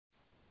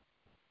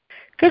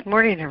Good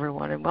morning,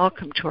 everyone, and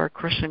welcome to our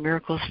Course in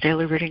Miracles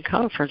Daily Reading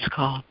Conference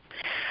Call.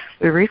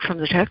 We read from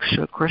the text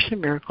of A Course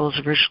in Miracles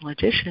original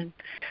edition,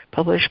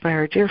 published by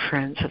our dear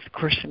friends at the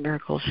Course in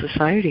Miracles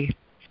Society.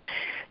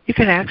 You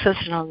can access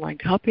an online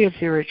copy of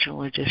the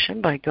original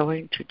edition by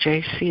going to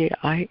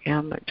jcim.net,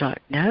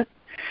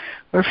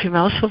 or if you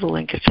mouse over the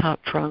link at top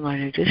for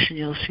online edition,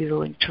 you'll see the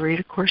link to read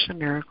A Course in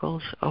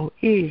Miracles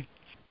OE.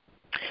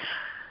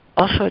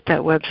 Also at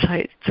that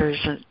website,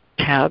 there's a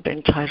tab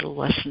entitled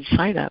Lesson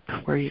Sign Up,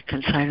 where you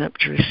can sign up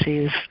to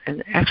receive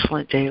an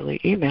excellent daily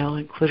email,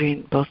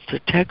 including both the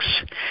text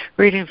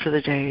reading for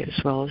the day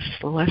as well as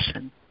the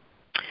lesson.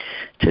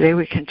 Today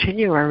we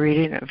continue our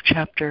reading of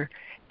Chapter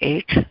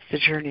 8, The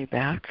Journey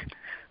Back,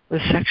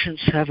 with Section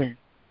 7,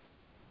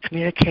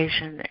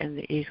 Communication and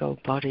the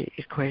Ego-Body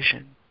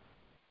Equation.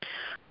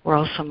 We're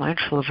also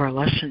mindful of our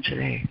lesson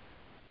today,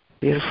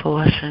 beautiful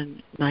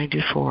lesson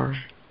 94,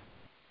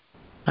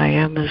 I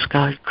am as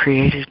God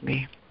created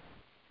me.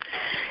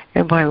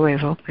 And by way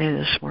of opening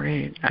this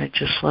morning, I'd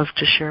just love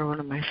to share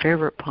one of my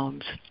favorite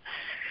poems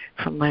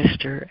from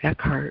Meister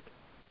Eckhart,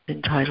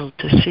 entitled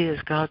To See as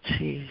God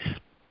Sees.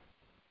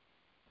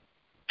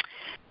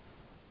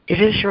 It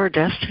is your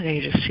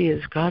destiny to see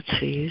as God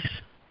sees,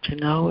 to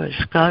know as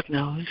God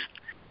knows,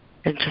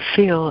 and to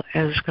feel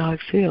as God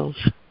feels.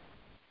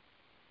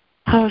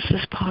 How is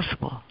this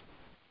possible?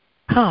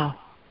 How?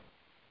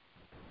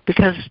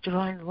 Because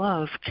divine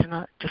love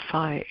cannot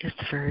defy its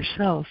very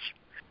self.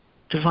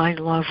 Divine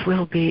love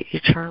will be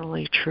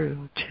eternally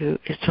true to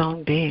its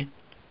own being,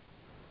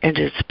 and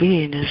its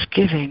being is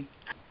giving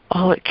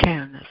all it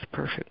can at the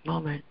perfect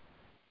moment.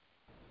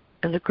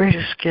 And the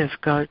greatest gift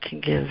God can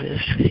give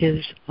is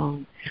His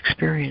own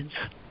experience.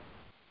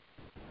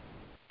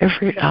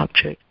 Every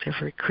object,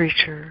 every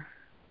creature,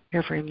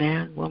 every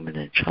man, woman,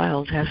 and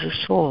child has a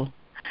soul,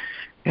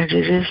 and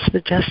it is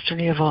the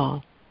destiny of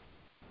all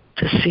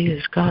to see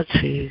as God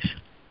sees,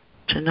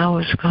 to know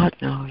as God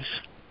knows,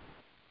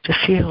 to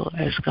feel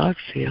as God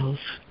feels,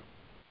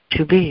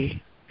 to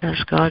be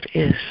as God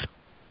is.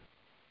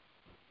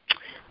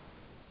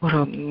 What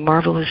a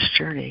marvelous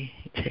journey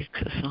He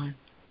takes us on.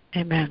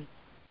 Amen.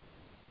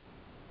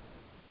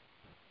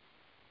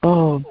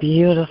 Oh,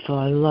 beautiful.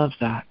 I love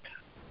that.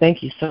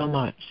 Thank you so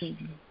much.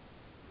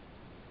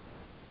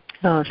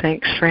 Oh,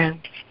 thanks, Fran.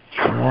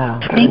 Yeah.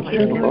 Thank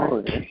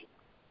you.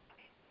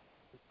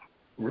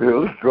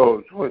 Really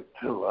goes with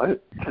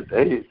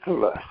today's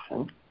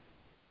lesson.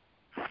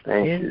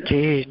 Thank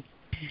Indeed.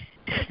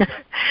 You.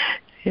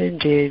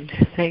 Indeed.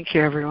 Thank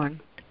you, everyone.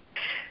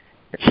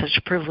 It's such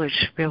a privilege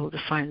to be able to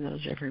find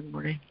those every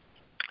morning.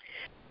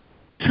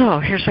 So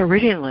here's our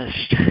reading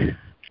list.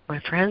 My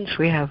friends,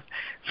 we have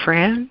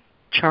Fran,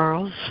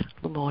 Charles,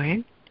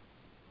 Lemoyne,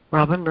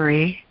 Robin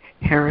Marie,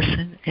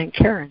 Harrison, and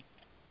Karen.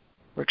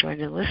 We're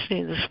joined in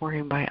listening this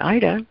morning by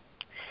Ida,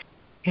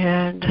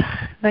 and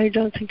I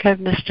don't think I've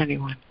missed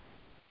anyone.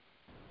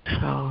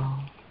 So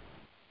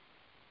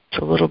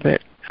it's a little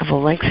bit of a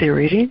lengthy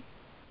reading.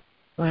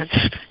 Let's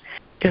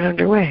get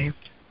underway.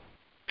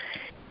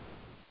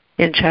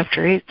 In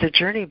Chapter 8, The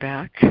Journey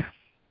Back,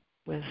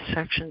 with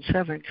Section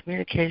 7,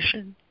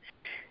 Communication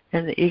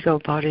and the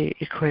Ego-Body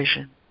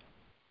Equation.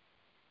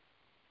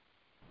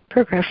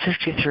 Paragraph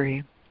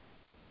 53.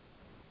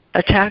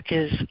 Attack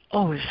is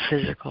always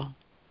physical.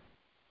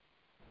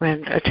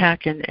 When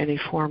attack in any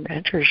form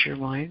enters your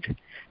mind,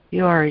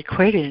 you are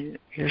equating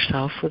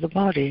yourself with the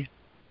body.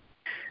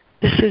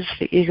 This is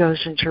the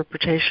ego's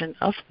interpretation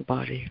of the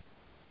body.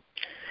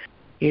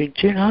 You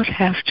do not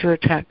have to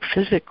attack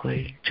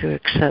physically to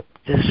accept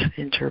this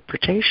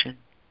interpretation.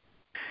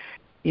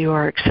 You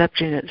are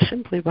accepting it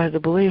simply by the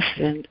belief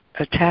that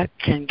attack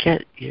can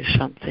get you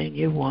something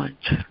you want.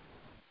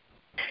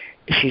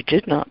 If you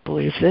did not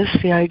believe this,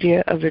 the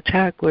idea of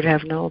attack would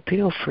have no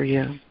appeal for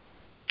you.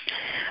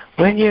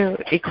 When you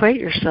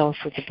equate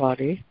yourself with the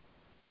body,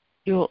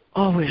 you will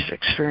always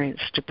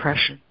experience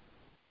depression.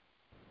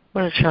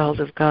 When a child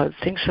of God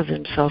thinks of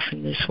himself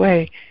in this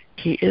way,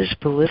 he is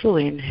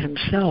belittling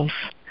himself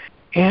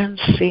and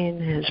seeing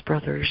his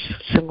brothers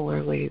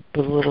similarly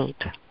belittled.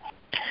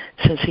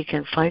 Since he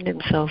can find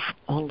himself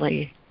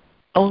only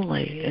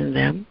in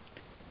them,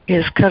 he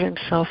has cut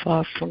himself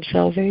off from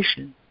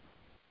salvation.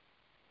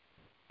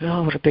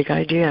 Oh, what a big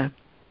idea.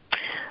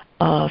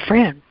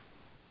 Fran.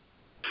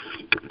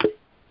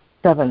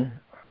 7.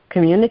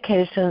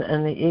 Communication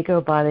and the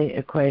ego-body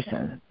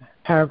equation.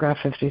 Paragraph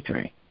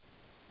 53.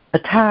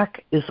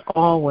 Attack is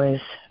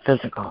always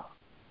physical.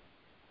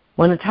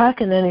 When attack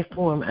in any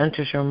form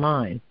enters your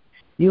mind,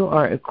 you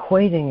are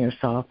equating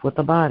yourself with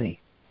the body.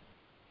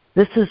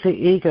 This is the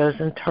ego's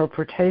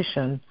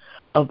interpretation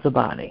of the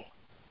body.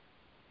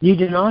 You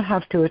do not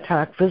have to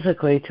attack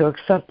physically to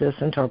accept this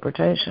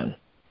interpretation.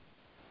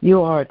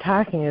 You are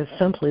attacking it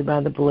simply by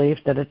the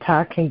belief that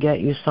attack can get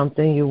you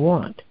something you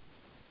want.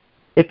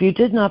 If you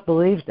did not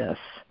believe this,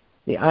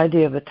 the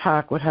idea of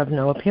attack would have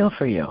no appeal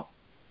for you.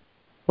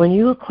 When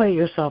you equate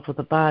yourself with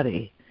the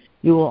body,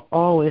 you will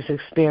always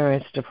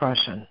experience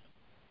depression.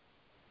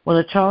 When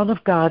a child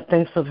of God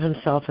thinks of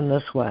himself in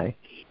this way,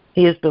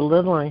 He is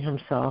belittling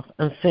himself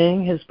and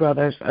seeing his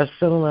brothers as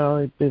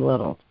similarly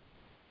belittled.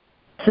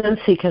 Since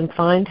he can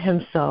find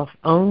himself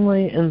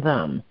only in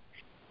them,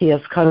 he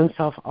has cut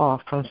himself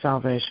off from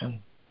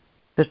salvation.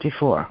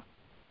 54.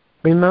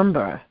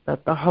 Remember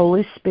that the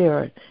Holy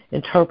Spirit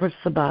interprets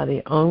the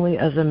body only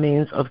as a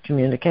means of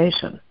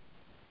communication.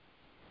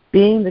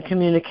 Being the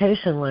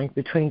communication link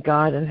between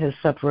God and his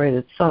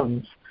separated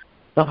sons,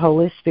 the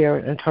Holy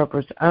Spirit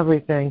interprets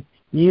everything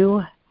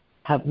you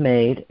have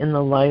made in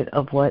the light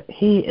of what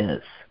he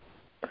is.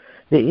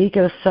 The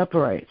ego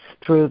separates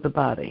through the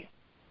body.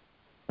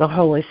 The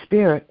Holy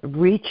Spirit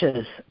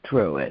reaches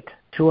through it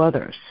to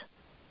others.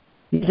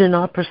 You do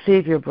not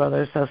perceive your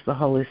brothers as the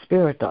Holy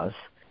Spirit does,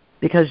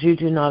 because you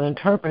do not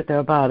interpret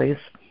their bodies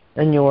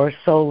and yours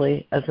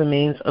solely as a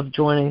means of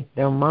joining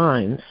their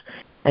minds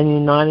and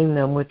uniting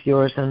them with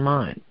yours and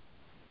mine.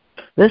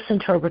 This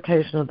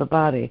interpretation of the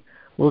body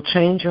will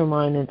change your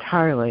mind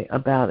entirely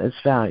about its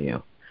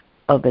value.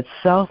 Of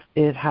itself,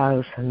 it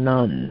has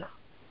none.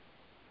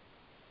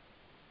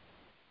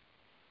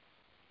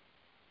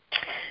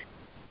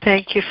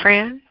 Thank you,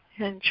 Fran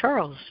and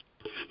Charles.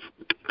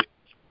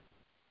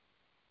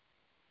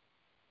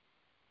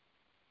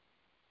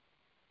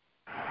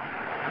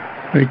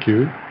 Thank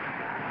you.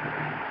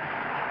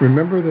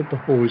 Remember that the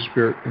Holy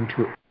Spirit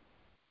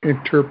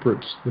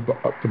interprets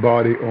the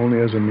body only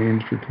as a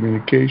means for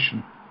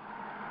communication.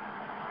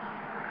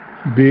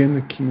 Being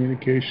the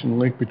communication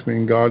link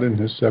between God and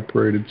his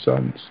separated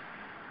sons.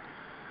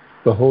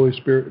 The Holy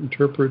Spirit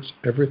interprets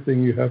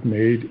everything you have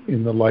made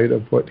in the light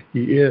of what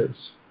he is.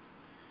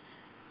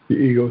 The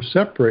ego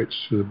separates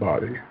to the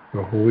body.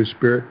 The Holy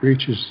Spirit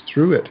reaches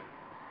through it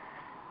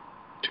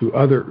to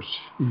others.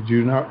 You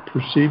do not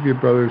perceive your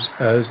brothers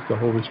as the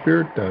Holy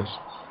Spirit does,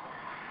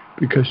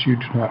 because you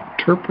do not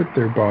interpret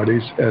their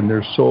bodies and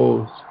their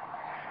souls,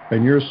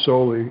 and yours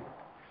solely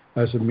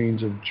as a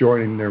means of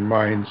joining their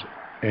minds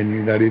and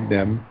uniting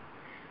them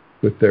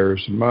with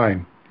theirs and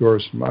mine,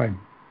 yours and mine.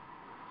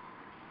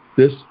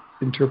 This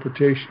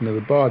interpretation of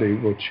the body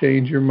will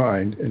change your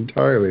mind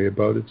entirely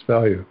about its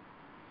value.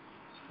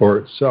 For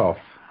itself,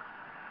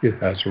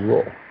 it has a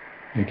role.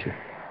 Thank you.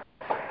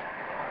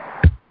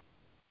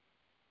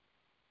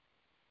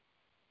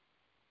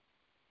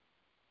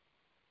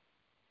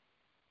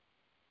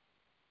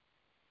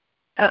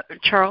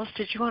 Charles,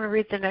 did you want to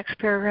read the next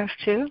paragraph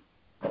too?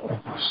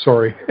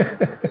 Sorry.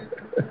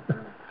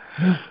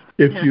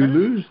 If you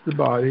lose the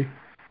body,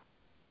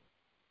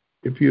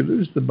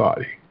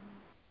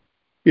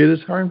 it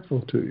is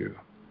harmful to you.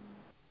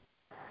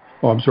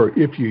 Oh, I'm sorry.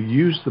 If you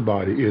use the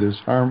body,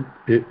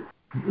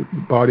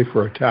 body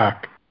for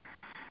attack,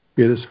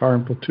 it is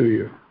harmful to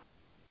you.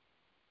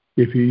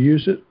 If you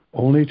use it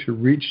only to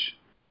reach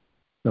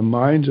the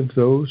minds of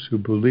those who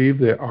believe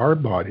they are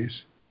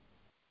bodies,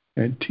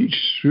 and teach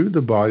through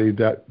the body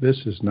that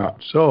this is not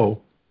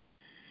so,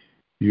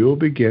 you will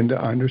begin to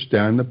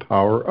understand the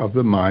power of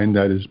the mind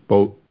that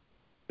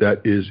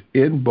is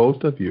in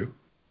both of you.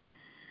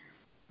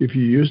 If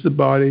you use the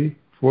body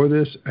for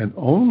this and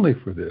only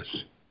for this,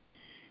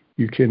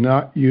 you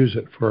cannot use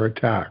it for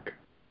attack.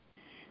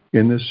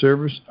 In the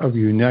service of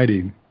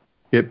uniting,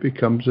 it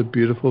becomes a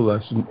beautiful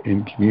lesson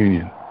in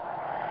communion,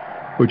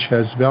 which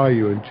has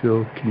value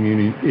until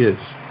communion is.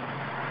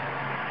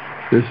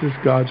 This is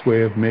God's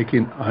way of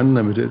making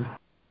unlimited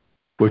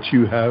what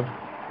you have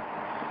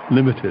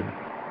limited.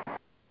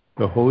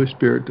 The Holy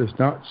Spirit does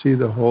not see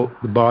the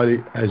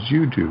body as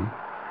you do,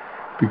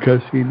 because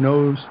he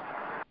knows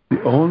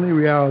the only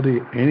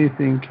reality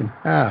anything can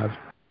have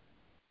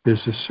is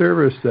the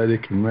service that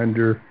it can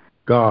render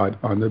God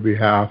on the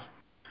behalf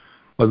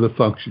of the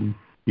function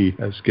he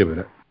has given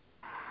it.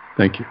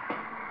 Thank you.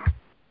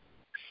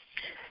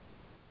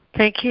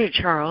 Thank you,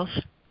 Charles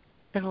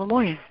and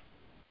Lemoyne.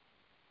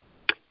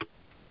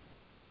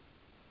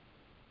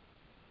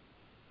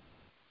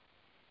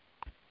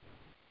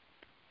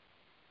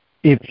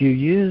 If you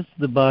use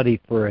the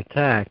body for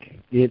attack,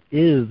 it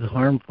is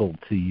harmful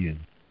to you.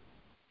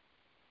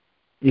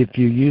 If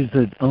you use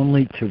it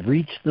only to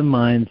reach the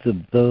minds of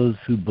those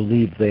who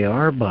believe they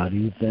are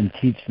bodies and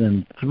teach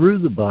them through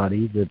the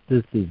body that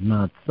this is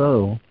not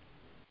so,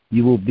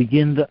 you will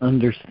begin to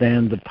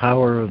understand the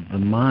power of the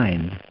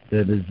mind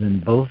that is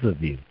in both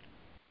of you.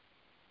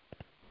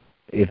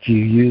 If you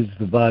use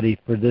the body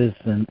for this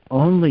and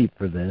only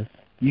for this,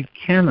 you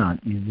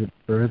cannot use it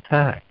for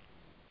attack.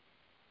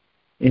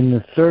 In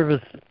the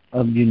service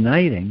of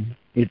uniting,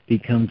 it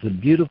becomes a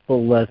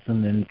beautiful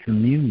lesson in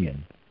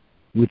communion,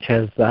 which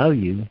has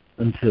value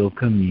until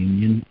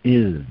communion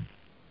is.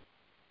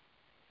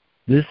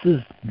 This is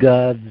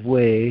God's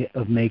way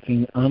of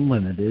making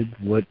unlimited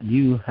what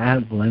you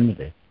have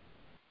limited.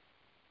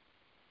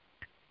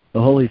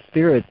 The Holy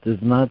Spirit does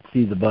not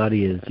see the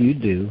body as you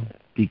do,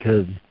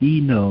 because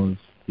he knows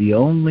the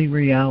only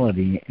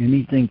reality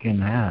anything can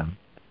have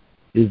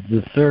is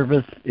the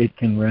service it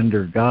can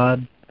render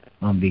God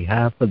on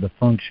behalf of the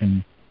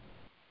function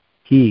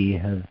he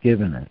has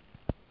given it.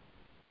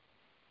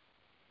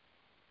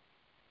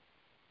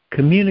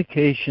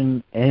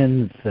 Communication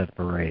ends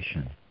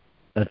separation.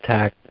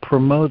 Attack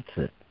promotes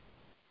it.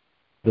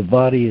 The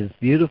body is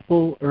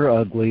beautiful or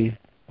ugly,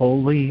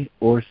 holy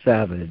or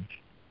savage,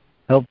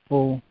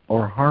 helpful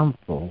or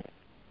harmful,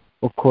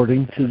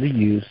 according to the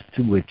use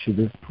to which it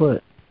is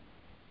put.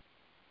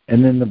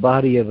 And in the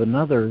body of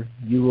another,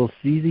 you will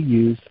see the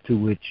use to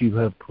which you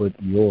have put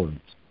yours.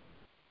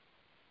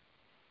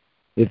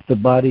 If the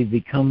body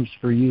becomes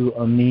for you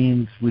a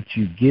means which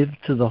you give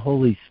to the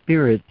Holy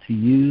Spirit to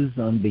use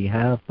on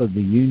behalf of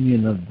the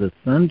union of the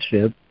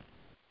sonship,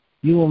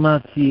 you will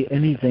not see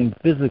anything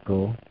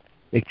physical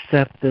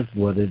except as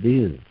what it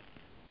is.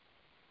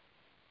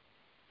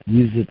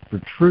 Use it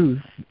for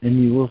truth,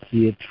 and you will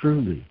see it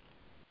truly.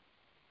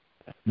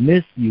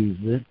 Misuse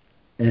it,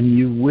 and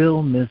you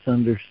will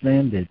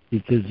misunderstand it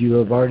because you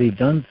have already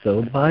done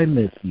so by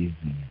misusing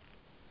it.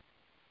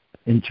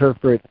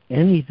 Interpret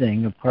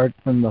anything apart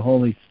from the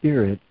Holy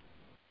Spirit,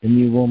 and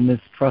you will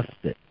mistrust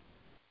it.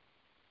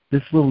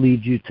 This will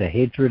lead you to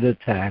hatred,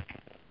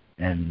 attack,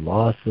 and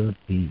loss of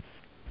peace.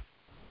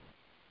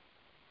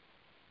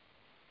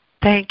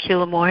 Thank you,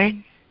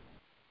 Lemoyne.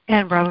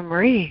 And Robin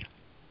Marie.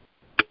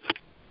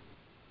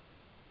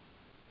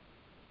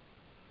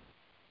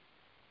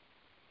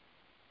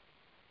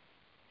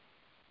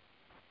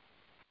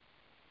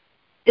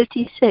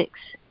 (56)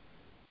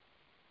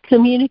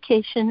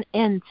 Communication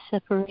ends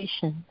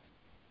separation.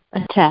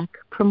 Attack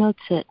promotes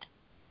it.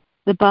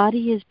 The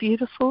body is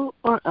beautiful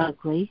or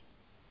ugly,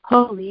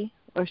 holy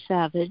or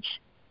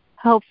savage,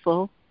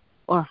 helpful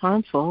or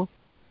harmful,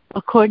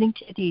 according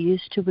to the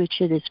use to which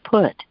it is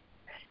put.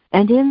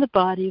 And in the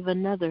body of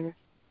another,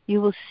 you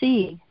will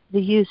see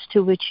the use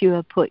to which you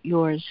have put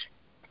yours.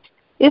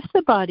 If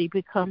the body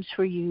becomes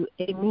for you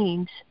a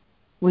means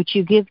which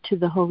you give to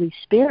the Holy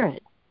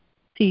Spirit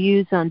to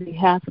use on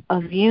behalf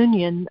of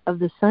union of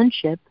the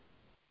sonship,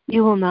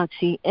 you will not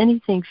see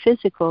anything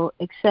physical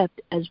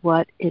except as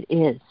what it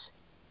is.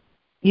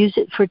 Use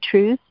it for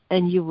truth,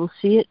 and you will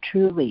see it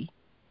truly.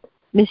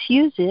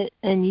 Misuse it,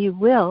 and you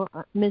will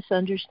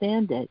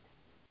misunderstand it,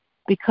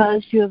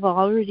 because you have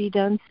already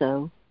done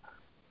so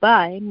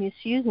by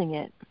misusing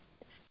it.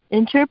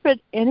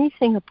 Interpret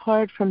anything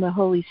apart from the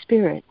Holy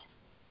Spirit,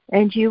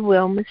 and you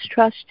will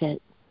mistrust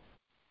it.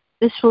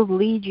 This will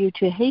lead you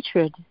to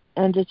hatred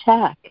and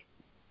attack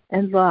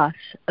and loss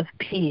of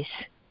peace.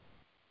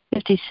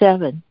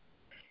 57.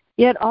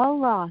 Yet all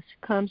loss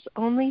comes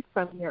only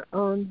from your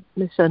own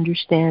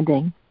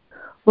misunderstanding.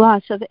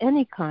 Loss of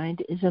any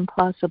kind is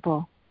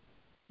impossible.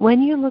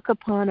 When you look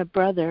upon a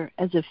brother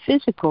as a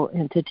physical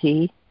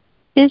entity,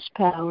 his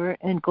power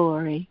and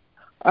glory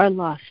are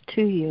lost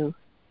to you,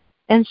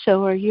 and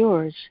so are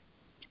yours.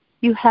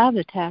 You have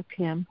attacked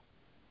him,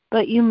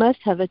 but you must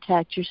have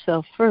attacked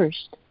yourself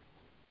first.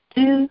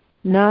 Do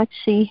not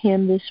see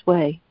him this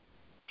way,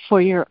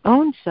 for your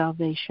own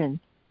salvation,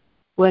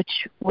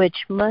 which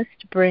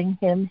must bring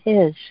him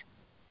his.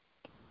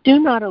 Do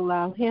not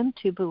allow him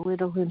to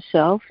belittle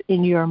himself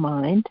in your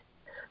mind,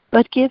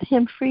 but give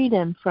him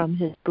freedom from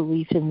his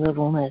belief in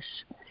littleness,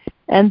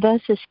 and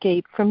thus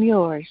escape from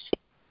yours.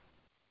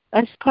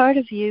 As part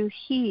of you,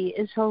 he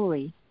is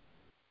holy.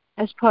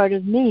 As part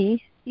of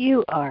me,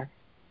 you are.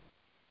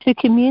 To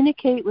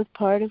communicate with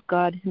part of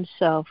God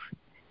himself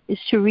is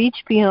to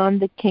reach beyond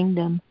the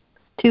kingdom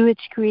to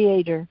its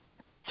creator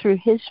through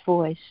his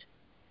voice,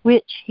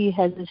 which he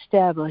has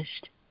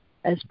established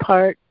as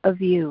part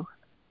of you.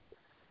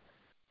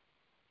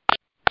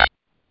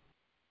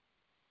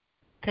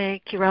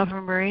 Thank you,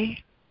 Robin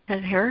Marie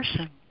and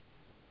Harrison.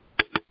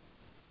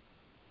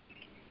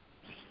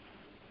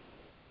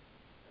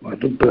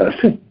 What a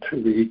blessing to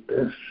read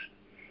this.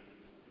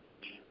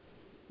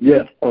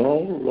 Yet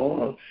all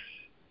loss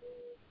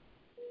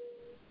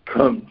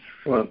comes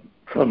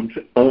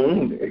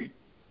only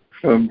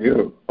from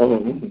your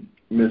own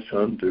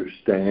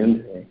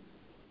misunderstanding.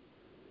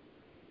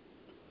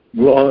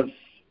 Loss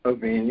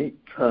of any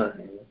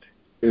kind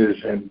is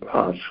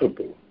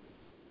impossible.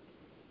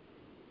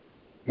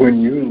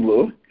 When you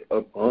look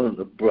upon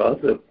a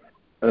brother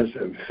as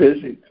a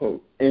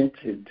physical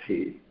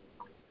entity,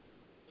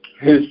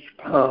 his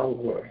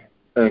power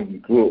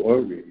and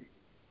glory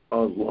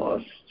are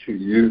lost to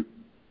you,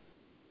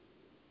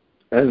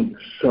 and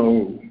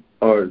so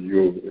are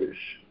yours.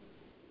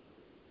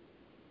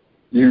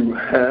 You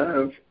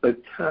have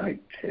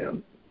attacked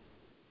him,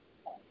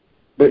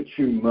 but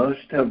you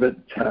must have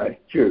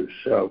attacked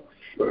yourself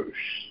first.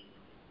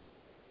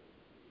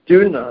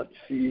 Do not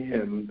see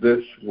him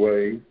this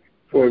way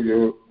for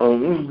your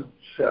own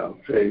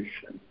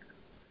salvation,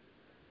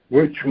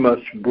 which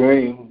must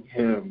bring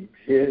him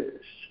his.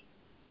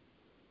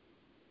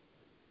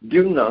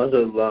 Do not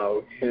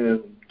allow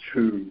him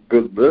to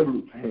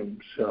belittle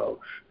himself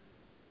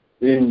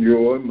in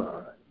your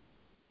mind,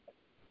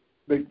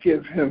 but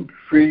give him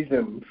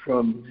freedom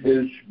from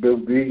his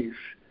belief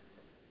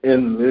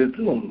in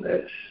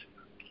littleness,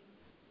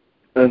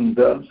 and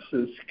thus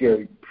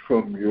escape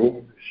from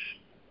yours.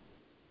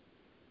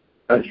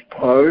 As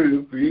part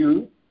of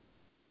you,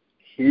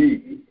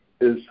 he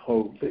is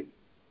holy.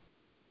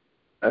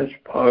 As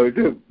part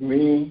of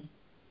me,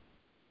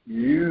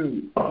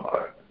 you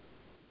are.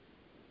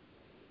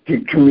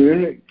 To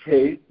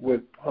communicate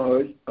with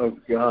part of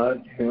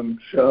God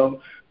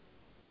Himself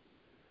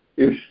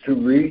is to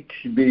reach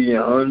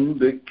beyond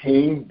the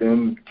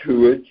kingdom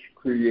to its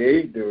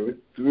Creator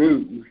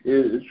through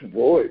His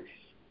voice,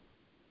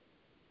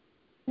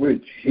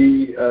 which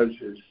He has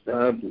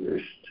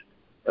established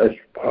as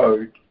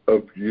part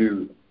of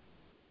you.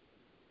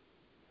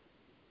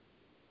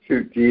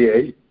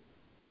 58.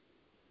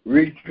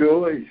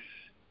 Rejoice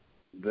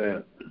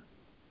then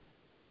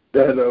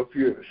that of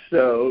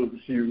yourselves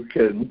you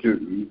can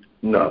do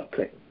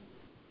nothing.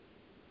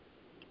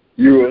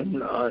 You are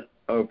not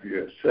of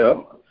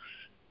yourselves.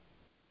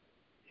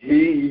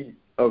 He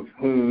of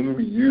whom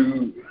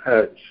you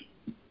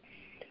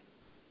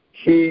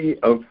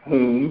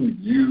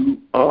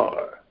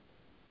are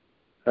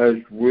has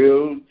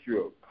willed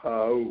your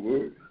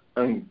power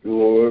and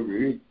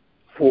glory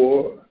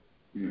for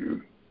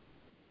you,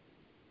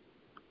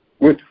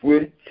 with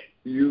which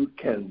you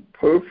can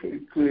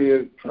perfectly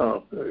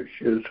accomplish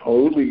His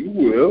holy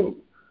will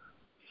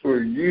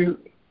for you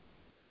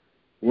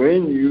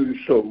when you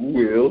so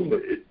will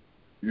it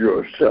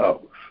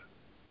yourself.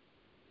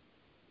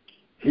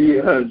 He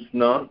has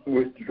not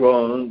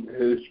withdrawn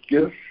His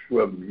gifts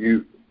from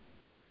you,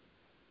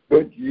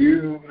 but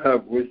you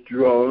have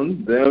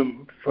withdrawn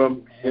them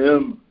from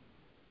Him.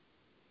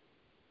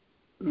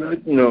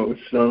 Let no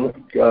Son of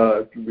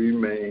God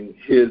remain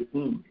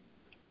hidden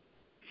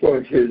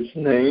for His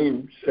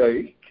name's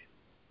sake,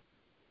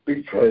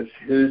 because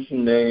His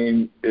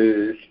name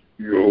is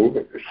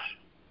yours.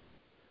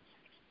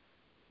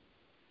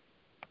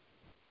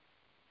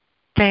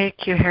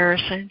 Thank you,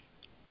 Harrison.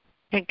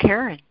 And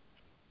Karen.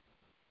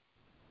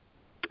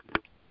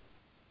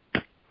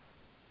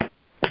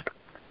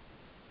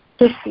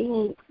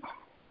 58.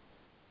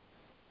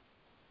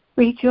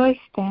 Rejoice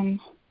then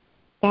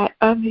that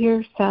of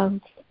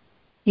yourselves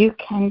you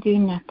can do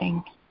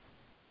nothing.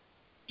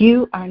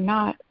 You are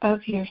not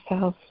of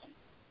yourselves.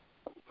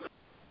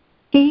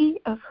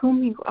 He of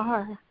whom you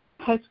are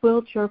has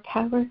willed your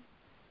power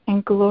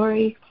and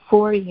glory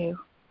for you,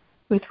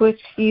 with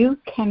which you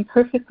can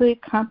perfectly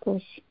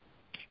accomplish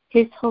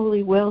His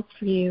holy will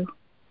for you,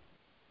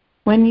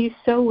 when you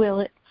so will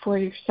it for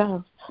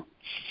yourself.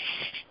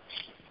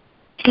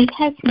 He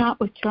has not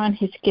withdrawn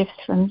His gifts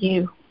from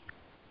you,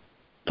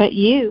 but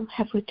you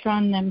have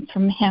withdrawn them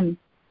from Him.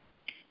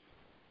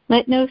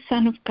 Let no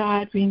Son of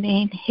God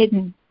remain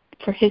hidden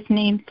for His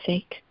name's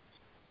sake,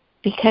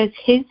 because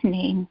His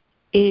name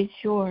is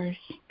yours.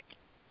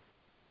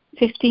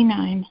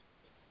 59.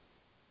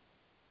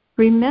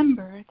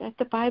 Remember that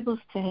the Bible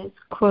says,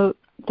 quote,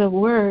 the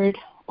word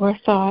or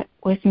thought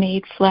was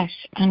made flesh,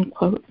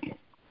 unquote.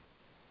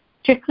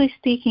 Strictly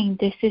speaking,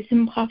 this is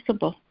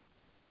impossible,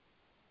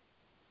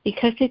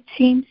 because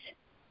since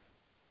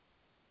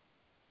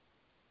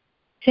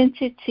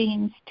it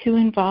seems to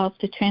involve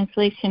the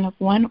translation of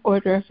one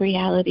order of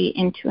reality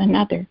into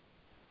another.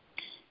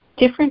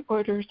 Different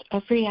orders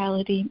of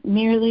reality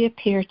merely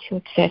appear to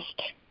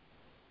exist,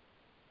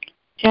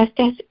 just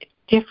as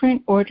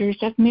different orders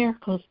of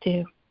miracles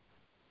do.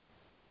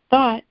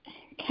 Thought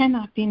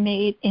cannot be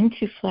made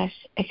into flesh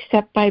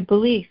except by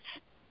belief,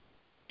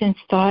 since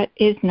thought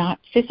is not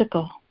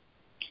physical.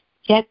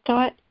 Yet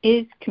thought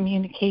is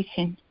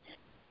communication,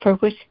 for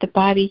which the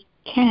body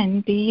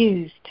can be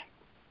used.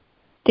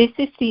 This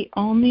is the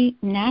only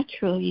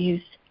natural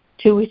use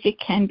to which it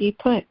can be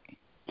put.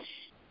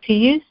 To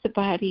use the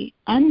body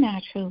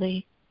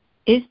unnaturally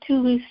is to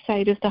lose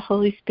sight of the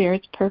Holy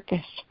Spirit's purpose,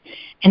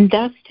 and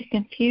thus to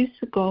confuse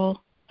the goal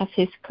of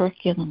His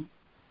curriculum.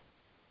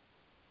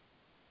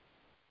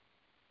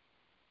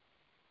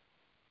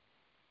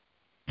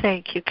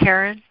 Thank you,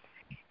 Karen.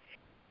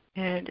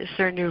 And is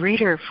there a new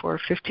reader for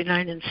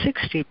 59 and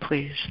 60,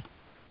 please?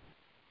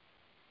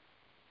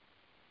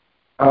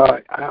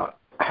 I'll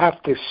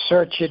have to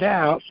search it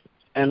out,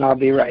 and I'll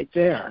be right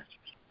there.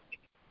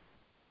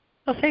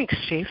 Oh, thanks,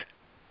 Steve.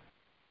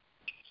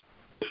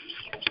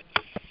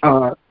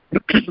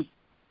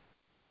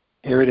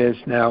 Here it is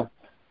now.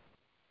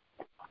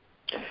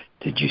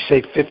 Did you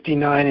say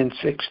 59 and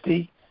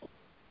 60?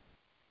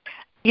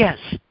 Yes.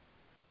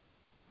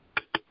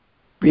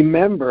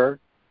 Remember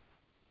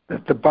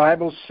that the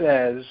Bible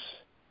says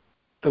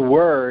the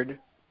word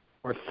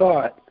or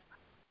thought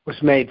was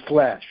made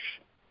flesh.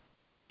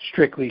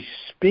 Strictly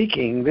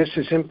speaking, this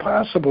is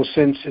impossible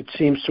since it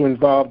seems to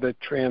involve the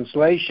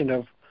translation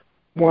of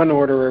one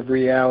order of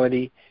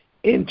reality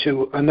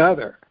into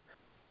another.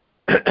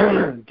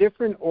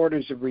 Different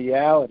orders of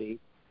reality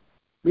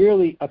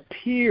merely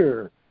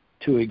appear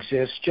to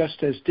exist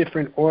just as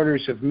different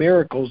orders of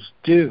miracles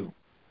do.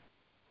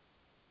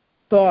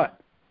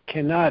 Thought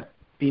cannot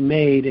be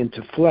made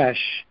into flesh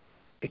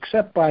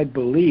except by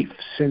belief,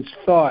 since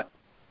thought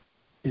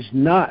is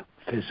not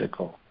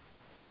physical.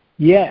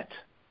 Yet,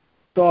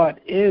 thought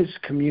is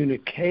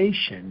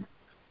communication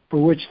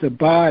for which the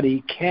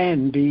body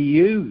can be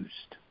used.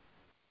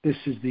 This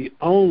is the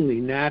only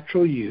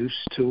natural use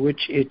to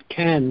which it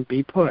can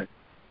be put.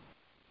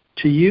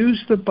 To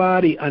use the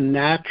body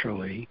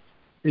unnaturally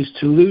is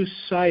to lose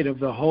sight of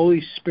the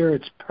Holy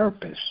Spirit's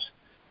purpose,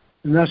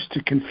 and thus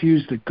to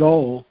confuse the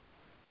goal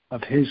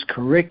of his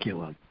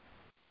curriculum.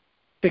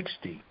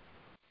 60.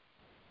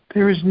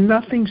 There is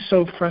nothing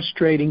so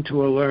frustrating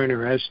to a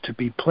learner as to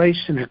be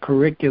placed in a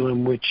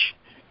curriculum which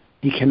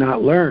he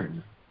cannot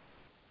learn.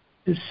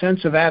 His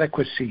sense of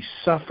adequacy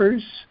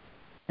suffers,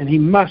 and he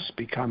must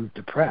become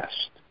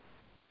depressed.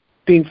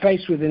 Being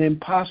faced with an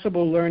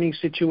impossible learning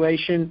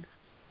situation,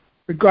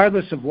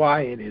 regardless of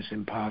why it is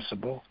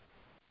impossible,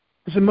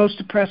 is the most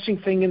depressing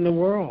thing in the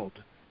world.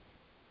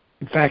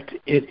 In fact,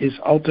 it is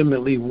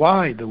ultimately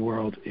why the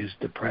world is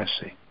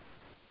depressing.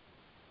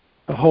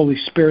 The Holy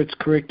Spirit's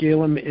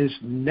curriculum is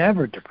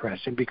never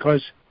depressing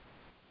because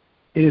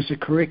it is a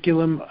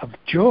curriculum of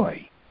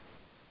joy.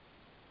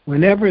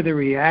 Whenever the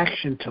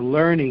reaction to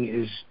learning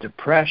is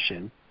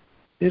depression,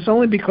 it is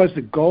only because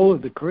the goal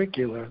of the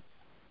curriculum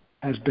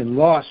has been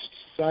lost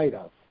sight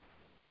of.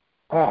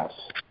 Pass.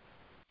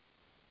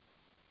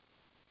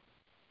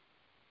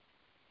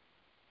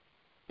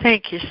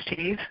 Thank you,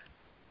 Steve.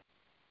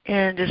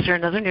 And is there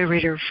another new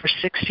reader for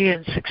 60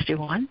 and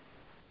 61?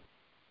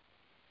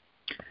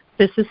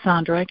 This is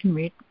Sandra. I can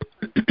read.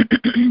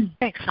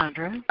 Thanks,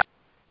 Sandra.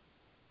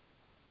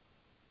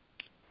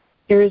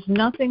 There is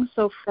nothing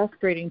so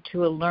frustrating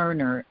to a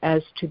learner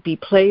as to be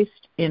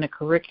placed in a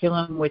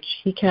curriculum which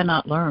he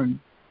cannot learn.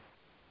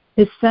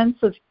 His sense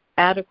of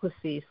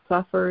adequacy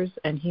suffers,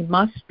 and he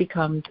must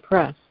become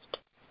depressed.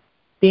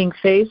 Being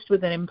faced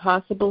with an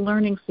impossible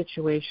learning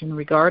situation,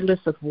 regardless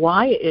of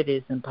why it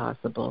is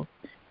impossible,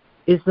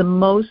 is the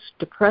most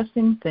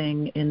depressing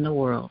thing in the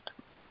world.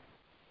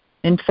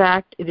 In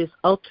fact, it is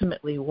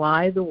ultimately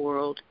why the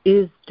world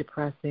is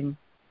depressing.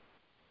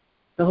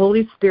 The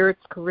Holy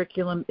Spirit's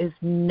curriculum is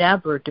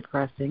never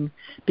depressing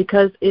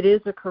because it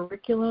is a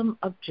curriculum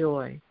of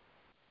joy.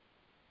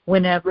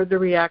 Whenever the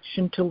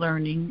reaction to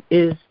learning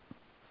is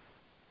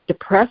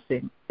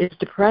depression,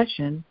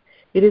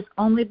 it is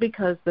only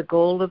because the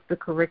goal of the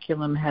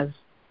curriculum has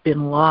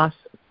been lost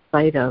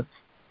sight of.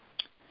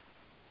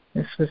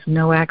 This was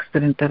no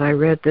accident that I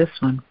read this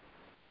one.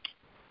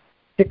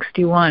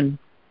 61.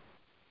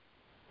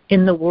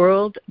 In the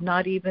world,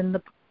 not even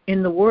the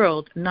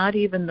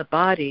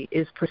body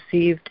is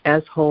perceived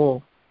as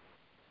whole.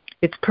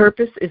 Its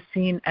purpose is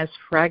seen as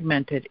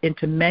fragmented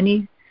into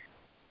many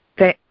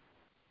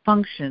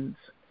functions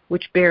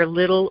which bear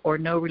little or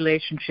no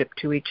relationship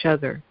to each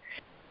other,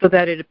 so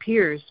that it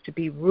appears to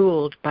be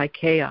ruled by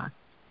chaos.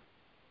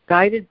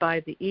 Guided by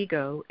the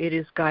ego, it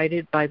is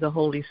guided by the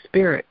Holy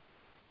Spirit.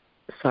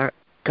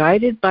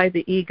 Guided by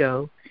the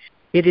ego,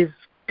 it is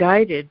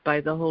guided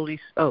by the Holy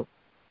Spirit. Oh,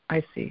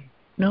 I see.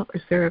 No,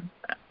 there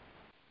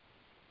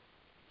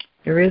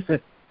is a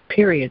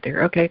period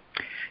there. Okay.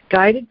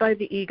 Guided by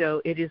the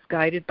ego, it is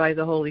guided by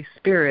the Holy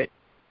Spirit.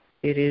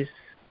 It is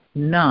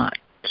not.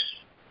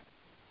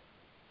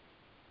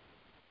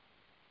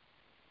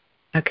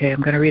 Okay,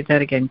 I'm going to read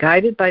that again.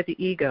 Guided by the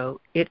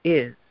ego, it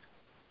is.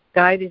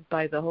 Guided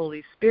by the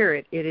Holy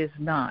Spirit, it is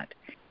not.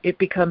 It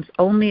becomes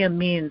only a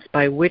means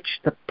by which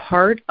the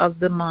part of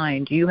the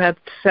mind you have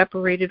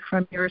separated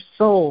from your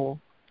soul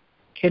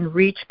can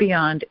reach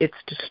beyond its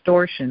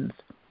distortions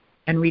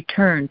and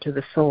return to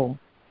the soul.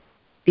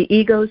 The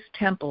ego's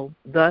temple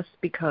thus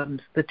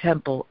becomes the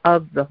temple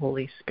of the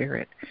Holy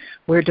Spirit,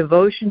 where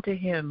devotion to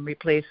Him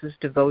replaces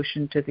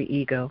devotion to the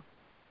ego.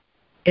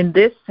 In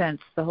this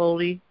sense, the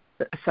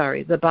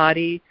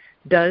body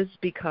does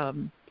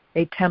become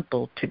a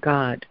temple to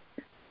God,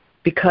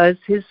 because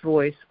His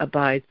voice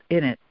abides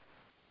in it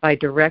by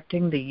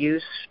directing the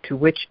use to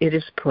which it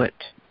is put.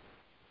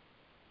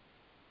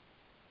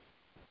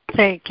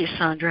 Thank you,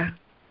 Sandra.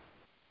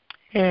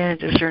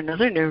 And is there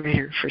another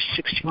narrator for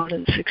 61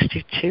 and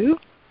 62?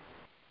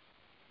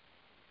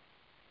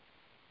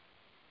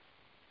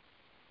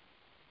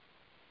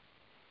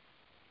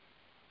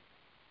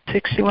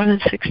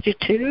 and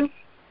 62?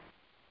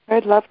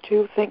 I'd love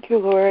to. Thank you,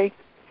 Lori.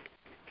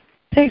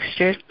 Thanks,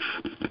 Jude.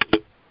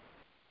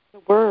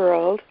 The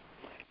world,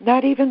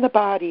 not even the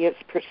body, is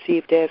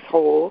perceived as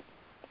whole.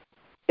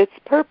 Its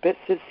purpose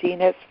is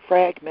seen as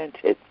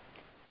fragmented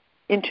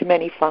into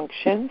many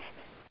functions,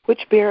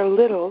 which bear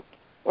little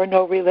or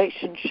no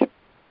relationship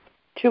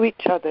to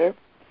each other,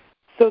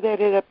 so that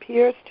it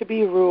appears to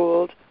be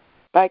ruled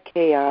by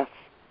chaos.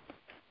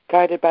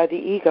 Guided by the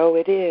ego,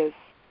 it is.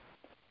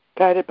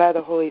 Guided by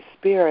the Holy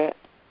Spirit,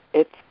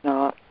 it's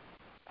not.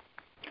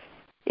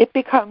 It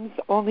becomes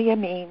only a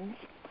means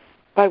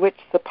by which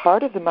the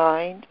part of the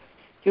mind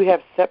you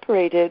have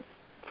separated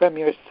from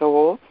your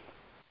soul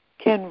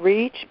can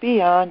reach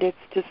beyond its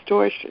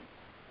distortion.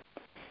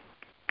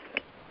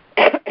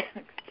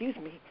 Excuse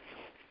me.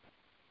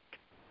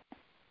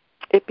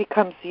 It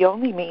becomes the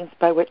only means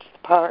by which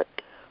the part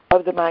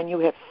of the mind you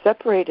have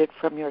separated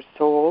from your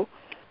soul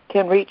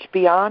can reach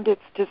beyond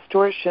its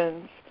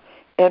distortions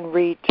and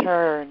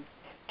return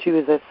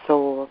to the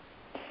soul.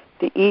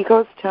 The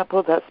ego's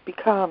temple thus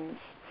becomes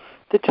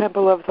the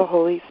temple of the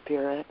Holy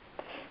Spirit,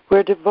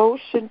 where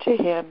devotion to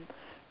Him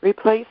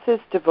replaces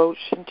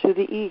devotion to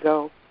the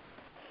ego.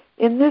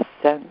 In this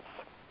sense,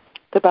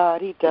 the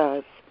body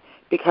does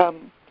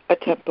become a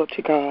temple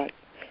to God,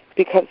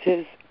 because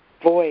His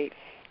voice.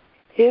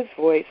 His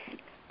voice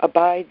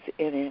abides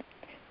in it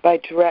by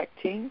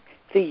directing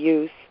the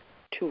use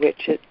to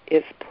which it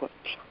is put.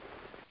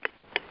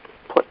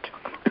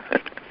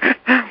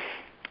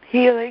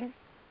 Healing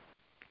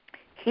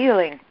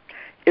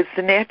is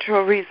the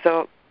natural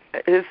result.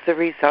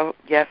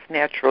 Yes,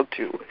 natural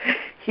too.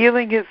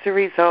 Healing is the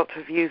result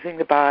of using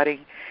the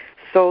body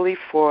solely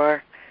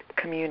for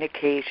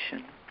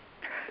communication.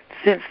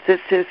 Since this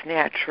is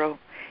natural,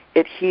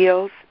 it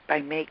heals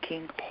by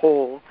making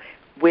whole,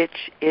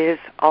 which is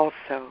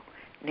also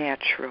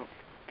natural.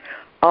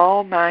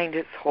 All mind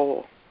is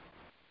whole,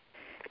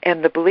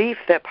 and the belief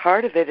that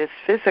part of it is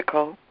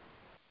physical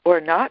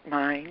or not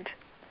mind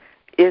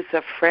is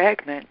a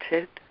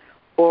fragmented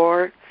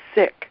or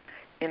sick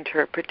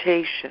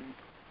interpretation.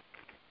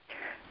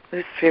 This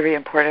is very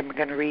important. I'm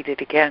going to read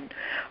it again.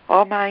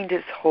 All mind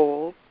is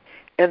whole,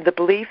 and the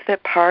belief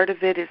that part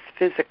of it is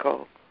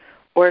physical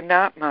or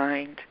not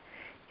mind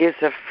is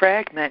a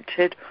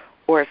fragmented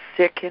or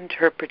sick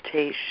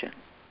interpretation.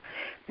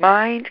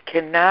 Mind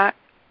cannot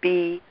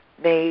be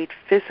made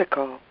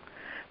physical,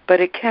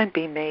 but it can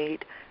be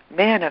made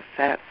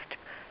manifest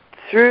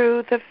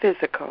through the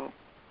physical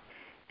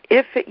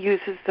if it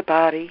uses the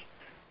body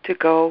to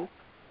go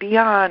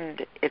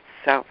beyond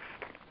itself.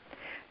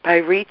 By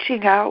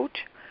reaching out,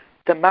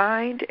 the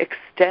mind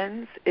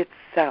extends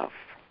itself.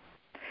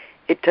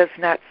 It does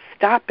not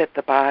stop at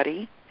the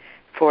body,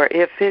 for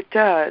if it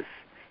does,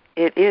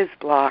 it is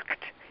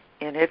blocked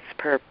in its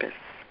purpose.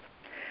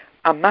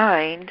 A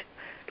mind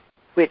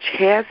which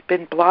has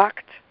been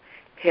blocked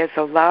has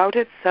allowed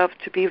itself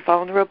to be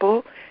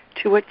vulnerable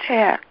to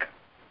attack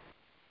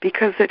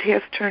because it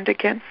has turned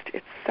against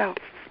itself.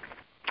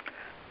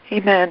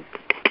 Amen.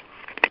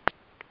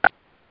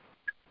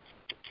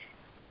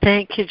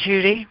 Thank you,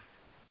 Judy.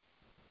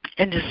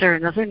 And is there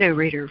another new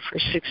reader for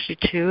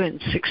 62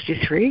 and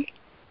 63?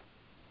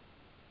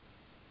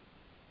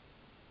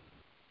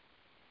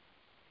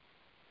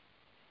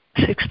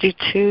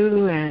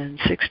 (62 and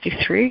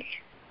 63).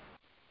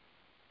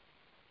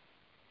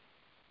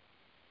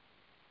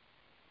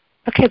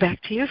 Okay,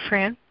 back to you,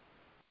 Fran.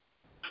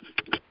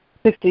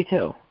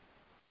 62.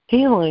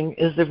 Healing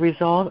is the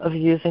result of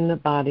using the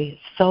body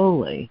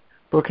solely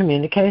for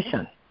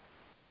communication.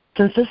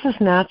 Since this is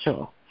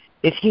natural,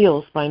 it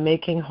heals by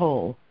making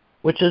whole,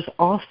 which is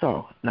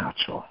also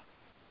natural.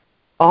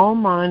 All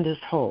mind is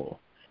whole,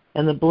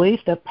 and the belief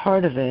that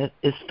part of it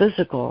is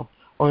physical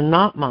or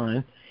not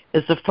mind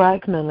is a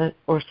fragmented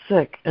or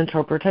sick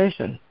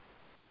interpretation.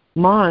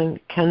 Mind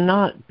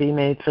cannot be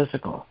made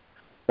physical,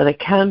 but it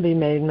can be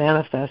made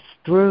manifest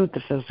through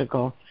the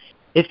physical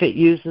if it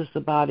uses the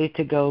body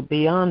to go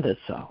beyond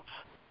itself.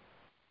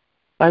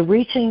 By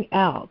reaching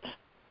out,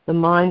 the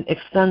mind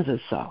extends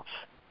itself.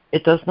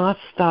 It does not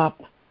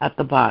stop at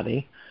the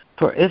body,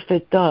 for if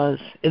it does,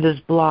 it is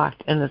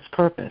blocked in its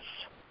purpose.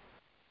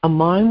 A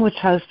mind which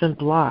has been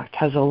blocked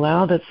has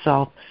allowed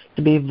itself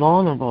to be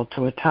vulnerable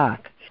to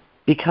attack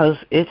because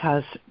it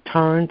has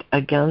turned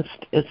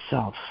against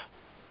itself.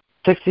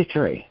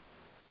 63.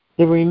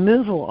 The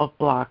removal of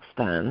blocks,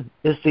 then,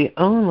 is the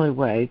only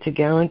way to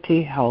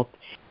guarantee health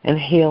and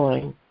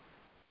healing.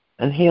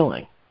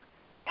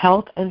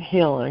 Health and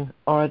healing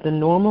are the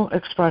normal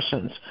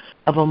expressions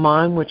of a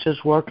mind which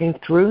is working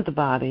through the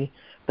body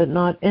but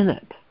not in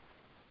it.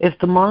 If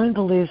the mind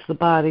believes the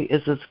body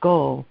is its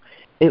goal,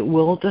 it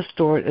will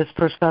distort its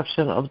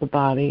perception of the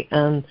body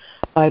and,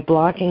 by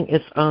blocking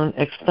its own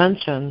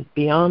extension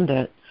beyond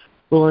it,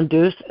 will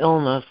induce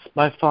illness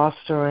by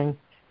fostering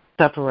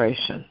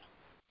separation.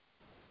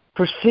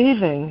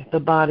 Perceiving the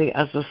body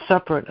as a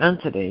separate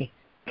entity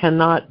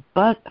cannot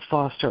but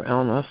foster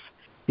illness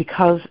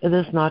because it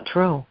is not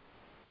true.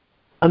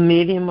 A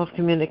medium of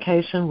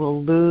communication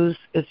will lose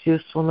its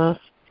usefulness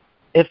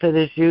if it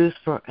is used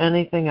for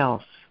anything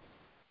else.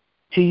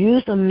 To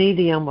use a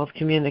medium of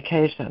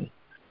communication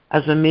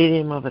as a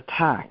medium of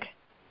attack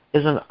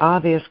is an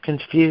obvious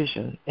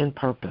confusion in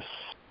purpose.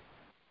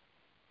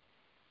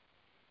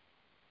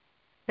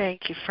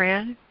 Thank you,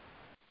 Fran.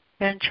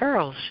 And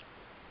Charles.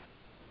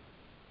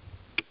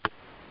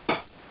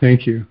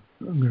 Thank you.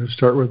 I'm going to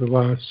start with the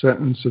last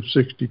sentence of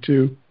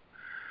 62.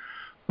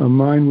 A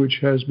mind which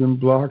has been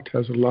blocked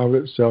has allowed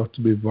itself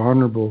to be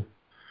vulnerable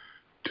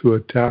to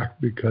attack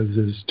because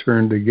it is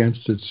turned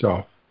against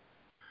itself.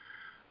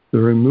 The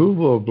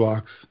removal of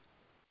blocks,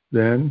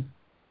 then,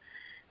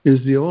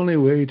 is the only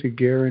way to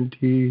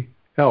guarantee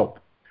help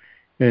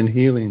and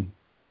healing.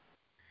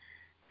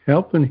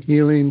 Help and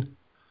healing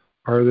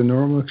are the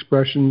normal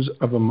expressions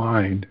of a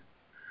mind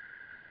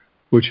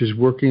which is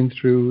working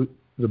through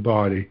the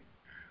body,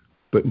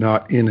 but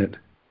not in it.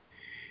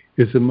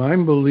 If the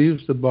mind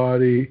believes the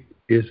body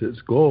is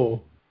its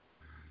goal,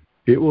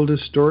 it will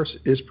distort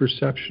its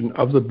perception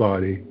of the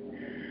body,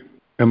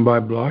 and by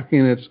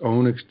blocking its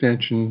own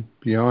extension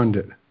beyond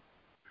it,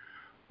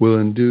 will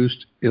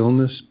induce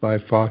illness by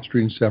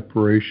fostering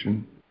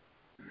separation.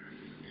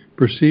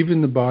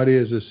 Perceiving the body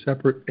as a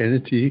separate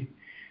entity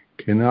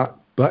cannot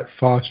but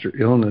foster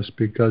illness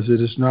because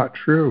it is not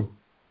true.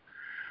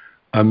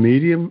 A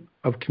medium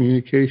of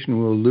communication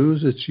will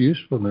lose its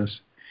usefulness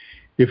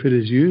if it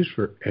is used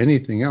for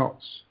anything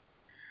else.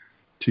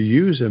 To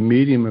use a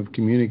medium of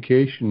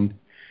communication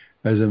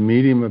as a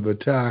medium of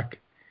attack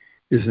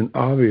is an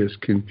obvious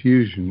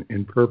confusion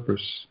in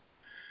purpose.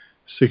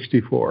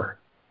 64.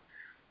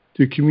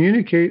 To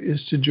communicate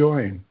is to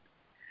join,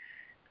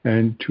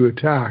 and to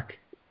attack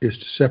is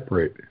to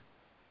separate.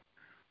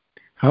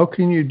 How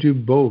can you do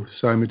both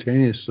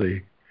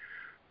simultaneously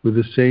with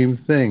the same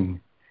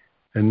thing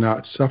and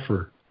not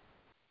suffer?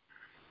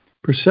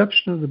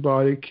 Perception of the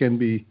body can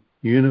be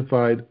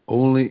unified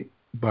only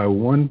by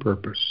one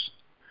purpose.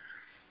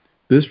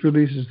 This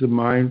releases the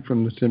mind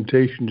from the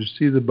temptation to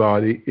see the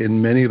body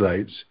in many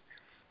lights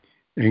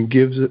and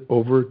gives it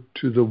over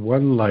to the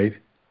one light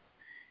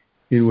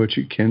in which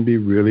it can be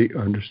really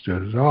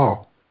understood at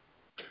all.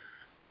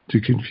 To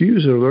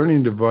confuse a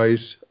learning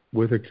device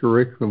with a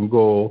curriculum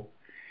goal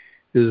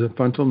is a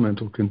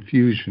fundamental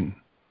confusion.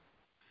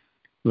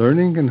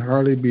 Learning can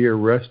hardly be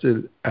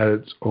arrested at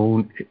its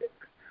own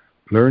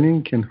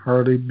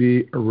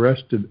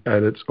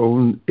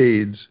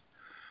aids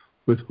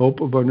with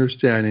hope of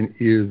understanding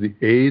either the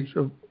aids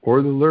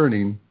or the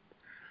learning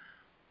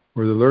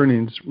or the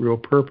learning's real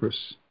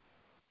purpose.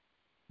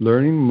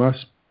 Learning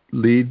must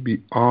lead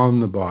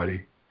beyond the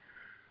body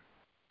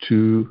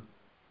to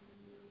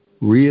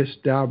the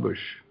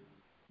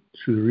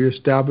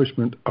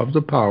reestablishment of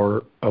the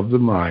power of the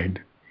mind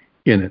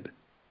in it.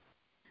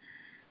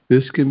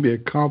 This can be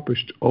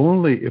accomplished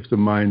only if the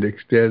mind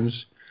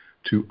extends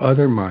to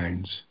other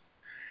minds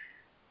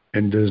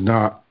and does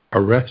not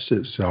arrest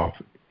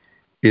itself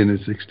in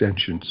its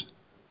extensions.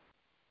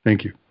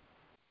 Thank you.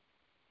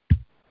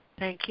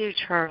 Thank you,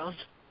 Charles.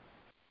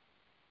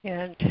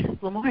 And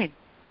Lemoyne.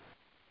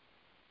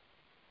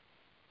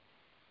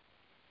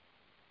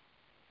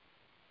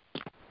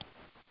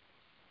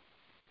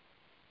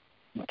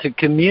 To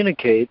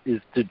communicate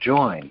is to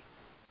join,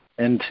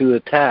 and to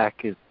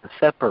attack is to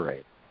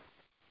separate.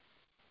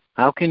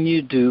 How can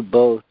you do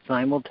both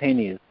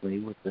simultaneously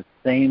with the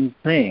same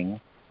thing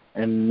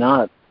and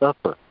not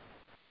suffer?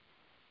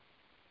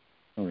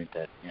 I'll read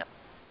that. Yeah,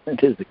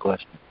 that is the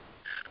question.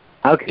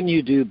 How can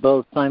you do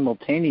both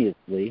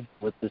simultaneously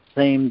with the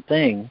same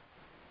thing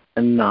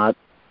and not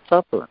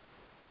suffer?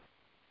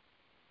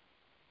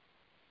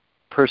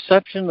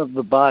 Perception of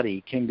the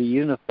body can be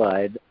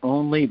unified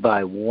only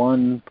by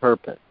one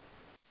purpose.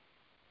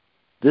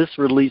 This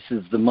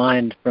releases the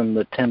mind from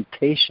the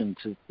temptation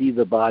to see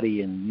the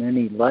body in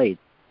many lights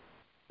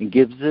and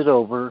gives it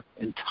over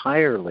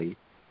entirely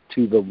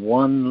to the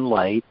one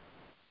light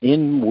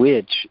in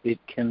which it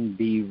can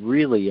be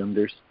really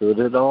understood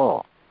at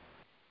all.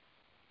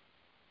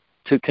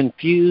 To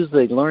confuse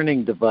a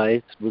learning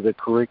device with a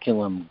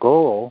curriculum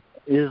goal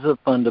is a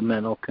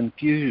fundamental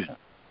confusion.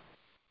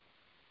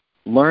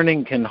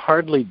 Learning can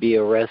hardly be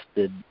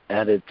arrested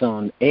at its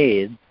own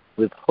aids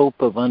with hope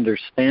of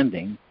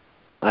understanding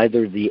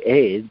either the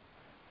aids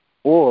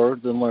or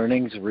the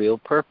learning's real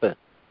purpose.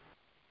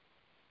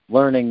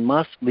 Learning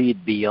must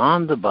lead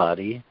beyond the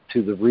body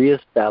to the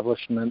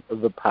reestablishment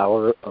of the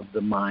power of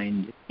the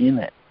mind in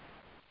it.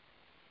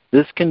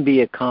 This can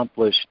be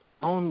accomplished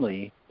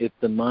only if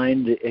the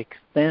mind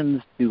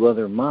extends to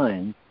other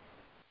minds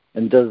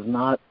and does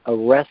not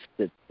arrest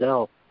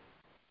itself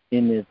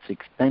in its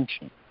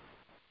extension.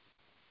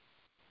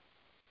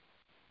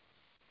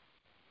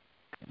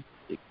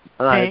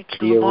 Thank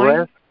you,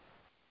 Lemoyne.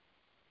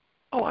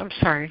 Oh, I'm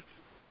sorry.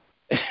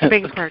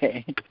 Beg your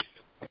pardon.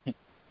 Okay,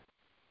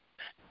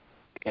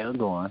 I'll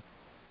go on.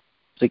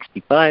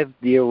 65.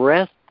 The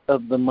arrest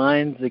of the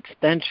mind's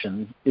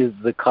extension is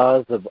the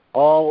cause of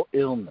all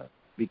illness,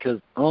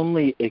 because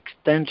only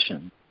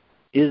extension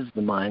is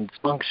the mind's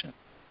function.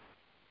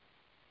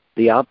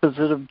 The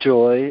opposite of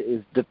joy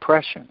is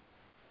depression.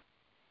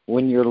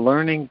 When your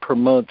learning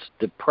promotes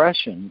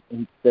depression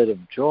instead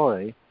of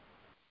joy,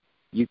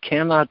 you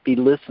cannot be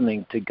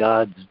listening to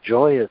God's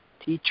joyous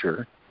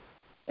teacher,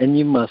 and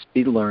you must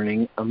be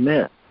learning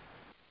amiss.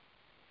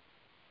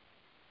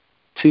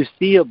 To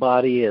see a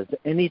body as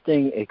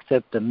anything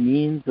except a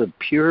means of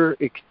pure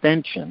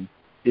extension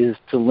is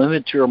to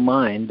limit your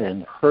mind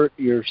and hurt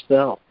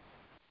yourself.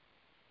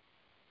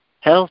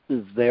 Health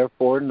is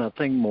therefore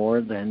nothing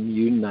more than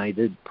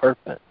united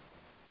purpose.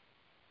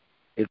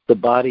 If the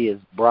body is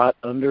brought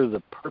under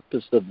the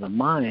purpose of the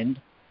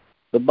mind,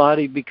 the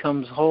body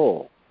becomes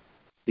whole,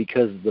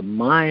 because the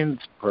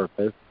mind's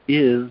purpose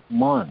is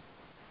one.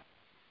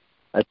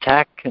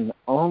 Attack can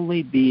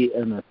only be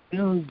an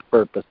assumed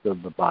purpose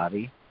of the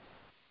body,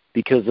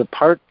 because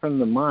apart from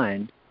the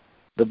mind,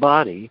 the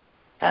body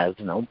has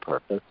no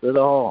purpose at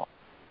all.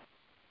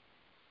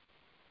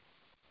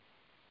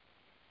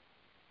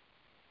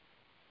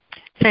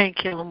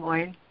 Thank you,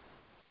 Lemoyne.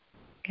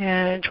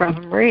 And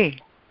Robin Marie.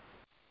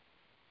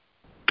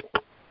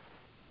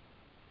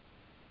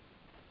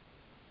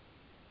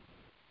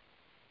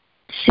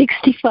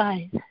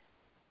 $65.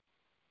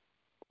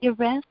 The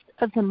arrest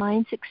of the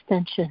mind's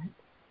extension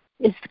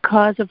is the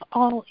cause of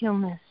all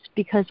illness,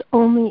 because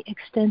only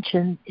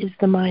extension is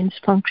the mind's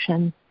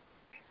function.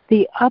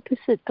 The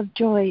opposite of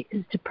joy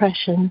is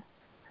depression.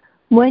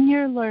 When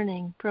your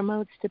learning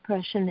promotes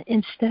depression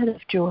instead of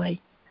joy,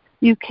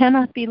 you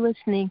cannot be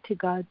listening to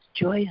God's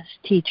joyous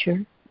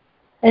teacher,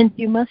 and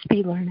you must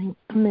be learning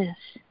amiss.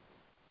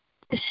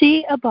 To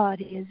see a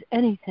body as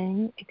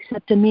anything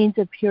except a means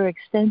of pure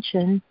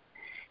extension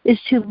is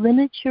to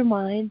limit your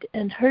mind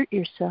and hurt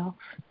yourself.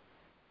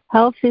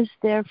 Health is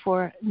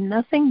therefore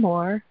nothing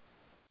more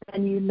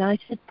than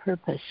united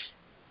purpose.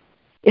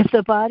 If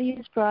the body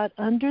is brought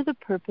under the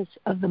purpose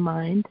of the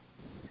mind,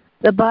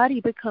 the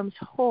body becomes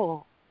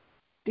whole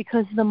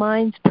because the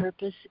mind's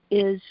purpose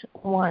is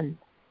one.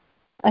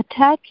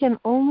 Attack can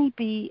only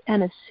be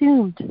an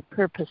assumed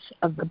purpose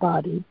of the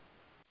body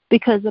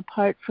because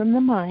apart from the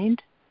mind,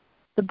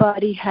 the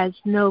body has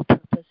no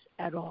purpose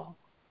at all.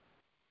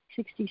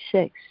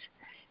 66.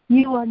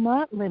 You are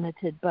not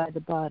limited by the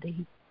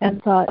body, and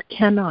thought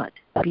cannot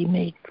be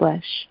made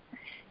flesh.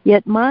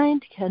 Yet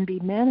mind can be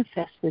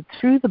manifested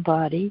through the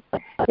body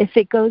if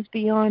it goes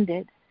beyond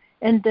it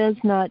and does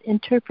not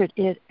interpret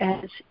it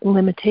as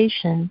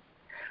limitation.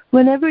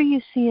 Whenever you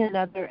see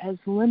another as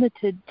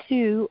limited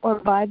to or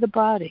by the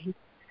body,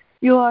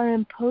 you are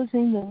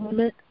imposing the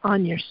limit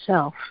on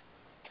yourself.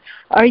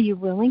 Are you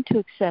willing to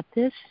accept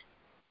this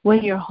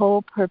when your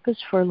whole purpose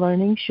for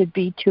learning should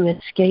be to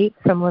escape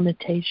from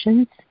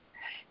limitations?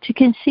 To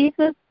conceive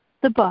of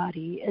the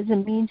body as a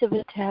means of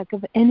attack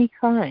of any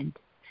kind,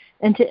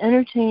 and to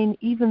entertain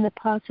even the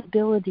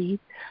possibility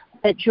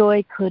that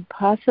joy could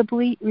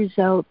possibly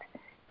result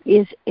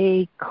is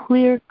a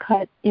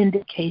clear-cut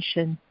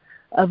indication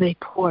of a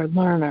poor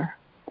learner.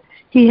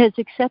 He has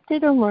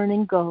accepted a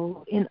learning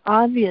goal in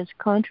obvious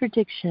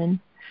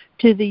contradiction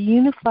to the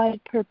unified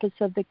purpose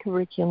of the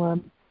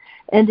curriculum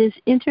and is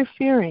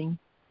interfering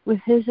with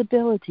his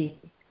ability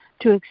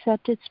to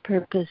accept its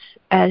purpose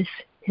as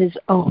his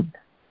own.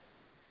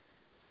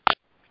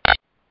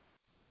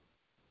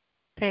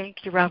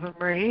 Thank you, Robin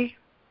Marie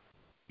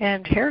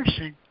and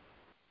Harrison.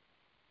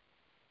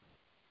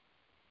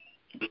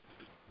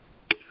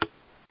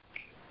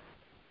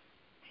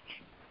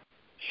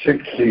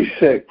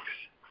 "66.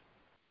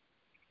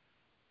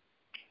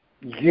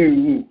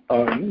 You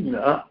are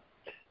not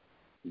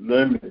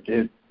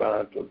limited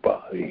by the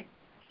body,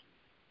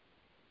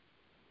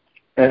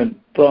 and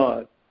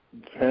thought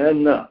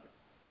cannot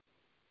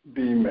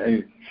be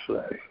made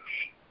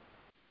flesh.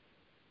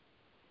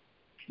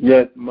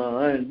 Yet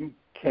mind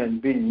can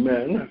be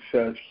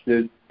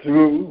manifested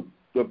through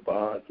the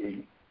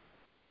body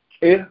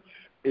if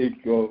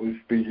it goes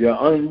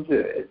beyond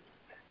it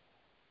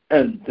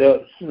and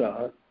does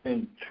not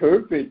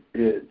interpret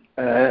it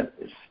as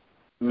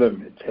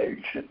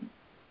limitation.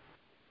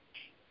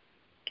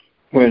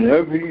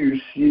 Whenever you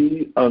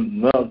see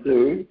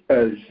another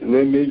as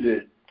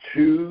limited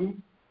to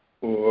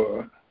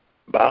or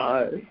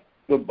by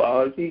the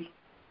body,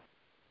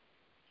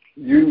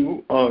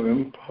 you are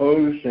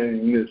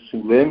imposing this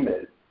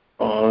limit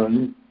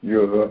on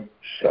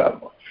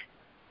yourself.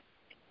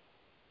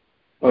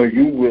 Are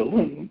you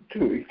willing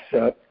to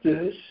accept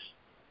this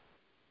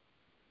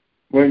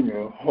when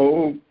your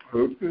whole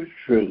purpose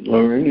for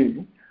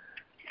learning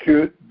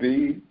should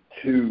be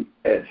to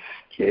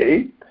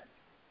escape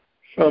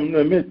from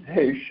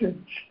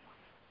limitations?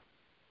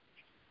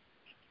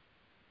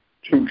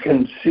 To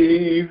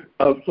conceive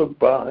of the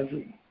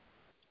body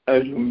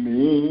as a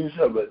means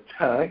of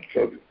attack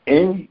of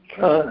any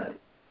kind,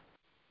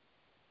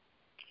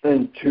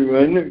 and to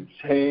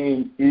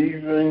entertain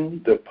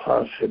even the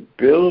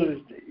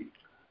possibility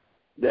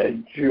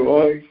that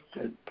joy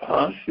could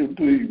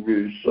possibly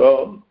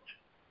result,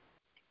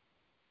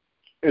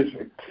 is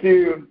a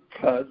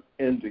clear-cut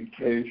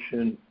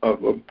indication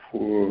of a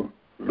poor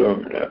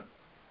learner.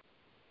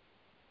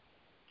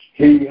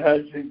 He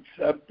has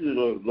accepted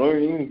a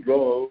learning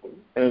goal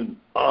in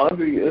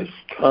obvious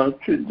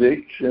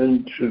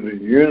contradiction to the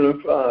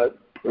unified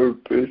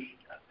purpose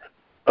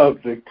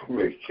of the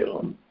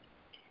curriculum,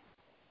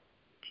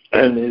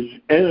 and is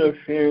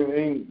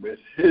interfering with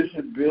his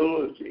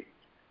ability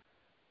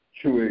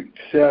to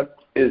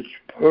accept its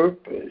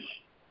purpose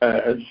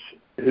as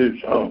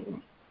his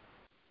own.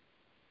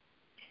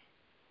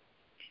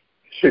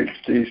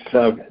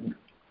 67.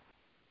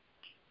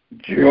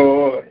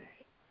 Joy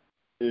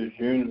is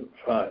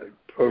unified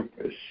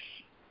purpose,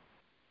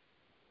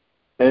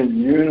 and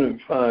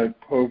unified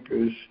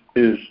purpose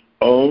is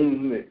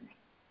only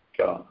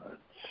God's.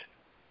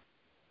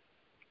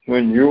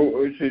 When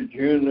yours is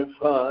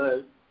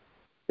unified,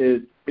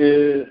 it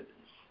is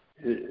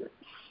His.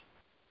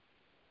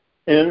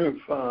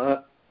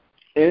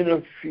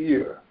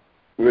 Interfere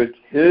with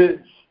His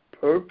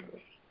purpose,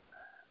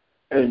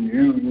 and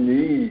you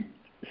need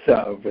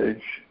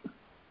salvation.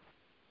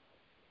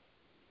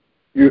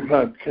 You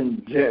have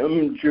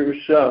condemned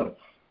yourself,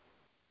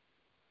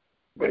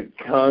 but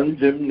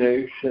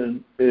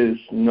condemnation is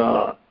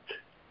not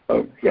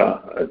of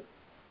God.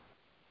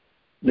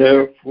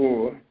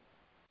 Therefore,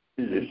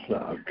 it is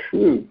not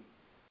true.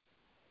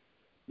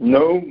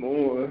 No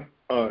more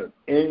are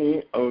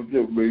any of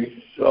the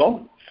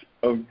results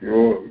of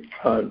your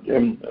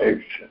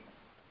condemnation.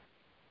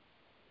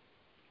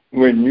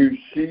 When you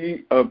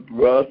see a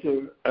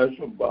brother as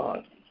a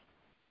body,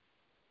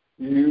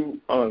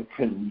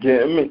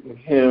 condemning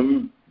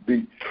him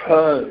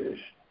because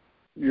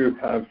you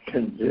have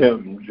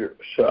condemned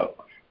yourself.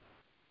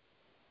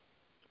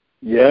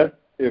 Yet,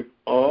 if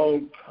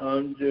all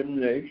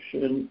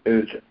condemnation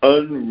is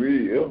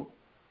unreal,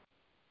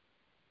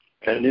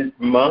 and it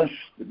must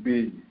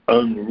be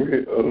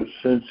unreal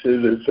since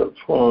it is a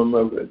form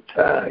of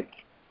attack,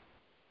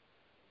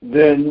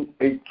 then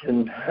it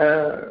can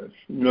have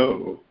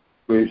no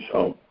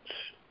results.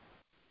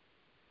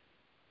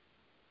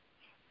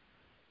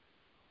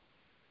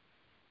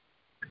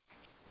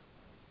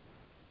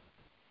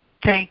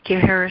 Thank you,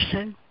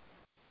 Harrison.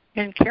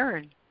 And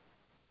Karen.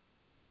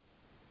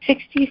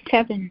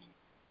 67.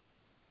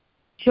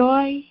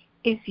 Joy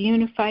is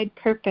unified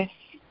purpose,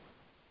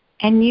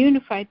 and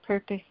unified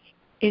purpose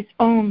is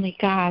only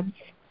God's.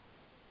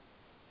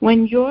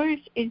 When yours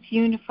is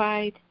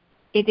unified,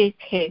 it is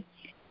His.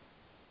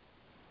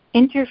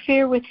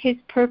 Interfere with His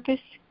purpose,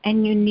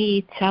 and you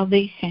need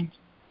salvation.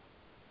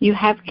 You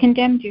have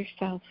condemned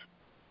yourself.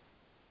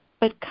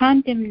 But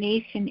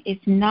condemnation is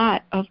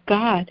not of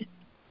God.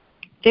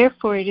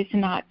 Therefore, it is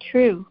not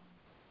true.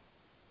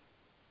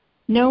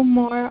 No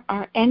more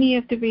are any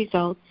of the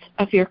results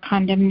of your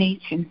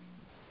condemnation.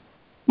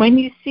 When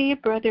you see a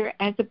brother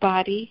as a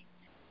body,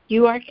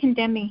 you are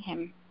condemning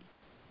him,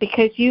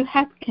 because you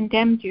have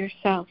condemned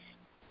yourself.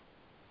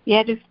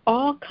 Yet if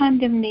all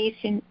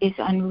condemnation is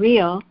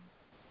unreal,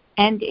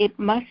 and it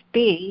must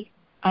be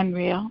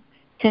unreal,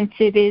 since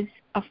it is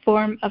a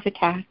form of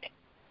attack,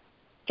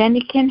 then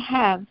it can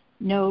have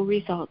no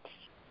results.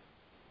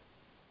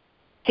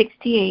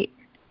 68.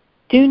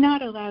 Do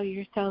not allow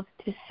yourself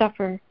to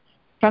suffer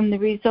from the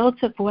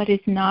results of what is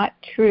not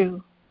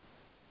true.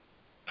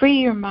 Free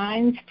your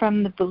minds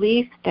from the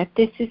belief that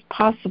this is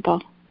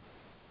possible.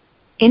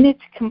 In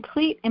its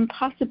complete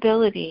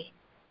impossibility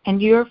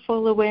and your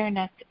full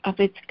awareness of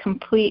its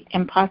complete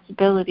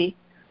impossibility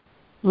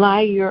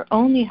lie your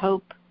only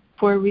hope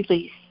for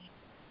release.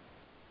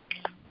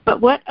 But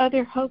what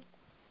other hope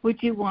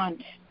would you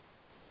want?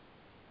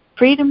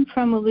 Freedom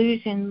from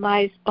illusion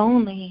lies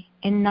only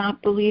in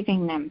not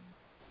believing them.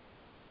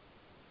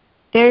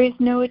 There is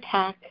no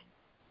attack,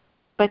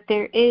 but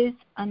there is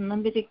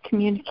unlimited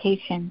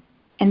communication,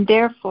 and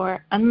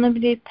therefore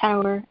unlimited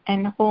power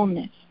and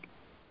wholeness.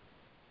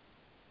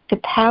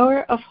 The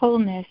power of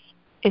wholeness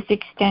is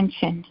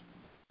extension.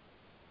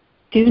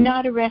 Do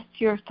not arrest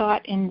your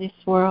thought in this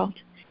world,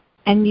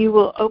 and you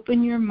will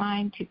open your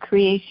mind to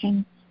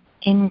creation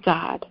in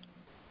God.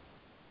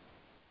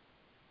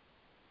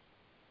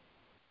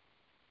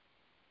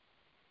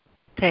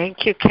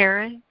 Thank you,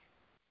 Karen.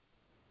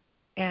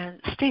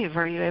 And Steve,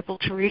 are you able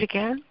to read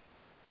again?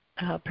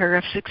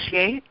 Paragraph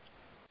 68.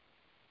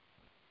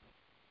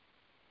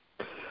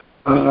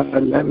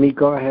 Let me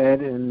go ahead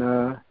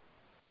and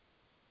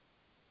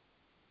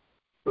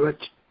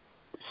let's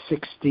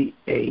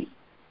 68.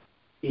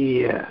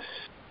 Yes.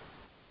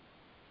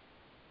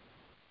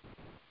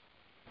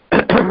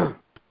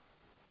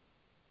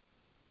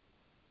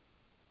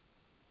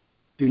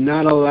 Do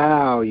not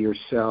allow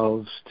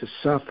yourselves to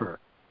suffer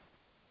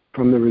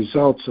from the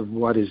results of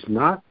what is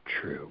not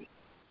true.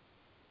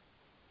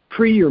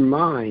 Free your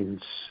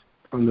minds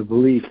from the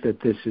belief that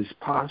this is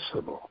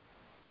possible.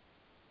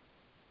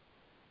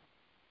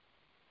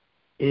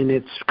 In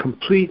its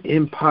complete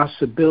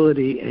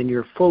impossibility and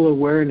your full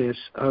awareness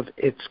of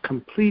its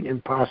complete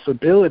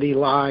impossibility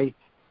lie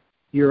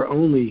your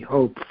only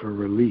hope for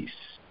release.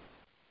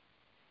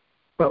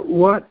 But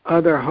what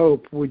other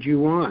hope would you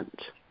want?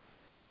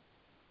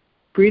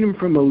 Freedom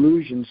from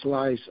illusions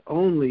lies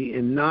only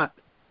in not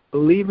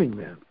believing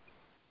them.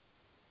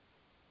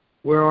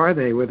 Where are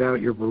they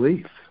without your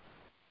belief?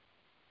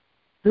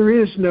 There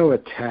is no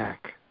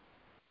attack,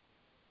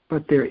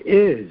 but there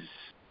is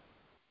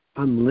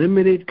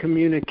unlimited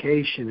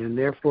communication and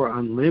therefore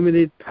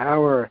unlimited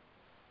power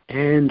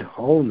and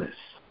wholeness.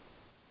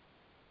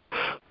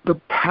 The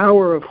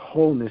power of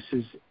wholeness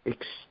is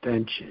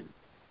extension.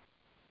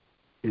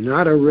 Do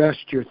not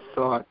arrest your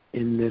thought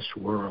in this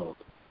world,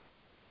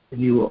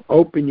 and you will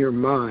open your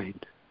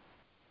mind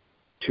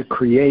to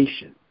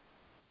creation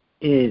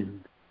in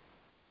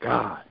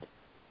God.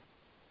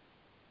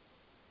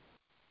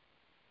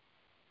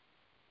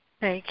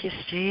 Thank you,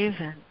 Steve,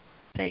 and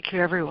thank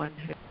you, everyone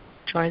who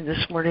joined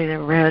this morning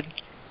and read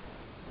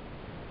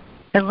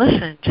and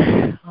listened.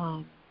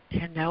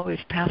 And now we've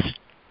passed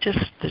just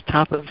the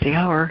top of the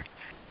hour.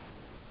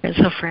 And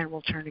so, Fran,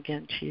 we'll turn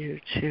again to you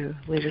to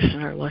lead us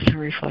in our lesson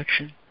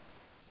reflection.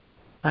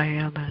 I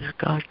am as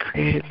God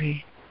created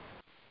me.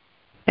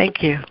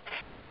 Thank you.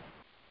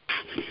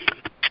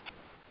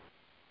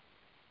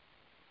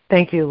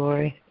 Thank you,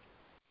 Lori.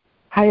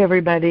 Hi,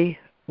 everybody.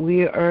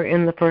 We are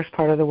in the first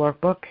part of the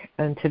workbook,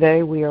 and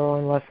today we are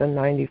on lesson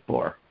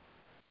 94.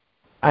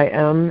 I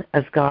am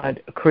as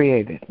God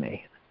created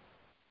me.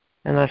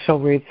 And I shall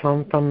read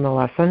some from the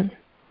lesson.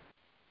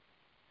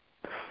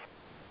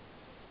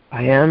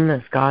 I am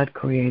as God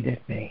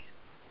created me.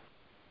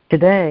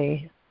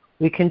 Today,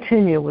 we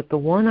continue with the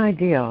one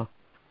idea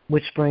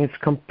which brings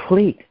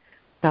complete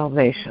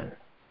salvation.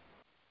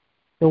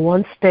 the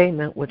one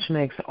statement which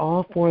makes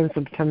all forms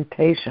of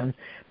temptation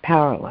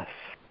powerless,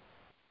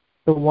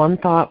 the one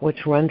thought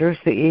which renders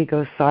the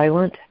ego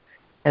silent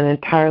and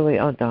entirely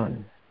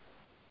undone.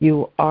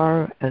 You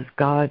are as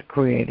God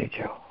created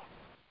you.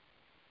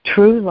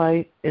 True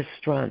light is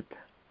strength,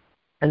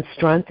 and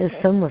strength is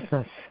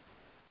sinlessness.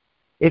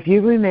 If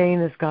you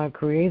remain as God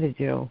created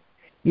you,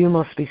 you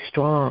must be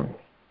strong,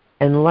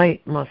 and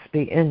light must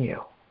be in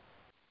you.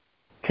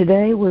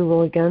 Today we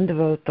will again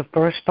devote the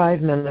first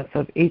 5 minutes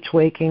of each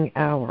waking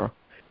hour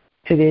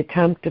to the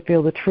attempt to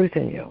feel the truth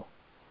in you.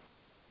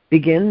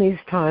 Begin these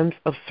times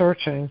of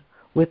searching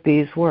with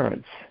these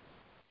words.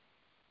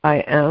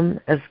 I am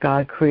as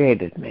God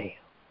created me.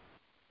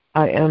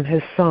 I am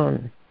His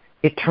Son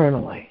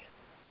eternally.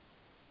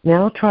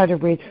 Now try to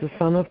reach the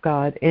Son of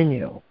God in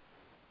you.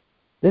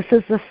 This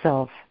is the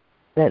self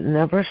that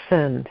never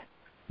sinned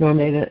nor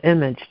made an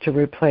image to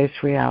replace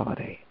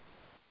reality.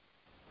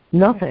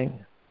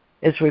 Nothing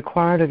is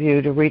required of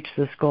you to reach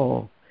this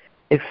goal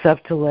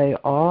except to lay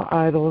all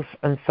idols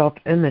and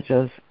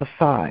self-images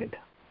aside.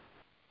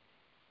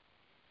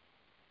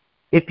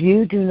 If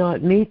you do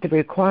not meet the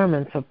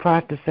requirements of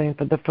practicing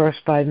for the first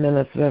 5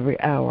 minutes of every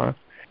hour,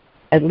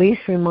 at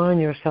least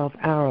remind yourself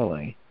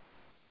hourly,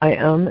 I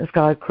am as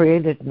God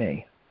created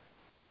me.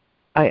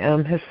 I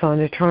am His Son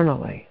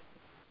eternally.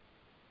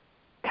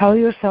 Tell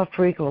yourself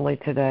frequently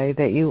today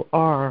that you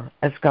are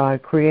as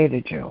God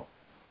created you.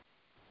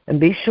 And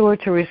be sure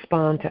to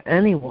respond to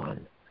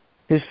anyone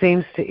who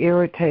seems to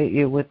irritate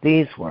you with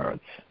these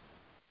words.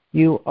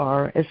 You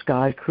are as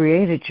God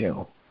created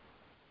you.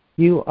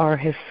 You are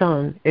His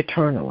Son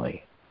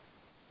eternally.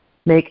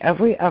 Make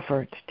every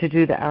effort to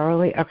do the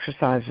hourly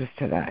exercises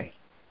today.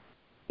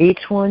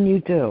 Each one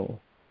you do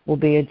will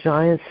be a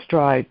giant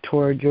stride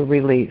toward your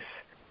release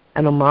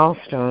and a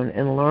milestone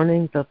in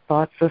learning the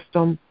thought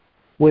system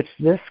which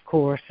this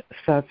course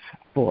sets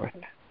forth.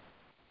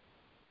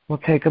 We'll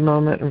take a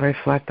moment and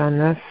reflect on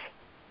this.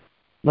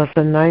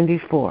 Lesson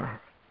 94.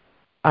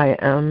 I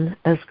am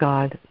as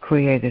God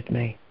created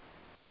me.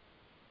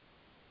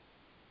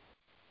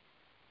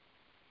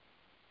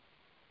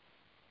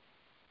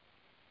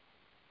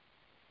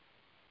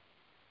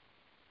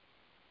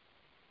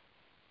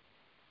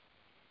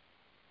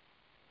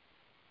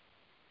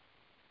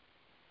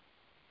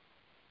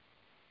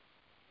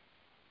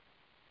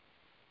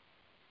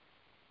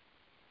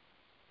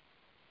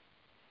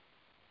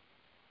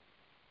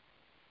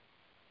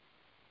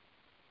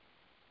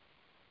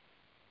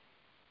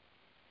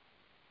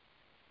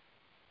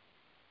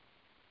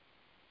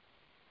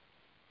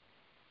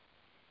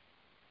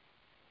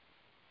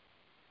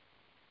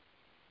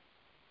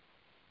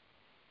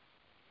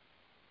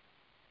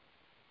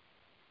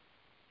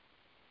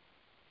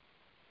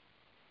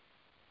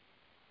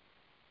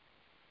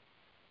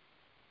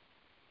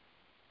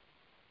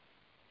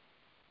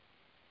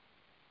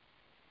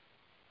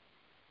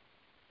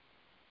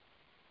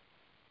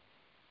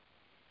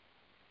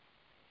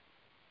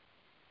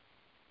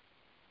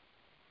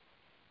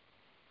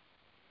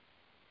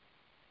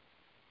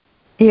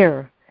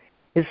 Here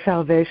is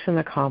salvation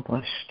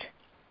accomplished.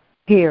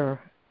 Here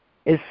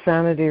is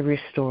sanity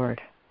restored.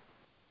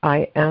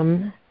 I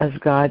am as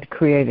God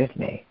created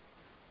me.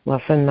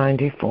 Lesson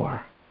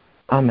 94.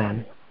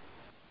 Amen.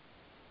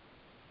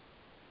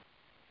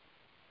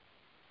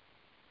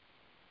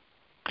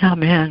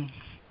 Amen.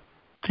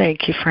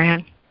 Thank you,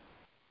 Fran.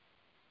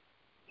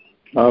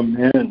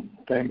 Amen.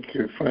 Thank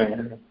you,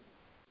 Fran.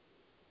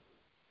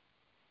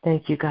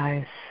 Thank you,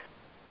 guys.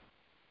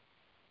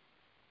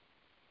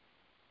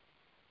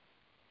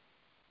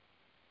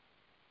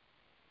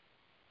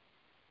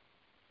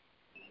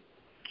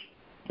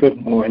 Good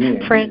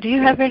morning. Fran, do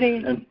you have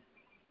any?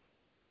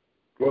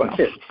 Go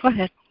ahead. Go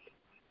ahead.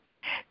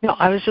 No,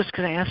 I was just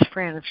going to ask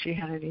Fran if she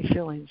had any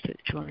feelings that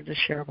she wanted to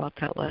share about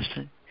that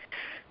lesson.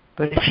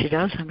 But if she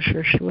does, I'm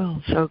sure she will.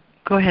 So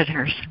go ahead,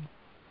 Harrison.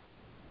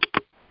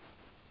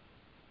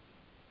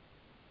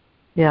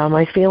 Yeah,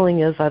 my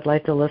feeling is I'd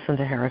like to listen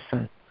to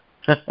Harrison.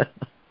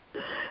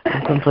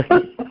 I'm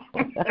completely...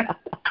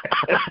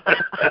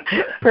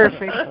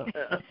 Perfect.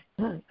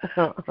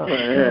 All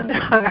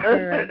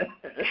right.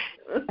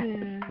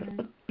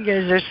 You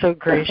guys are so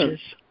gracious.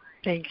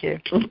 Thank you.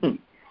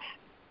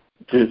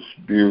 It's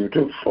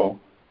beautiful.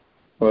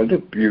 What a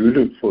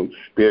beautiful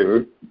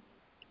spirit.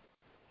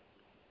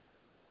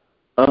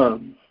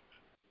 The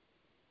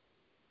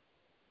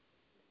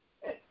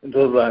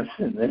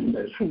lesson and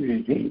this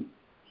reading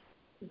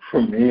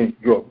for me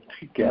go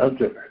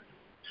together.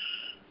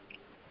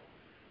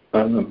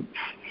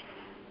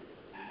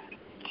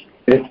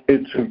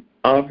 It's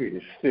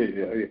obviously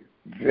a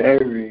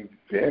very,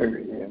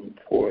 very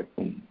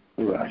important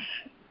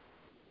lesson.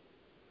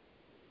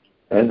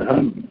 And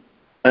I'm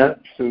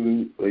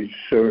absolutely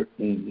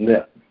certain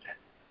that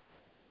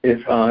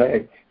if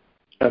I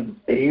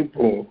am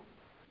able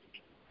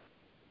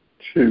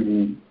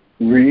to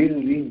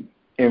really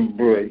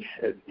embrace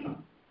it,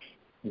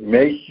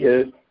 make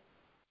it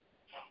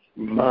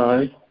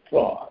my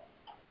thought,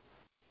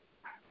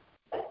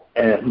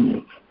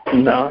 and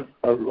not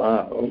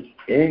allow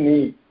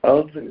any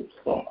other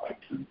thought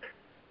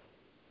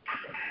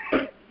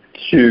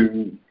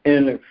to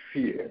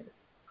interfere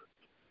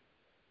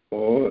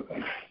or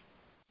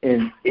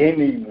in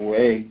any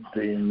way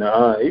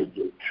deny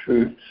the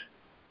truth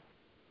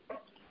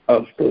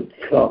of the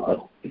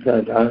thought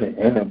that I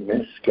am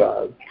as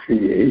God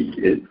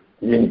created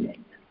me,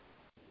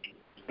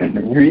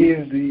 and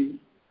really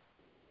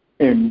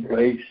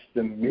embrace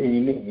the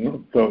meaning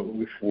of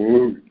those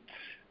words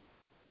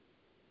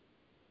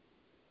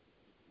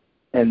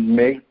and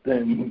make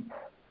them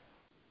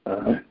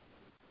a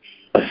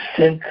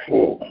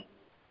central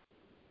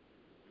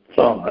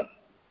thought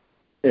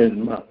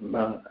in my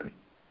mind.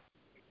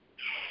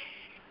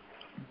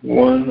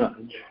 One I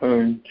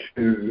turn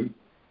to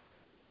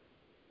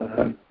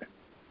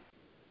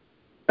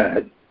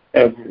at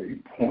every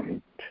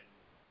point.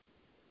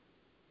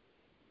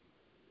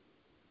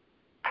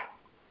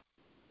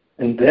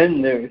 And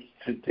then there's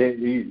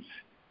today's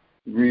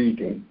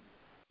reading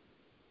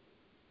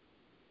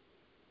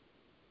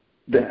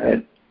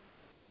that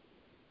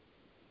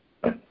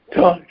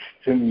talks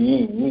to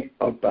me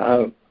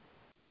about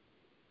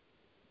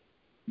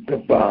the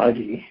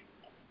body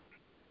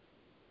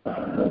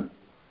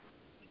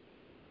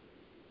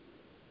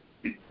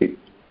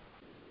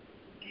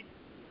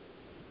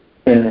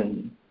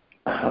and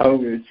how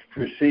it's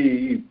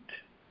perceived,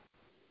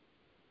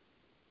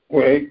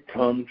 where it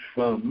comes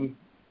from,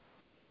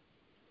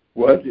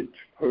 what its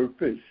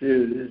purpose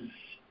is,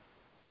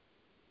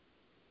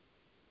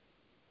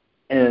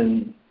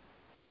 and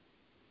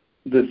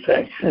the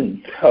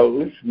section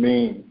tells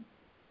me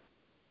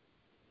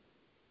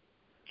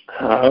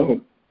how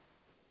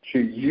to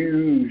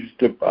use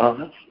the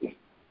body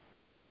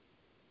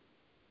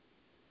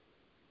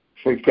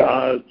for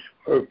God's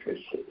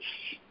purposes.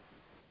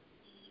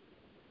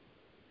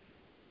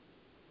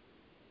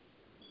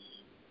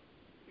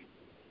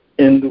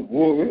 In the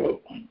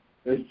world,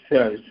 it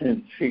says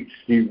in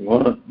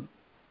 61,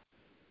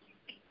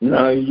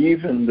 now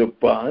even the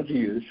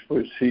body is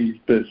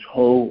perceived as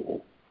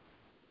whole.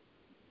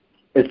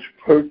 Its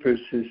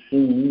purpose is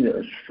seen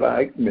as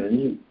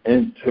fragmented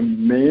into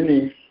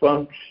many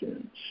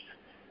functions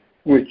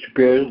which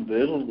bear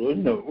little or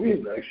no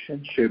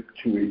relationship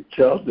to each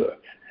other,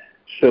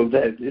 so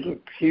that it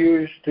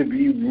appears to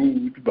be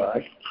ruled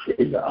by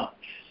chaos.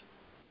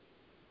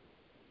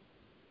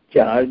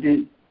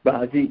 Guided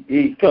by the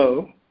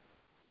ego,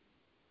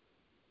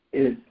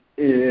 it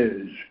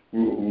is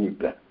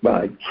ruled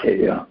by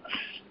chaos.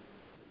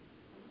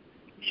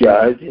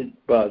 Guided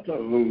by the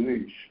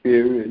Holy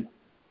Spirit,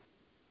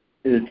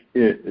 it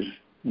is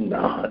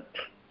not.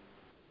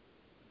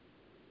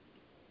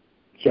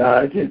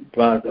 Guided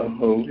by the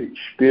Holy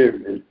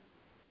Spirit,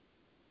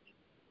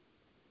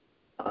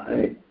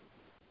 I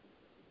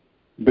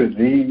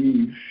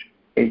believe,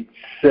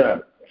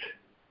 accept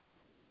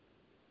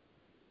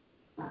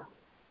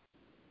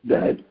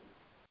that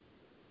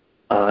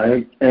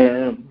I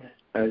am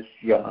as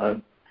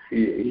God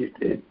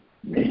created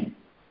me.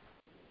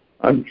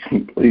 I'm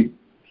complete.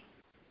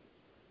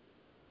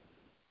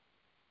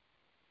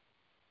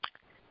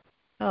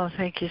 Oh,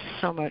 thank you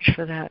so much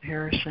for that,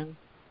 Harrison,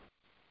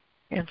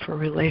 and for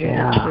relating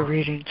it to the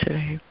reading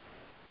today.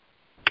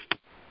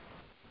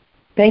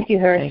 Thank you,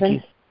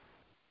 Harrison.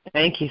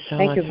 Thank you so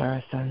much,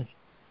 Harrison.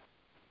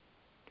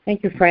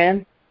 Thank you,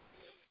 Fran.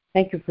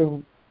 Thank you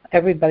for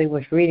everybody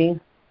was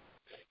reading.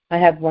 I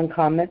have one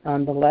comment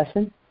on the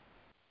lesson.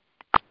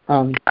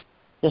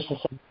 Just a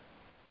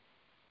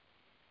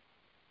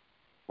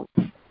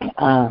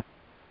second.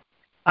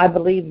 I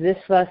believe this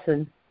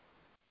lesson,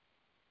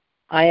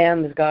 I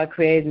am as God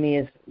created me,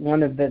 is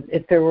one of the,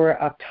 if there were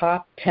a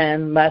top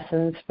 10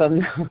 lessons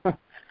from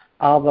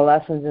all the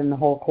lessons in the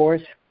whole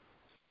course,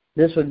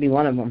 this would be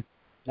one of them.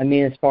 I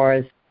mean, as far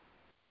as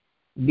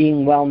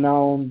being well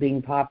known,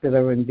 being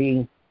popular, and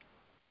being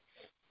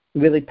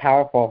really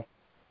powerful.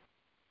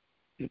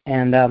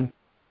 And a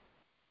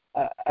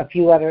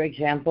few other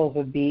examples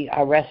would be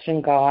I rest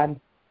in God.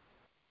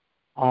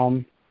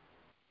 I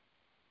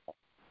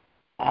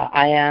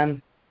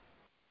am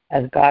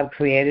as God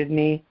created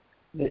me.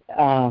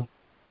 I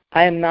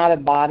am not a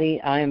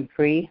body, I am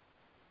free.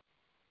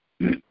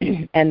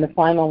 And the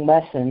final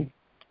lesson,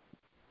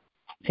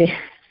 see,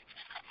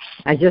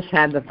 I just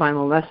had the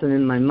final lesson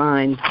in my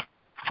mind.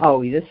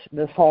 Oh,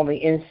 this holy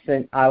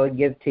instant I would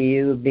give to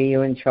you, be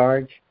you in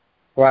charge,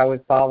 where I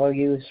would follow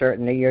you,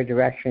 certainly your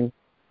direction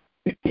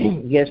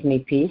gives me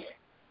peace.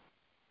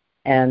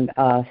 And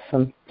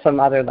some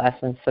other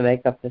lessons to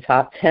make up the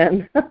top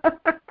 10.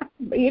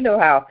 But you know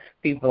how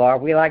people are.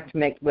 We like to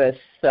make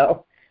lists,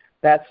 so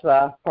that's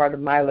part of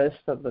my list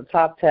of the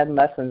top 10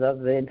 lessons of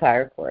the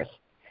entire course,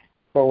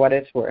 for what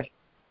it's worth.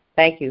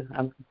 Thank you.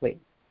 I'm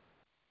complete.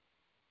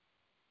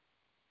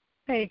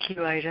 Thank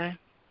you, Ida.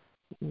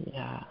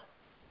 Yeah.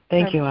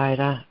 Thank you,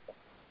 Ida.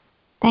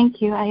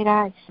 Thank you, Ida.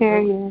 I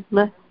share your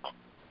list.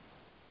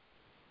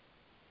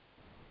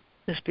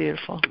 It's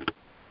beautiful.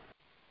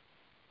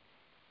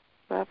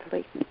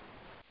 Lovely.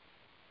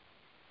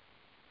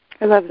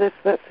 I love this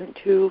lesson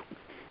too.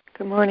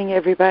 Good morning,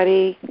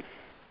 everybody.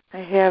 I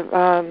have,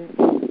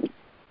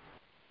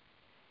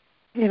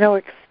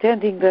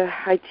 extending the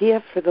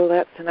idea for the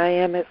lesson, I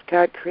am as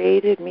God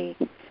created me.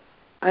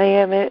 I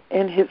am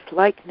in His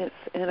likeness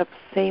and of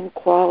same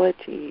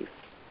qualities.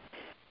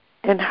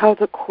 And how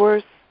the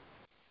Course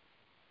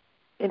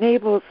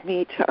enables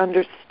me to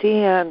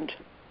understand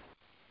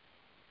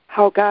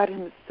how God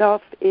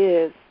Himself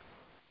is,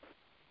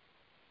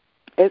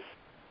 as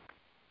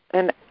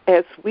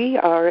we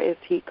are, as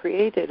He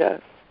created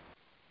us.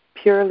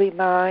 Purely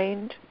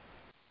mind,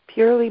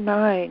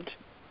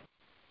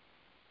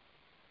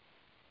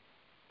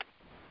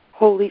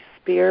 Holy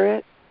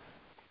Spirit,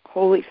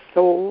 Holy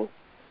Soul,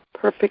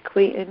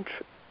 perfectly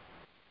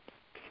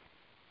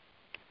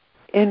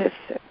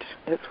innocent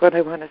is what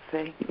I want to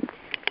say.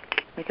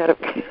 I got a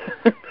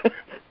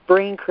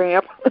brain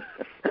cramp.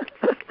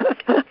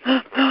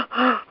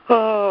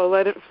 Oh,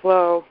 let it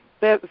flow.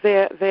 That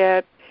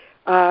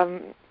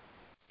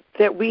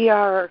we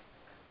are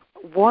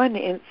one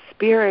in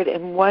spirit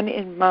and one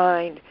in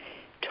mind,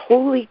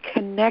 totally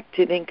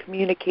connected in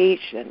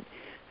communication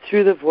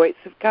through the voice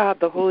of God.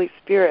 The Holy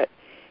Spirit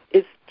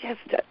is just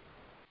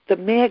the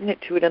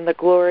magnitude and the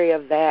glory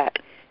of that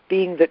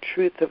being the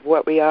truth of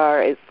what we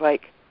are is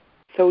like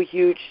so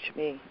huge to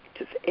me,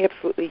 just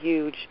absolutely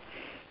huge.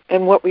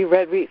 And what we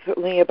read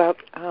recently about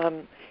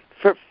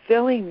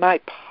fulfilling my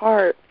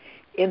part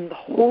in the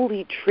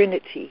Holy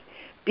Trinity,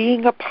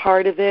 being a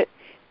part of it,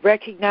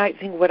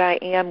 recognizing what I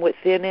am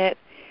within it,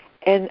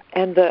 and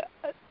the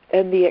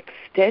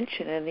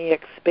extension and the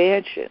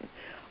expansion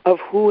of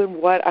who and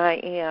what I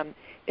am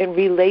in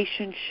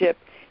relationship,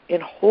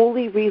 in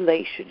holy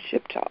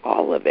relationship to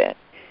all of it,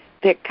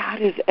 that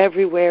God is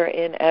everywhere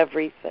in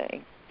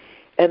everything,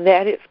 and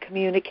that it's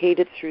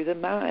communicated through the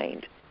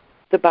mind.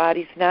 The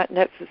body's not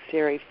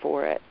necessary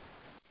for it.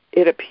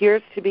 It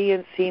appears to be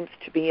and seems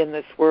to be in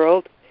this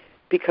world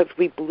because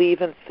we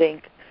believe and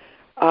think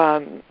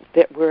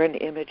that we're an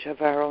image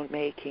of our own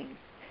making.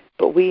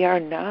 But we are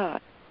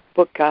not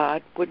what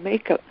God would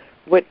make of.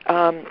 We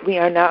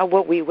are not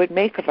what we would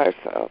make of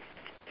ourselves.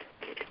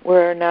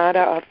 We're not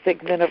a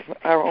figment of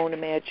our own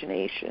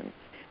imagination,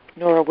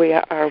 nor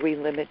are we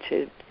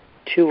limited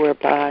to or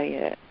by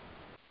it.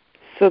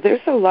 So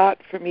there's a lot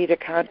for me to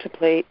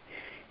contemplate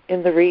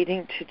in the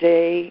reading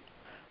today.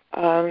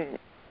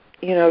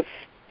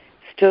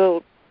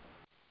 Still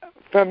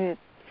from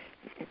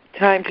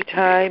time to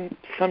time,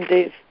 some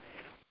days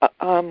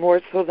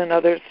more so than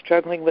others,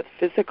 struggling with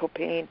physical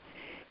pain,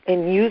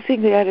 and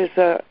using that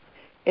as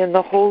in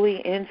the holy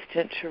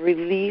instant to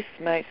release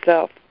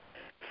myself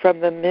from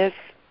the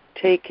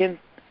mistaken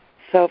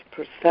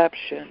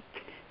self-perception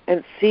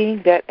and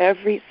seeing that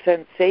every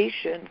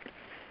sensation,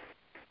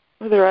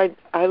 whether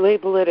I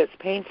label it as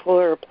painful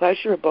or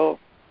pleasurable,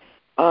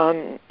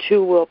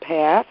 too will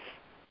pass,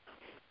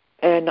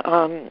 and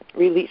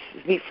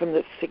releases me from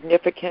the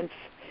significance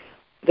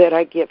that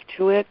I give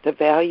to it, the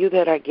value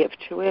that I give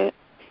to it,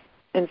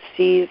 and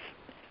sees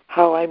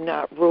how I'm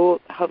not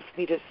ruled, helps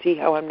me to see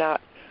how I'm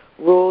not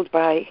ruled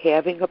by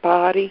having a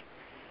body,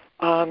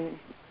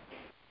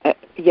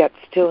 yet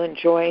still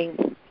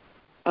enjoying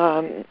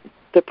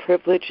the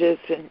privileges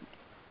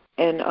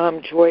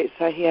and joys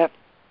I have,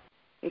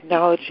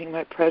 acknowledging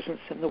my presence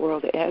in the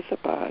world as a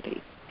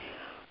body.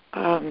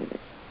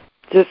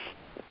 This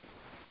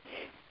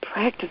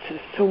practice is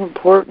so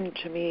important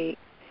to me.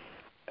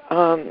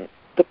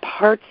 The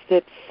parts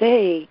that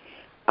say,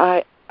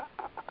 I,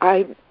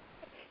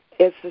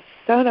 as the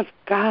Son of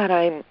God,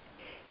 I'm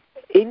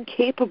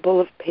incapable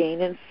of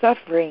pain and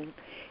suffering,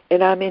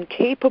 and I'm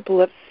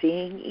incapable of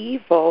seeing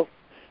evil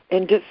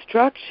and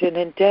destruction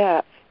and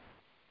death.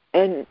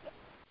 And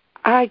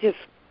I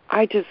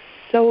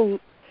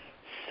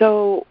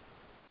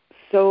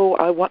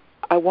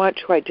want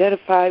to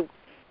identify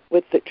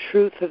with the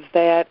truth of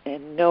that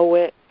and know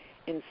it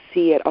and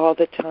see it all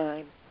the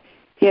time.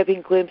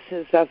 Having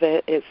glimpses of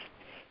it is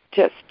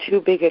just too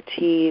big a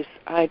tease.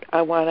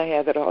 I want to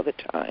have it all the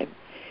time.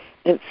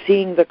 And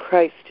seeing the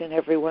Christ in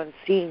everyone,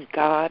 seeing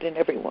God in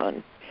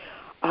everyone,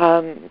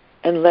 and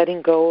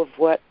letting go of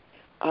what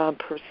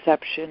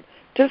perception,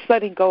 just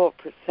letting go of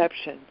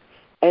perception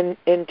and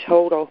in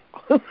total.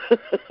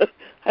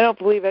 I don't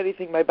believe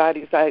anything my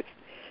body's eyes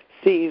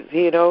sees.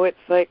 It's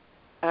like,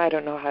 I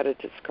don't know how to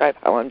describe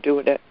how I'm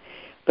doing it,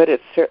 but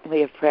it's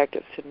certainly a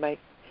practice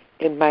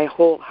in my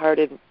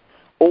wholehearted,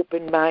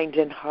 open mind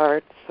and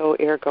heart. So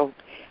ergo,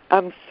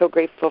 I'm so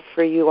grateful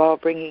for you all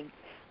bringing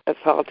us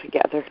all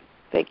together.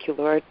 Thank you,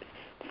 Lord.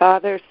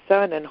 Father,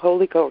 Son, and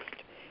Holy Ghost,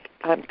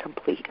 I'm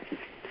complete.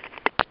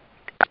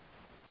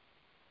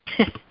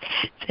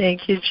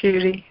 Thank you,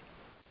 Judy.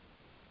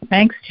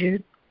 Thanks,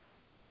 Jude.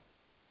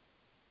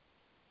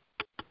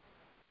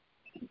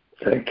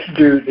 Thank you,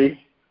 Judy.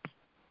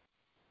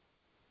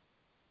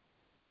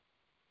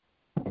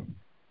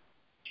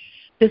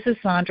 This is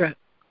Sandra,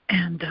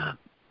 and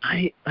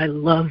I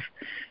love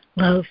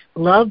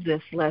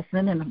this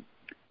lesson, and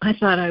I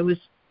thought I was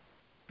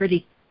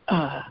pretty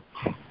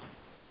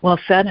well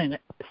set in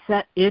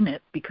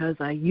it because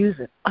I use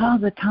it all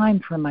the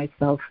time for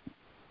myself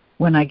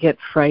when I get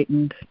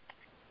frightened.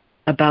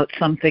 about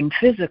something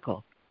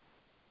physical,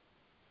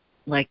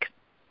 like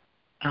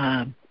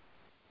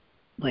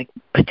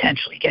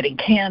potentially getting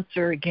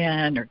cancer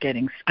again, or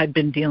I've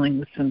been dealing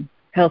with some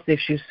health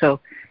issues, so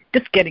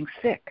just getting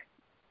sick,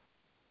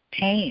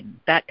 pain,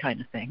 that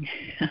kind of thing.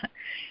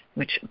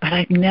 But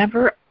I've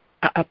never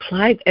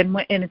applied, and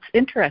it's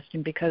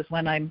interesting because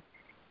when I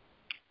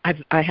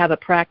have a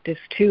practice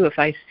too. If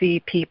I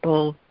see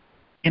people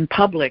in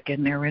public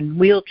and they're in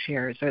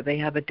wheelchairs or they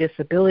have a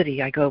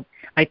disability,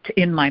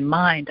 in my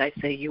mind I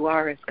say, "You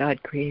are as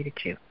God created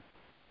you."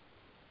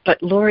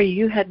 But Lori,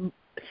 you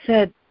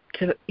said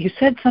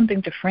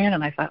something to Fran,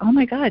 and I thought, "Oh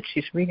my God,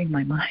 she's reading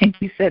my mind."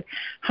 You said,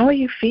 "How are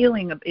you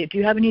feeling? Do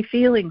you have any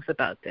feelings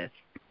about this?"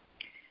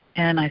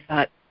 And I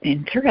thought,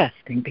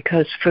 interesting,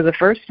 because for the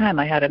first time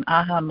I had an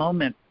aha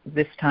moment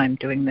this time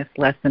doing this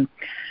lesson.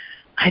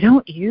 I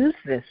don't use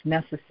this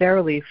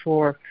necessarily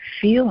for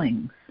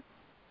feelings.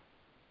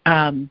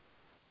 I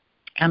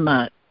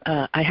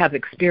have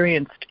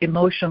experienced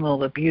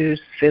emotional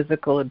abuse,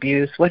 physical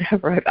abuse,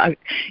 whatever.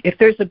 If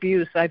there's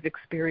abuse, I've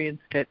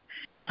experienced it,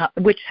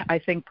 which I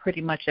think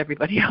pretty much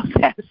everybody else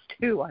has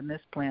too on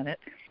this planet,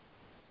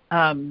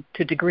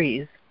 to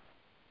degrees.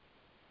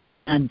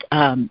 And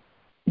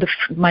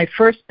my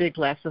first big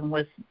lesson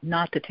was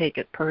not to take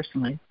it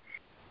personally,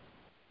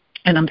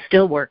 and I'm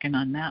still working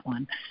on that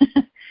one.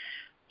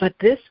 But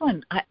this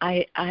one,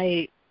 I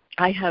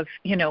have,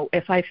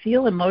 if I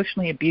feel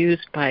emotionally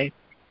abused by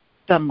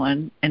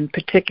someone, and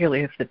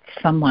particularly if it's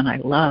someone I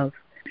love,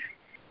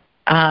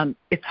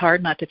 it's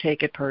hard not to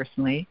take it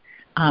personally.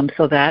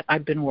 So that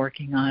I've been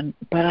working on,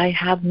 but I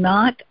have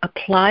not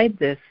applied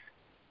this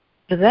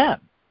to them,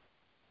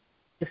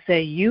 to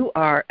say, "You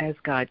are as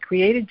God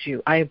created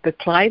you." I have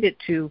applied it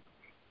to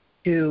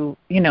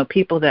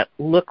people that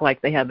look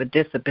like they have a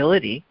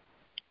disability,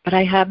 but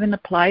I haven't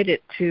applied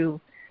it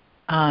to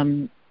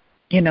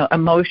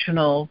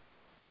emotional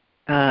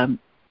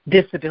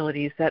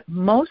disabilities that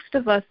most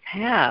of us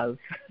have.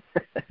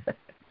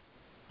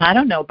 I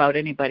don't know about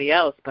anybody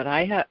else, but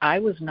I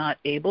was not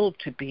able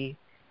to be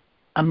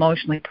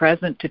emotionally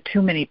present to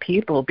too many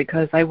people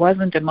because I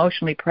wasn't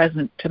emotionally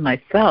present to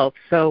myself.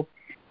 So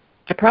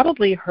I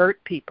probably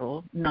hurt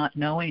people not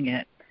knowing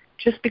it,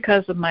 just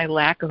because of my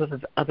lack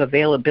of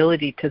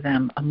availability to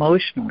them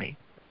emotionally.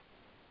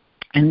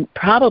 And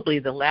probably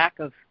the lack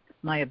of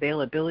my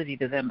availability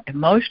to them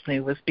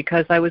emotionally was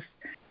because I was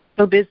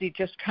so busy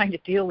just trying to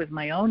deal with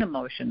my own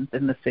emotions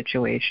in the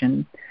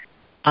situation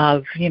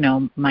of,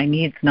 my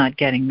needs not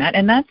getting met.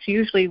 And that's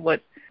usually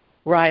what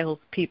riles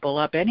people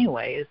up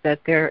anyway, is that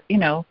they're,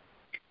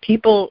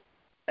 people,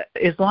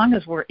 as long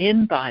as we're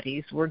in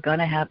bodies, we're going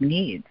to have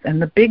needs.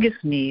 And the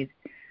biggest need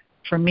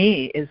for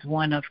me is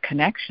one of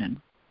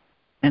connection.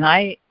 And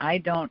I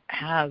don't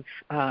have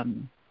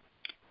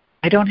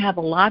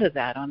a lot of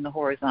that on the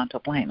horizontal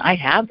plane. I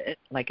have it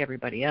like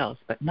everybody else,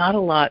 but not a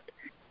lot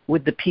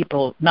with the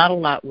people, not a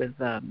lot with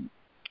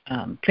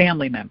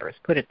family members,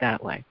 put it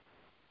that way.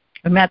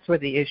 And that's where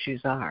the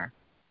issues are.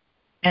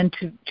 And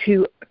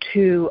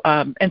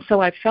and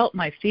so I felt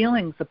my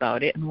feelings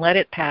about it and let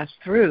it pass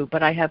through,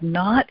 but I have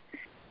not.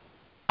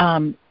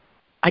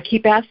 I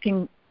keep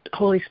asking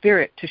Holy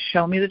Spirit to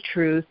show me the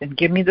truth and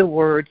give me the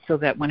word, so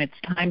that when it's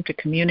time to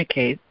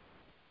communicate,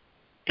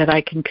 that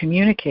I can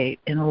communicate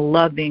in a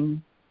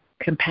loving,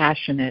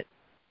 compassionate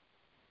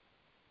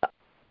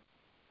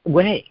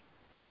way,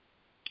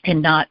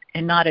 and not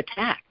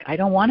attack. I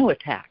don't want to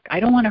attack. I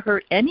don't want to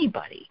hurt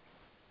anybody.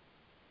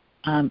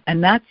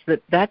 And that's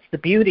the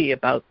beauty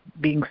about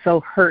being so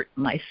hurt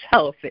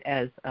myself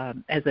as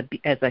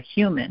a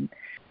human.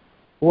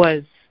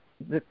 Was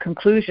the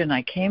conclusion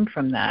I came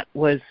from that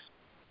was,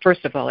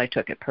 first of all, I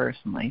took it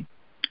personally.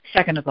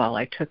 Second of all,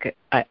 I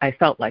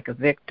felt like a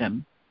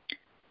victim.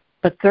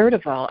 But third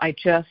of all, I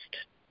just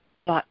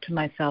thought to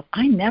myself,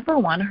 I never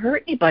want to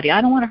hurt anybody. I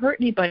don't want to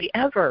hurt anybody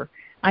ever.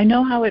 I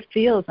know how it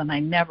feels, and I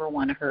never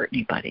want to hurt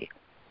anybody.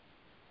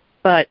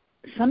 But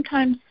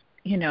sometimes,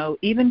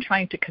 even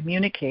trying to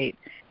communicate,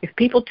 if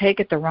people take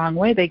it the wrong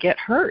way, they get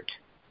hurt.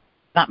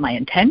 Not my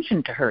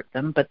intention to hurt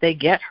them, but they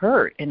get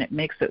hurt, and it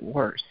makes it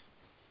worse.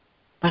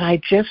 But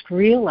I just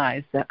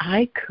realized that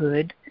I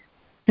could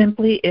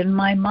simply, in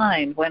my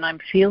mind, when I'm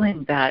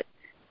feeling that,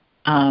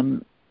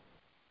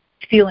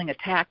 feeling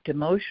attacked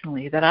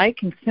emotionally, that I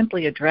can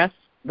simply address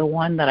the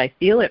one that I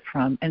feel it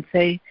from and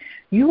say,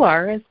 "You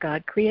are as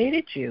God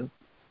created you,"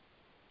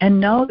 and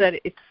know that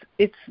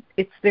it's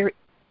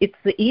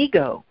the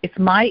ego, it's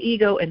my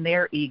ego and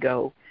their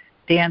ego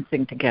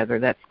dancing together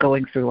that's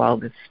going through all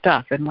this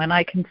stuff. And when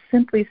I can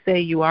simply say,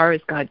 "You are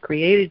as God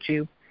created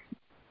you,"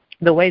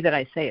 the way that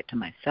I say it to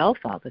myself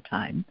all the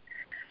time,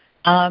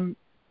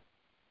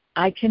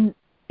 I can.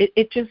 I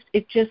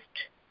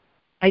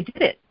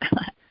did it.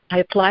 I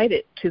applied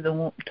it to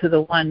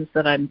the ones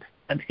that I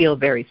feel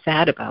very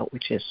sad about,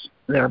 which is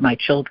they're my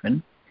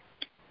children.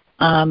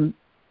 And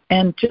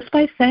just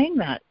by saying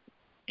that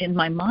in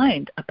my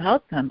mind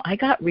about them, I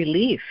got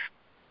relief.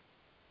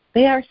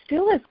 They are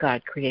still as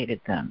God created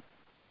them.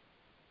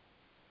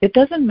 It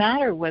doesn't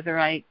matter whether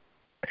I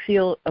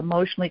feel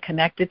emotionally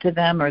connected to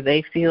them, or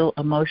they feel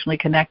emotionally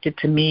connected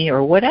to me,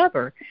 or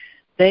whatever.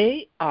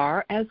 They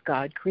are as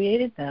God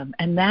created them,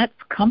 and that's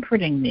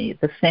comforting me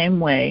the same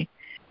way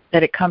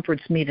that it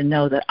comforts me to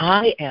know that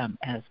I am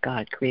as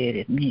God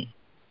created me.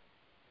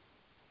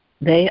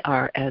 They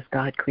are as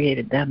God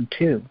created them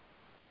too.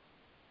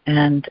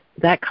 And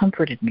that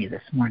comforted me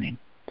this morning.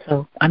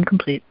 So I'm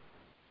complete.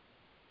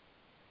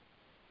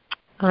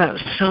 Oh, that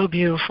was so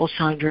beautiful,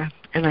 Sandra.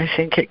 And I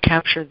think it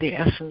captured the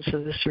essence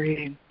of this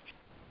reading.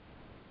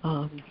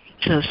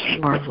 Just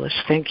marvelous.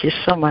 Thank you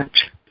so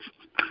much.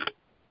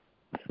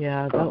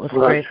 Yeah, that was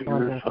great,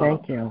 Sandra.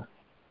 Thank you.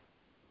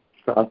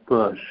 God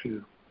bless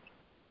you.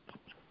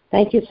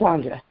 Thank you,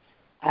 Sandra.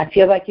 I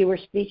feel like you were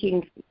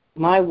speaking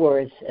my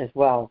words as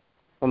well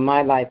from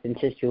my life and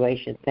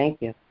situation. Thank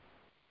you.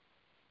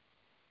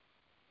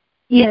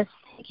 Yes,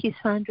 thank you,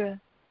 Sandra.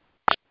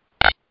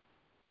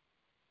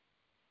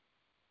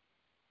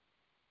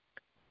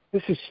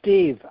 This is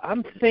Steve.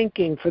 I'm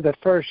thinking for the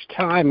first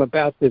time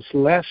about this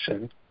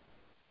lesson.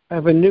 I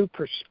have a new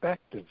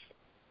perspective.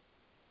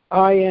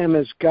 I am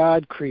as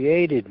God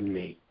created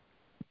me.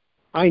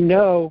 I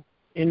know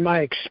in my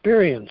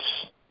experience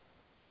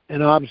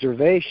and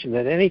observation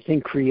that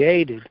anything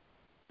created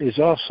is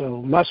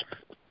also must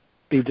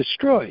be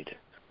destroyed.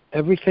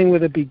 Everything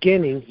with a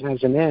beginning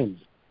has an end.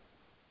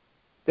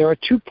 There are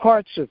two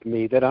parts of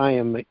me that I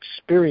am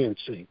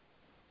experiencing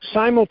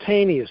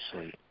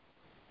simultaneously.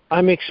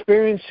 I'm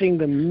experiencing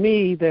the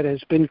me that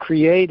has been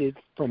created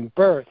from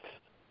birth,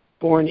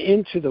 born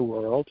into the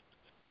world,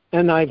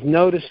 and I've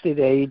noticed it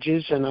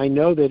ages, and I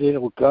know that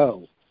it'll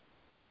go.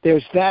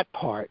 There's that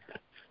part.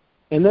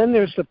 And then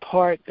there's the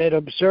part that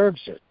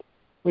observes it,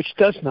 which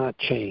does not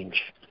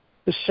change.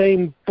 The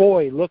same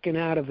boy looking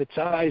out of its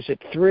eyes at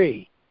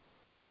 3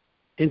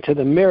 into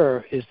the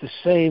mirror is the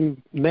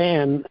same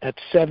man at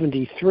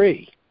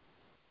 73.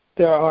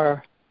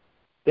 There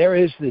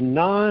is the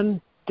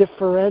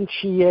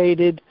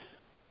non-differentiated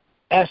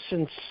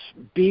essence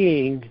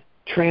being,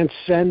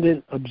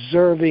 transcendent,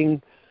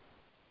 observing,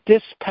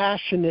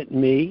 dispassionate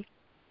me,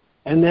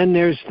 and then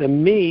there's the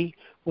me,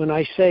 when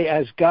I say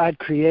as God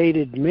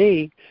created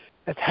me,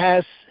 that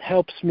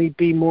helps me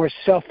be more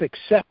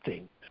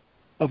self-accepting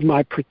of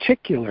my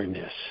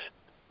particularness.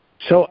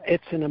 So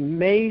it's an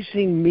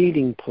amazing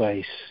meeting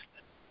place,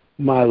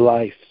 my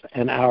life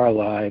and our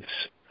lives,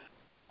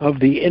 of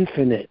the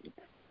infinite,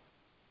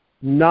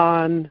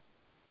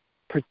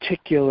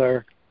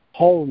 non-particular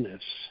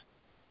wholeness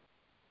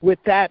with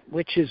that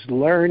which is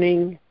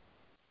learning,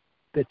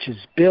 that is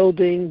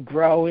building,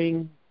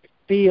 growing,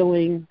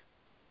 feeling,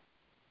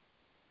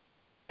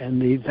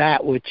 and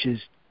that which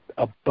is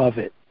above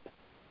it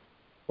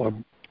or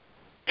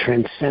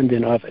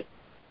transcendent of it.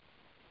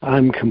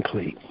 I'm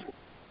complete.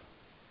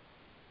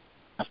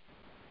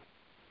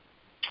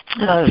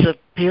 That was a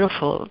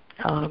beautiful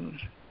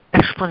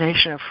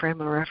explanation of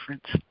frame of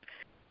reference.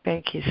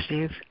 Thank you,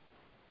 Steve.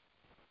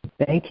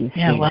 Thank you,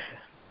 Steve. Yeah,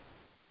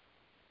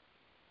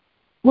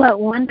 what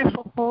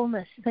wonderful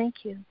wholeness.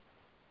 Thank you.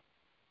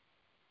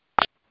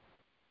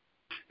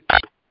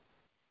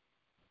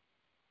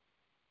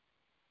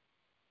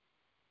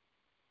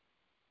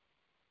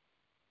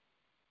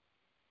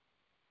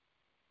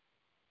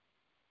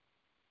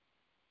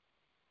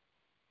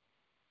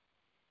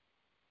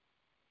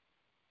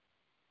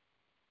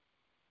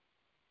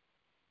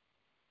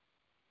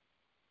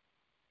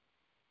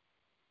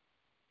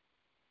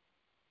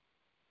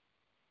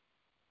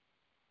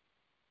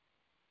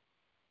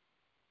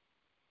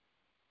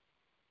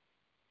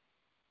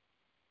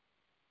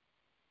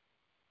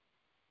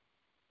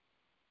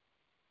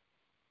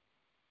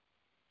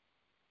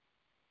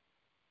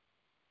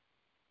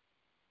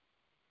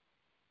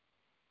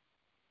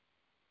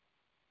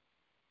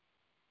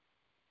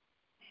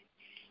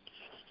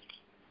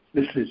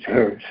 This is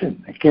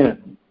Harrison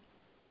again.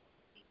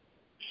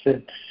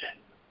 Since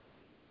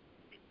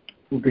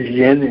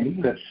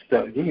beginning the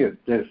study of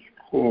this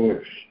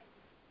course,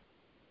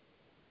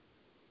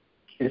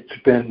 it's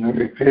been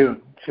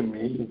revealed to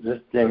me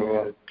that there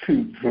are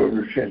two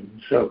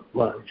versions of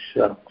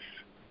myself.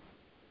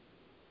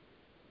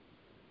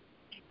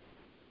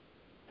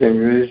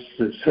 There is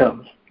the self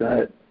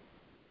that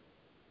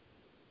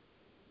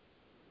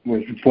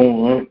was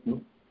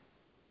born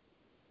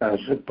as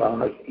a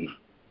body,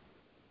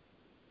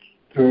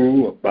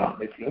 through a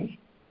body,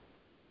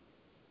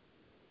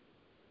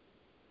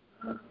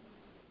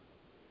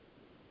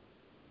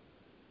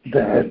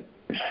 that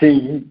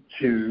seemed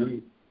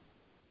to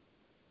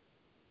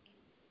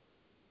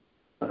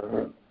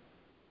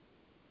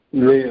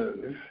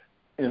live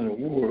in a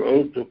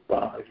world of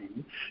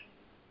bodies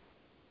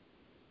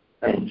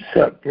and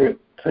separate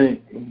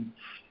things,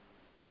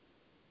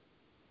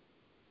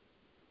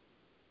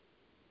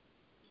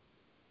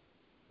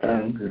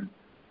 and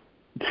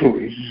to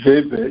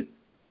exhibit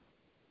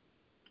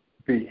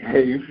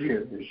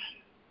behaviors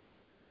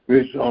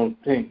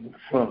resulting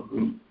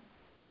from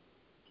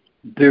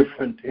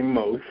different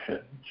emotions,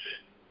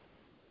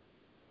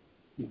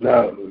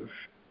 love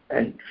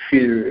and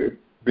fear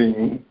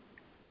being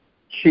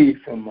chief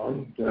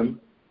among them,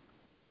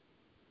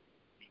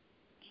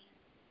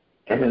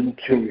 and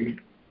to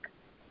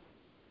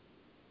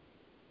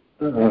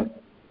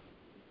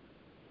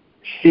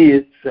see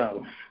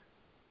itself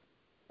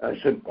as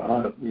a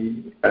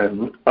body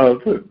and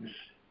others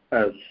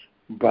as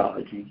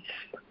bodies.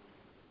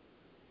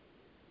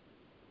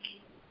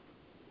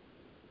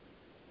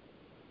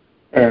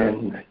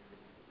 And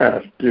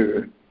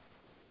after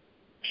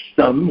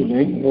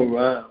stumbling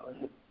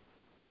around,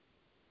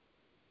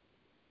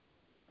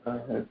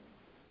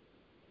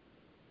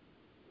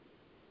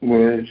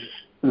 was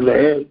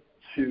led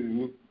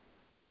to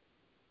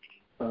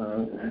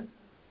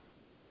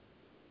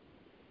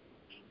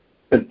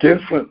a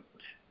different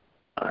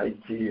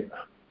idea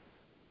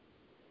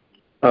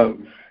of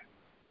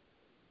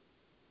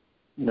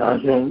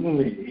not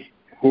only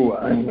who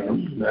I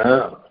am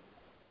now,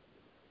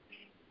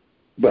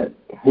 but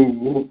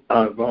who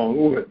I've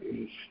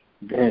always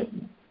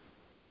been.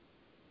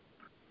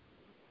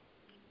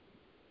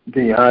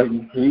 The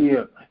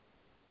idea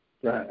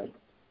that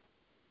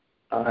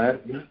I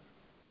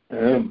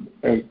am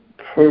a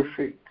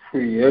perfect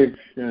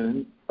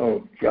creation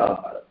of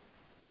God.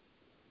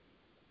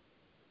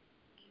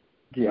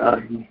 The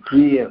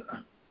idea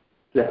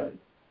that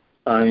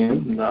I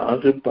am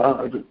not a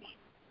body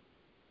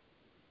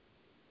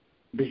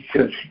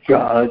because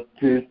God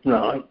did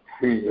not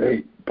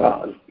create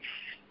bodies.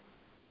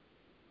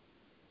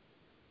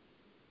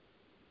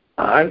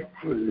 I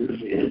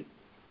created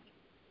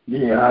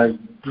the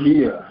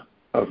idea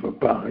of a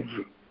body.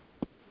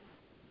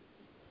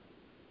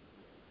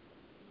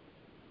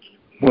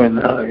 When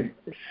I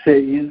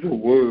say the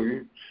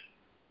words,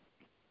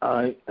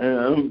 I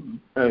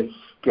am as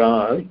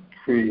God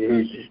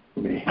created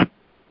me.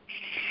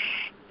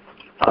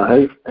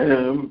 I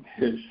am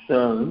His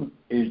Son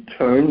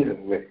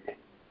eternally.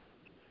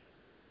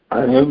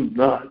 I am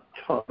not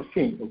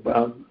talking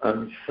about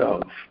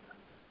myself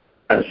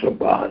as a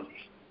body.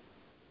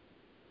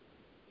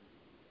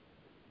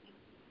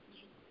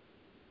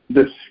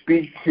 The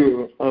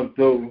speaker of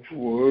those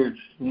words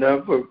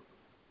never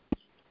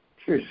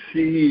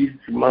perceived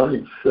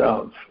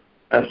myself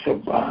as a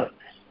body.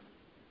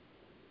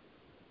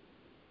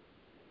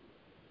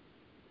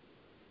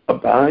 A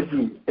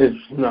body is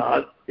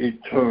not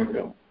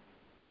eternal.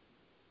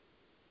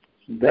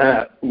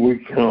 That we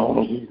can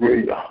all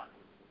agree on.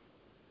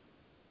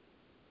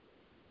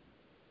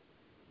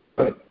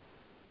 But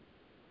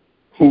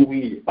who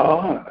we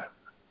are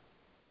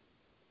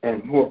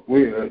and what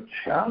we are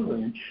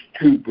challenged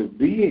to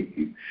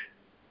believe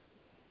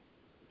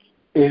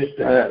is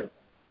that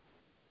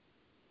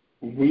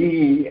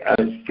we,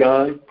 as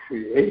God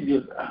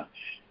created us,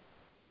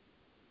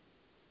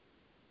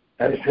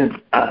 as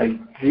an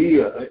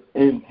idea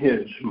in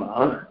His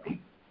mind,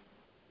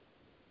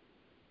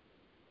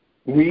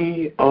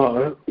 we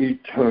are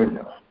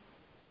eternal.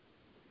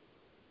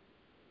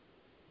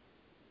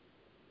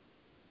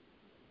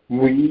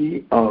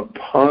 We are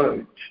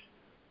part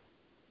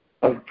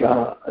of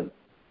God,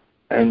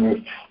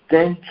 an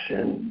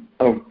extension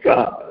of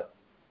God.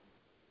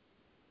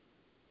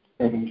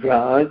 And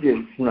God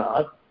is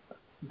not,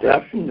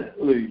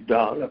 definitely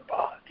not a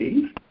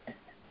body.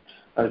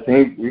 I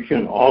think we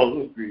can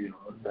all agree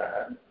on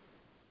that.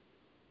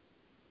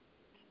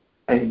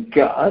 And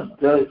God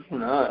does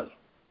not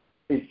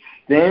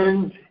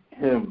extend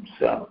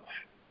Himself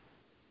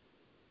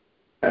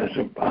as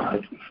a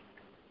body.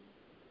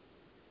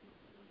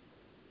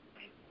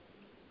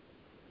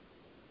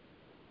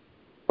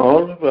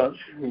 All of us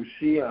who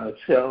see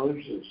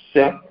ourselves as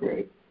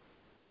separate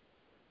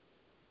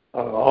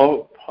are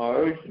all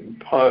part and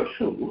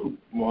parcel of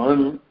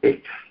one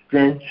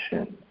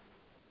extension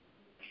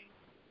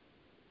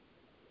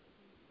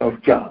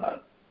of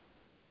God,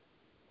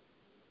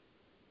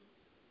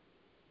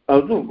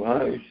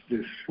 otherwise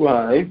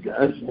described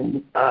as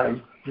an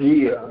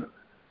idea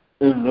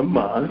in the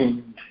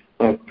mind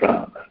of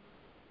God.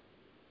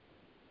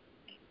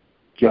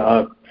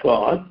 God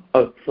thought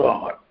a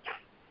thought,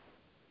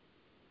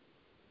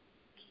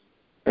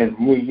 and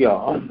we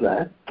are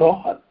that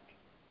thought.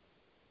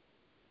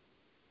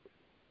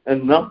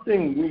 And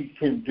nothing we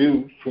can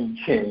do can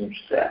change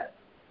that.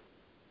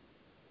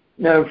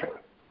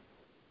 Never.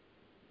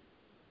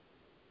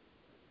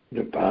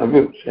 The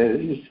Bible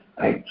says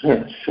I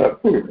can't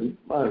separate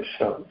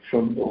myself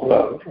from the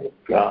love of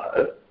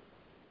God.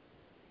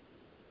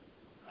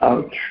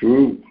 How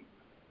true.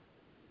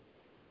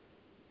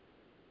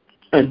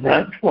 And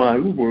that's why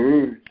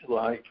words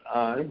like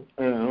I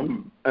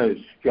am as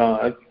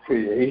God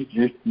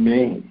created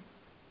me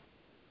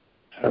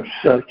have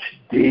such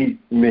deep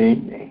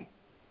meaning.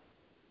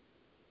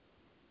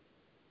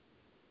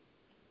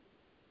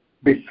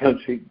 Because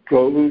it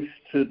goes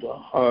to the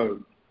heart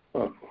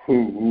of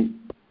who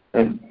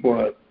and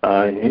what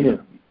I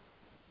am.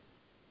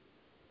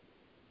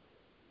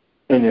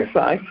 And if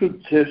I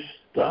could just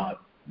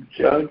stop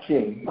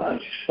judging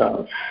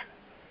myself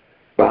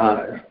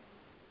by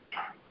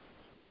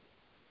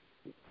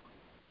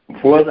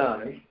what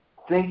I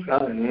think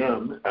I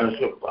am as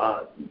a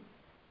body,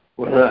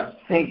 what I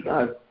think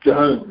I've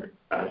done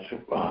as a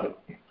body,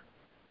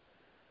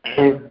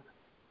 and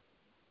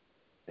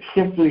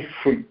simply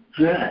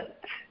forget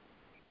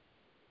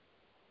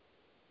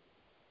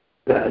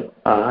that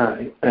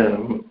I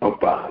am a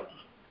body.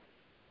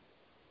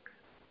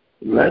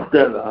 Let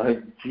that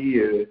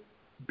idea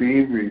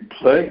be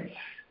replaced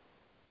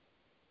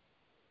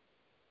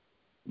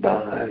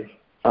by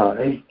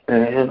I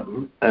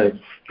am as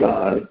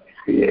God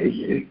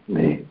created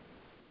me.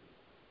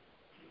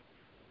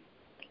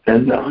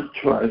 And not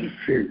try to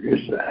figure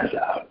that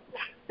out.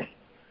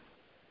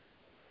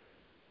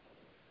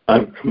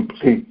 I'm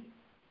complete.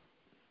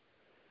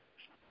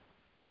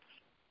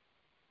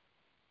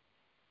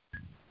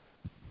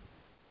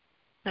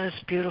 That's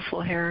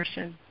beautiful,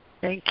 Harrison.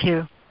 Thank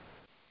you.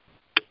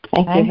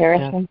 Thank you,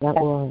 Harrison. Yes, that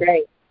That's was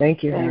great.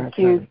 Thank you,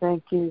 Harrison.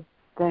 Thank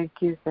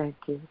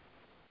you.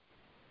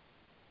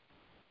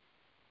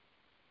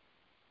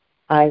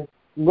 I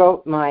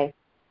wrote my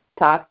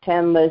top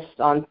 10 list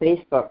on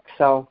Facebook,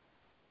 so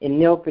in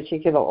no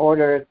particular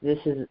order, this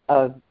is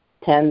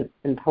 10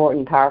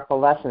 important, powerful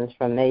lessons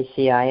from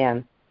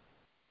ACIM.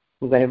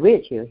 I'm going to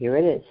read it to you. Here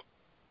it is.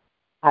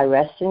 I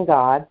rest in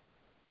God.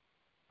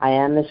 I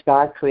am as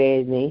God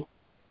created me.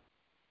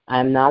 I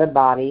am not a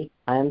body.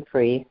 I am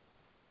free.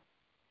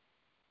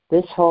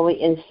 This holy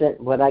instant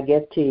what I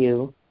give to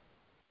you.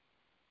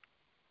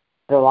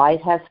 The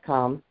light has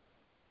come.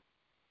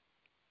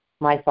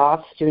 My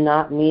thoughts do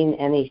not mean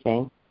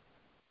anything.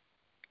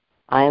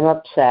 I am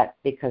upset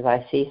because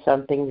I see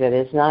something that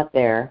is not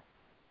there.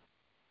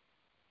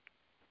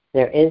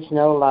 There is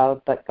no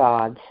love but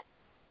God's.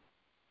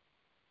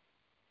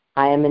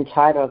 I am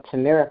entitled to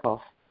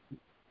miracles.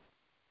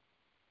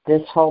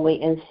 This holy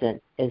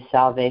instant is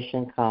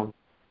salvation come.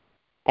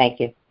 Thank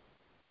you.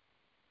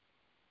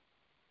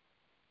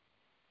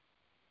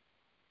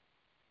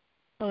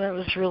 Well, that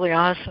was really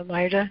awesome,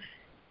 Ida.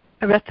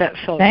 I bet that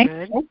felt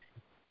good.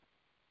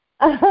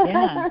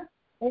 Yeah.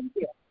 Thank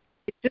you.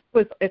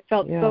 It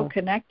felt so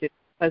connected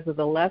because of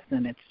the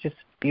lesson. It's just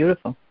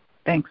beautiful.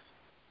 Thanks.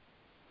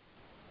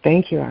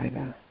 Thank you,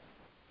 Ida.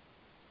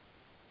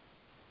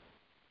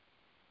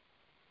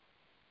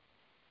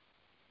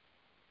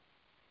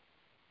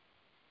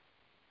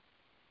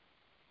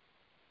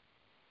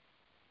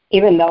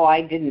 Even though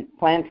I didn't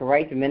plan to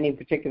write them in any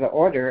particular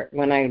order,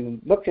 when I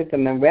looked at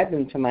them and read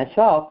them to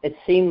myself, it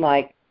seemed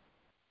like,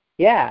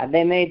 yeah,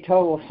 they made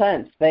total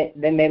sense. They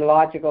made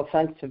logical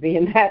sense to be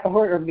in that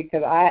order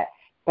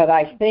but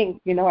I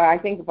think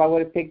if I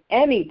would have picked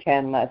any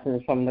 10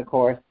 lessons from the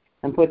Course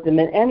and put them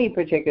in any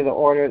particular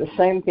order, the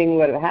same thing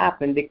would have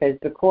happened because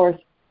the Course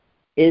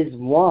is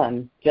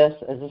one, just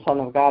as the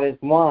Son of God is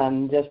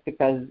one, just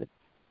because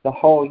the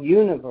whole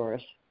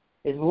universe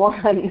is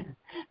one.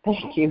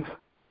 Thank you.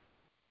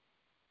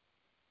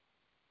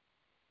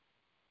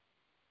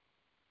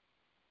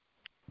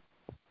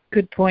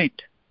 Good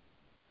point.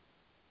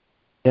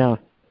 Yeah,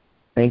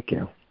 thank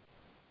you.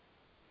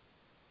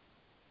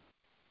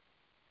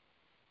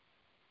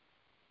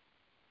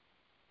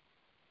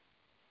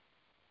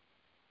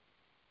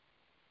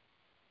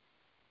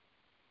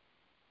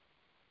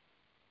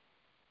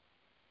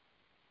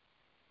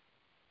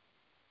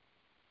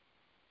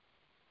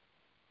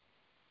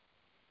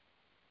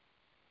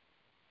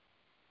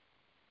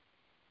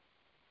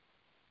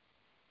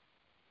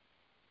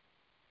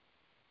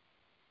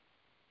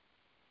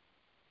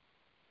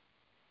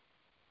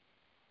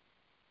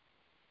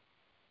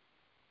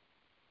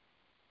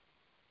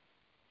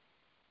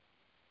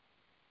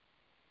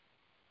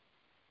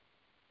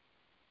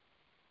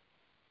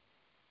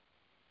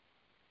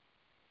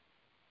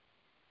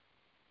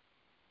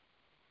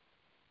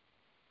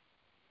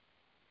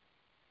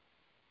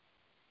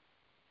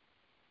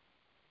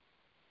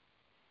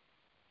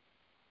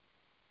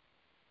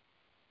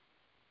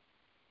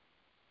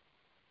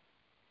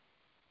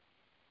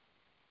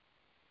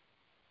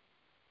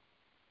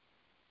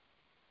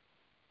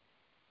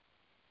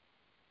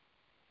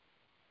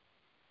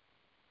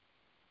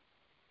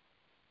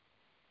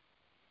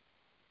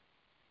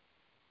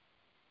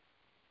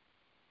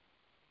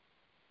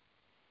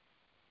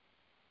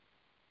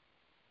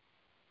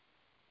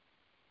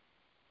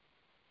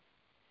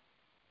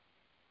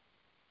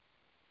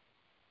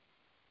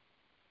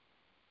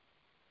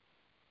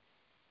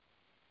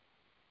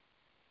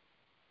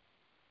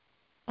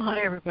 Hi,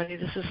 everybody.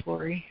 This is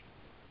Lori.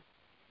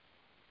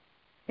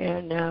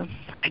 And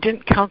I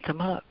didn't count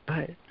them up,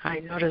 but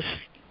I noticed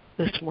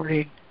this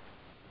morning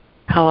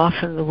how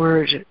often the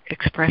word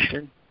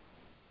expression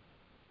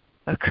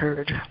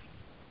occurred.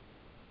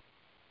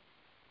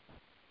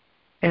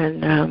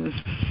 And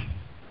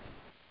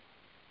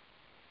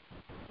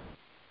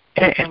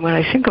when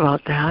I think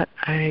about that,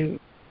 I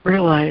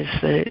realize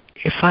that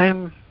if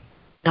I'm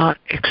not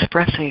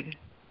expressing,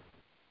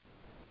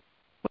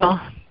 well,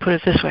 put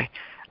it this way,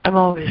 I'm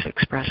always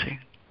expressing.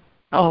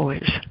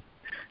 Always.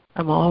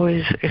 I'm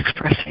always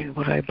expressing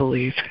what I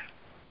believe.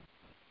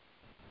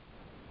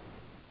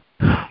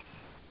 And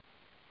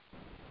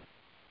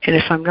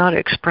if I'm not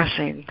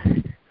expressing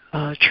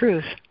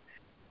truth,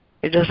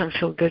 it doesn't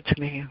feel good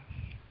to me.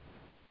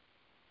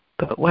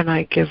 But when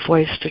I give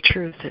voice to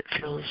truth, it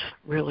feels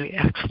really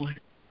excellent.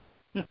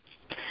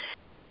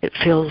 It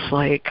feels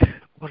like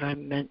what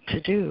I'm meant to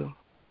do.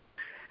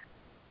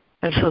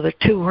 And so the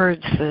two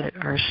words that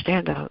are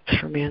standouts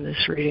for me in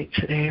this reading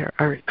today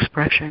are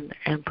expression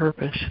and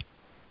purpose.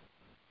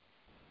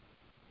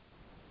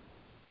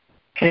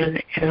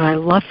 And I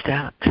love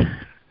that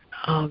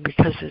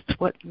because it's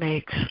what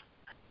makes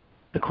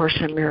the Course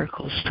in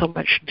Miracles so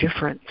much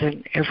different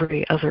than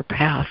every other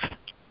path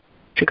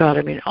to God.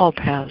 I mean, all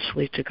paths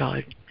lead to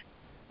God.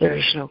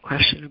 There's no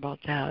question about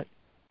that.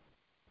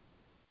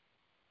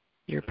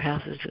 Your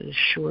path is as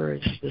sure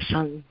as the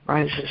sun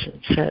rises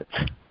and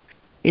sets.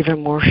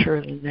 Even more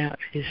sure than that,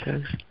 he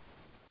says.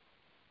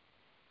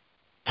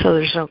 So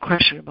there's no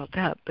question about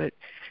that. But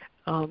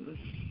when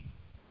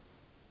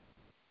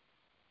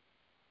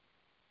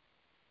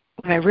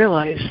I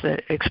realize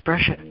that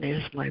expression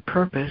is my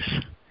purpose,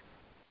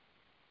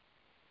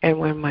 and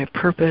when my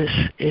purpose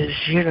is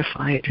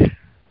unified,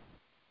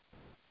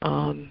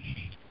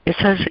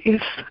 it's as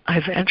if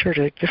I've entered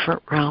a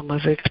different realm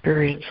of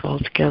experience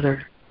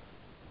altogether.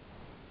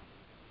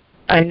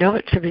 I know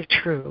it to be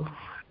true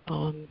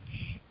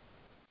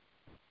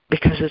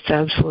because it's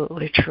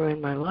absolutely true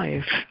in my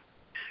life.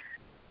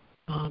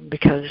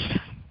 Because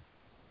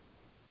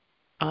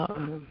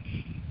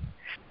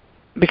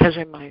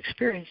in my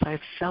experience, I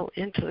fell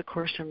into the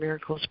Course in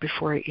Miracles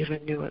before I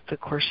even knew what the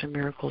Course in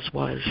Miracles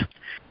was.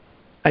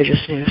 I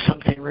just knew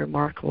something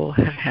remarkable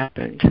had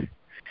happened,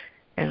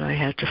 and I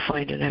had to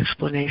find an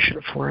explanation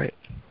for it.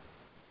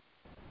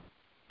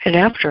 And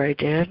after I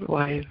did,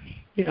 why,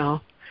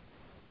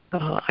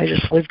 I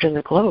just lived in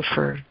the glow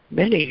for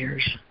many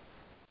years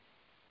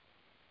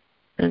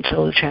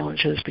until the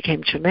challenges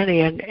became too many,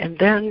 and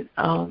then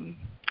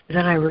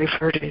I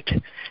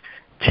reverted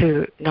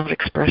to not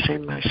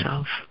expressing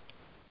myself.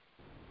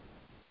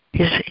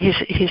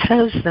 He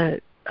says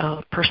that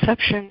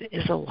perception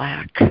is a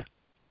lack,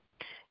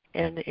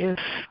 and if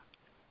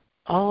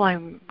all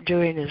I'm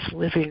doing is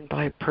living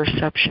by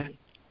perception,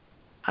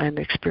 I'm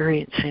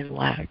experiencing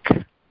lack.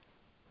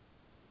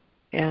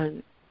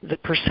 And the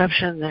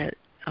perception that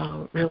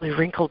really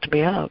wrinkled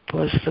me up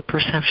was the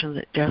perception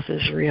that death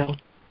is real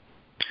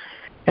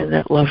and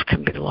that love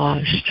can be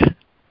lost.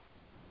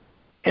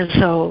 And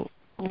so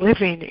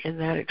living in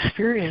that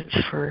experience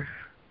for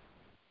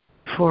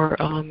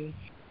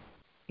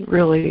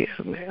really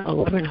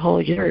 11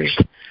 whole years,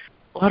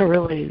 a lot of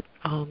really,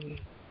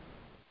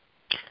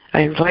 I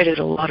invited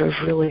a lot of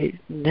really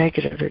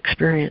negative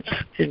experience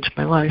into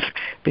my life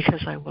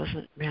because I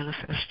wasn't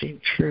manifesting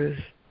truth.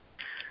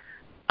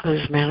 I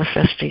was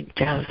manifesting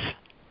death.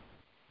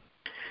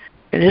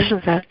 And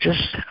isn't that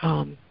just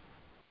a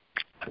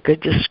good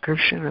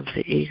description of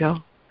the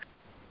ego?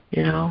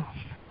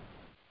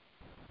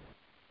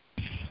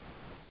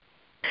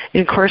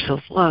 In Course of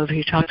Love,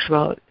 he talks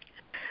about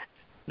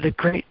the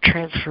great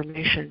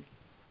transformation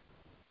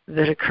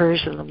that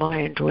occurs in the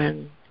mind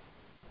when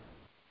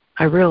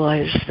I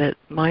realize that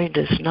mind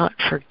is not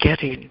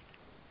forgetting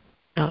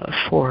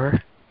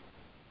for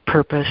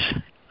purpose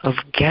of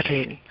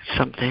getting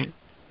something,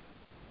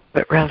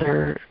 but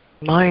rather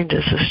mind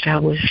is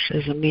established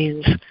as a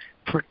means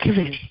for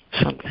giving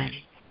something.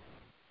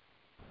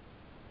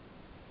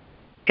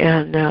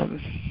 And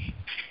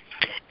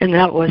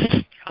that was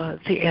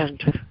the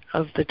end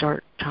of the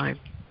dark time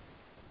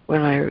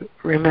when I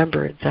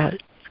remembered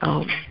that.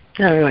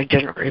 No, I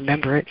didn't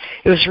remember it.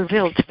 It was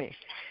revealed to me.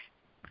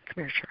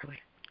 Come here, Charlie.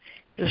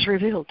 It was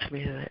revealed to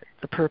me that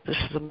the purpose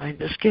of the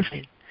mind is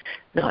giving,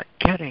 not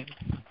getting.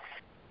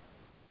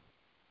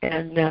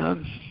 And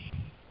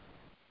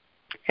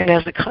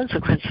as a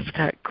consequence of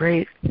that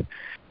great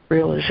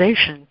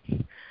realization,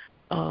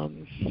 a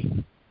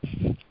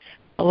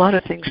lot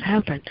of things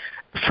happened.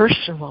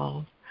 First of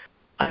all,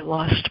 I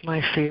lost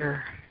my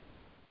fear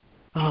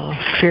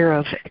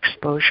of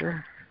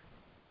exposure,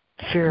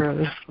 fear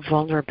of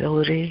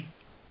vulnerability,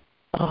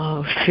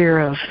 fear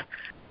of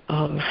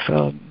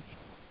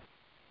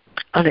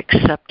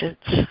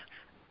unacceptance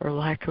or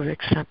lack of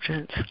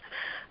acceptance,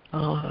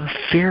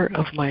 fear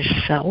of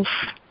myself,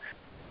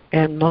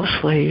 and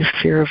mostly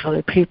fear of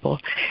other people.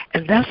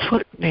 And that's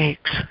what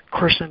makes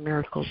Course in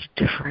Miracles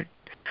different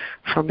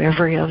from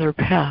every other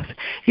path.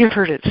 You've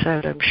heard it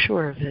said, I'm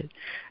sure, that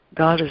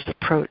God is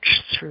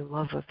approached through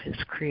love of his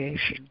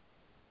creation.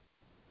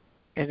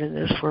 And in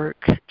this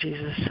work,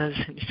 Jesus says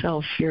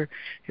himself, your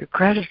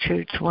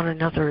gratitude to one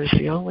another is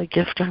the only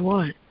gift I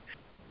want.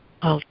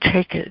 I'll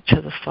take it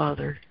to the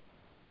Father.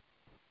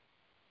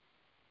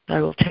 I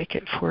will take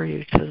it for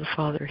you to the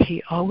Father.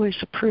 He always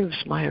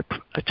approves my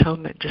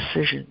atonement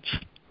decisions.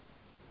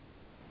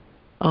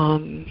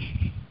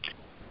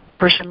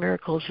 Course in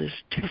Miracles is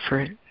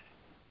different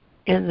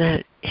in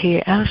that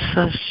he asks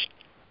us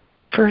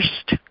first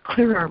to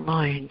clear our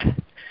minds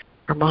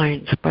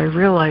by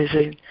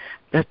realizing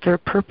that their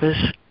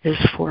purpose is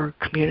for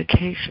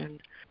communication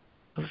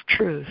of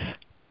truth.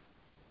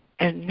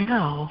 And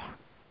now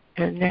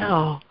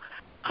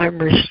I'm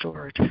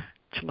restored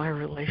to my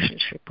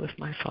relationship with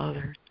my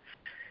Father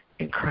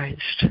in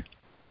Christ.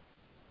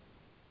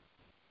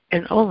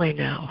 And only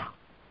now,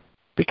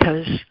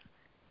 because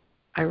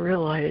I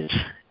realize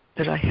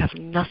that I have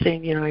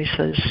nothing. He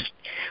says,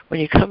 when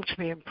you come to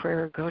me in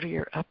prayer, go to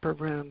your upper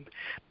room,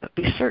 but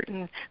be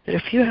certain that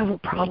if you have a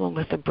problem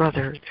with a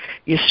brother,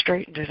 you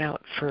straighten it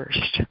out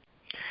first.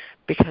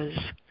 Because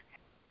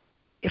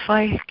if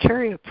I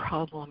carry a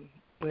problem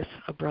with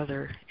a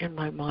brother in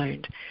my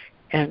mind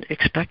and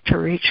expect to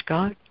reach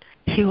God,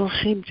 he will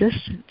seem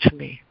distant to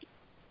me.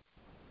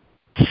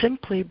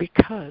 Simply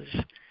because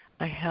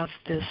I have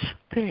this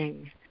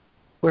thing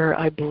where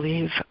I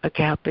believe a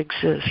gap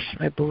exists.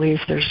 I believe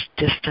there's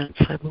distance.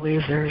 I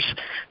believe there's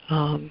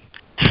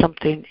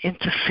something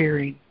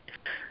interfering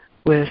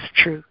with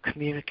true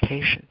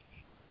communication.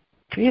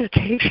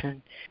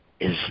 Communication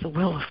is the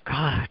will of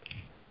God.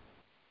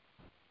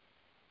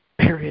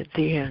 Period.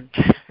 The end.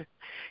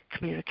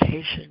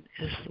 Communication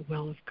is the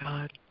will of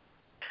God.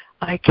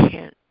 I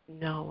can't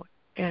know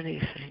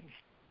anything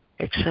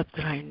except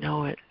that I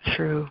know it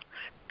through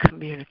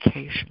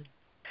communication.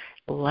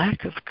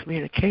 Lack of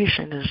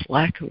communication is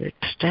lack of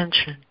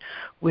extension,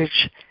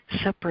 which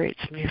separates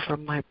me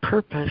from my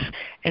purpose.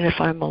 And if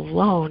I'm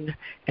alone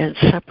and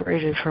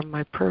separated from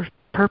my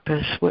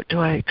purpose, what do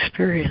I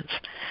experience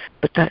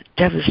but that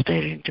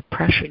devastating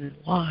depression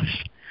and loss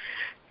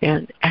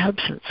and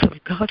absence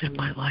of God in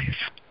my life?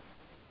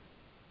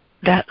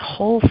 That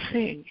whole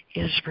thing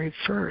is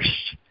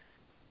reversed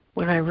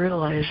when I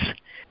realize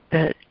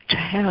that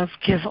to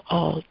give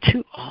all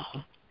to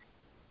all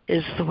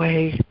is the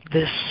way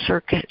this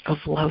circuit of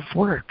love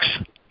works.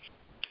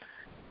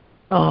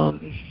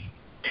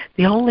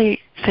 The only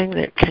thing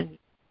that can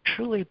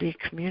truly be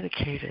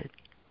communicated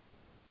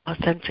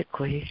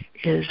authentically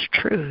is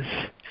truth.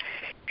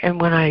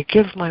 And when I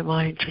give my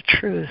mind to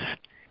truth,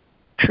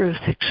 truth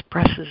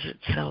expresses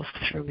itself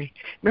through me.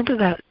 Remember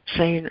that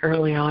saying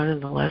early on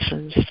in the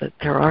lessons that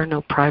there are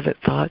no private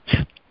thoughts?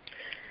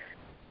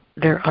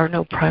 There are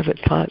no private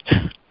thoughts.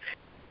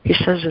 He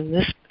says in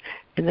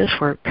this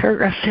work,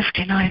 paragraph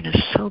 59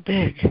 is so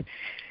big.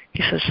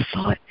 He says,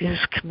 thought is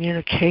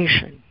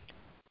communication.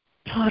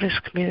 Thought is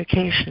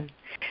communication.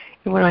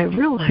 And when I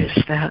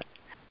realized that,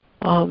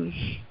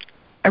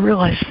 I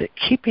realized that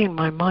keeping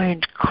my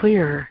mind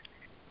clear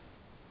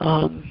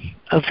of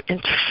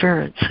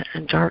interference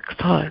and dark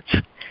thoughts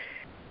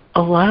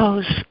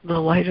allows the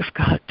light of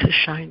God to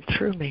shine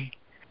through me.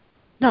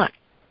 Not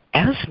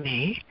as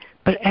me,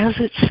 but as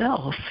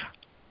itself.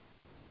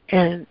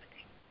 And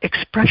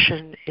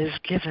expression is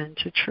given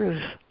to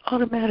truth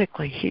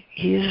automatically. He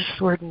uses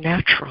the word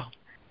natural.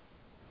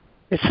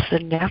 It's the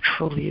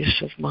natural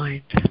use of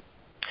mind.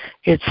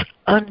 It's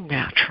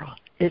unnatural.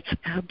 It's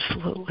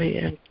absolutely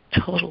and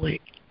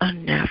totally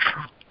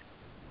unnatural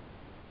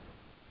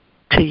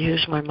to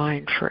use my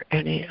mind for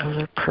any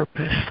other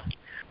purpose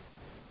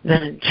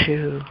than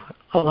to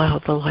allow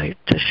the light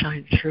to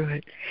shine through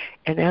it.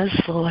 And as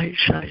the light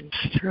shines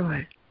through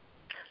it,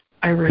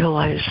 I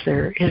realize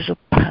there is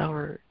a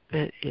power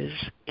that is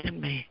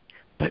in me,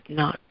 but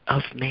not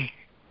of me.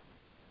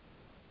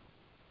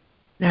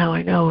 Now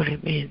I know what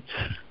it means.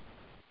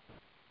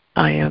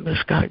 I am as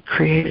God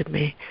created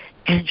me,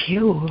 and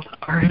you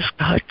are as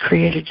God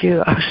created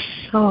you. I was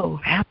so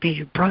happy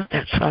you brought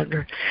that,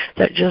 Sandra.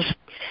 That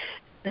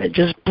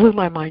just blew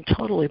my mind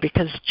totally,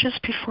 because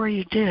just before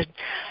you did,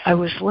 I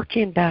was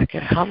looking back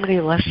at how many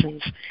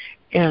lessons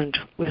end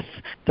with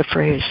the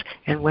phrase,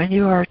 and when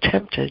you are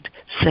tempted,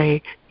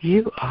 say,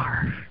 you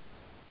are.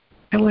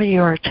 And when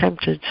you are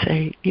tempted,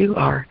 say, you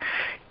are.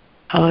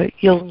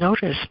 You'll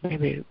notice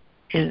maybe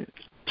in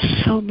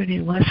so many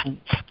lessons,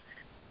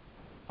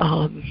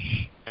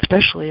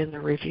 especially in the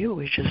review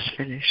we just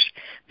finished,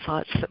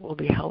 thoughts that will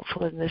be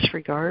helpful in this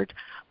regard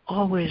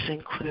always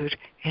include,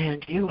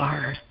 and you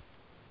are,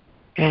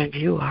 and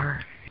you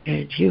are,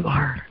 and you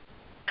are.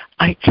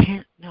 I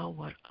can't know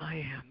what I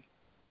am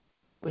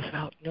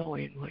without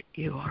knowing what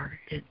you are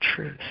in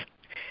truth.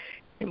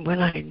 And when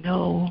I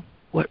know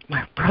what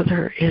my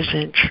brother is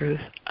in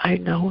truth, I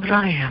know what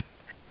I am.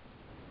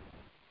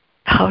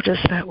 How does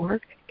that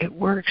work? It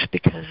works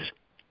because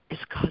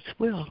it's God's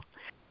will.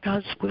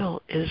 God's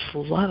will is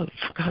love.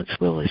 God's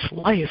will is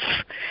life.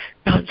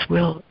 God's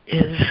will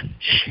is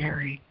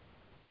sharing.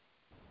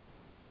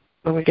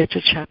 When we get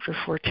to chapter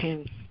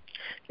 14,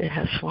 it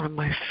has one of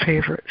my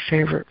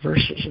favorite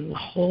verses in the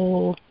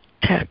whole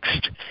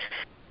text.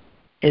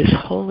 Is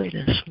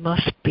holiness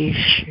must be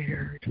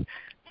shared,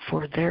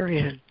 for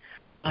therein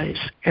lies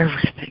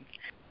everything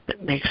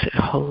that makes it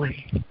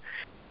holy.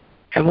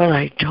 And when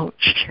I don't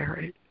share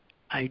it,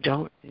 I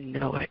don't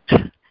know it.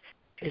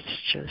 It's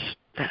just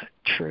that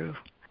true.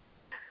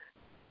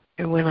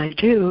 And when I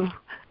do,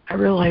 I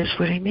realize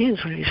what he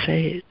means when he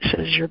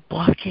says you're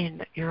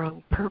blocking your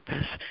own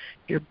purpose.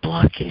 You're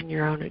blocking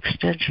your own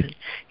extension.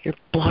 You're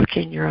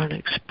blocking your own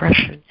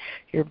expression.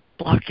 You're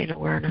blocking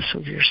awareness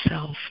of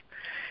yourself.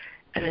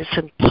 And it's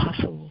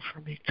impossible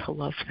for me to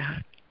love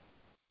that.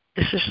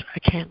 I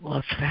can't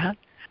love that.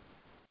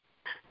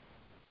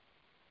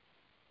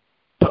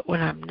 But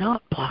when I'm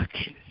not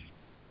blocking,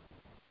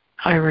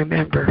 I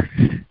remember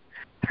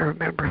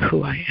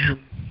who I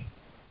am.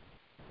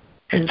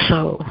 And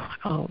so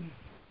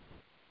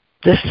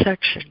this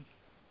section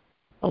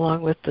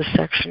along with the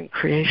section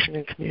Creation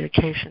and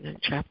Communication in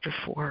Chapter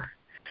 4,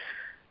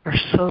 are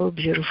so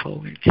beautiful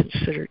when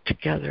considered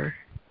together.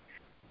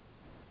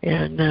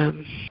 And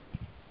in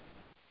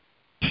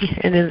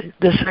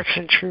the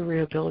section True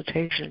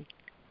Rehabilitation,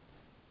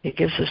 it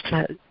gives us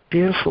that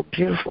beautiful,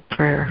 beautiful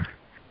prayer.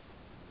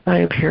 I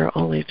am here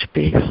only to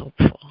be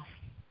helpful.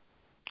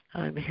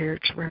 I'm here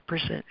to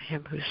represent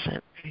him who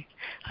sent me.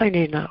 I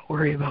need not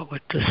worry about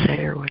what to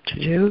say or what to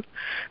do,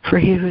 for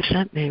he who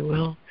sent me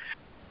will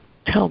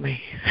tell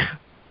me.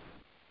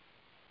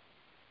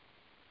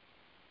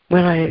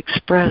 When I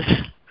express,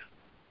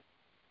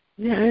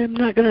 I'm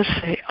not going to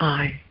say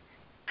I.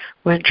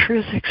 When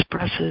truth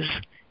expresses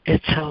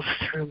itself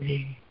through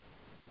me,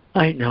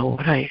 I know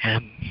what I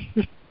am.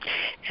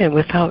 And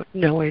without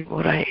knowing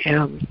what I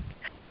am,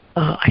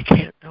 I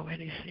can't know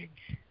anything.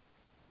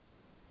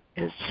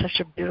 It's such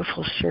a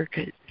beautiful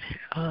circuit,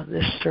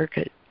 this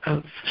circuit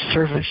of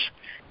service.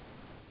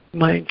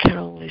 Mine can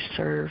only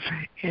serve,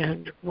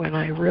 and when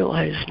I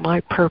realize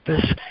my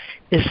purpose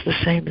is the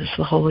same as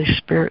the Holy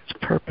Spirit's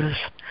purpose,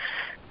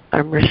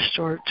 I'm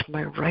restored to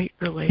my right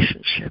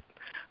relationship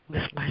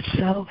with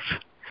myself,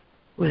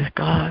 with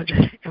God,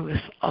 and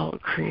with all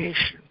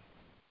creation.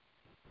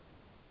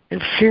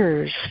 And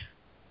fear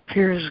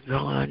is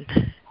gone.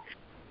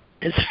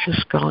 It's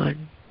just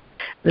gone.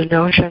 The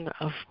notion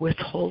of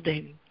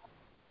withholding,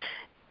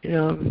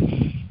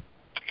 the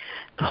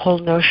whole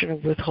notion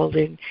of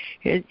withholding,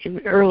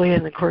 early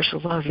in the Course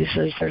of Love, he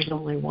says there's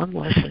only one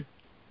lesson.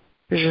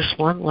 There's just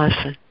one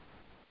lesson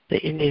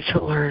that you need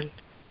to learn.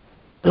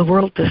 The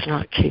world does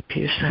not keep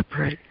you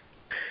separate.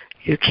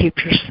 You keep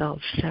yourself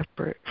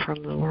separate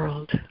from the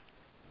world.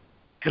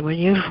 And when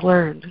you've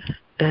learned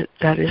that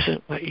that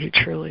isn't what you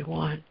truly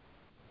want,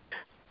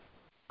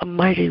 a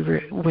mighty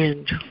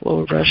wind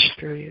will rush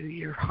through you.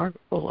 Your heart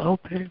will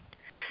open,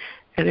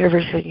 and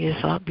everything you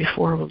thought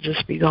before will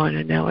just be gone.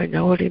 And now I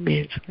know what he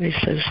means when he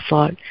says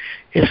thought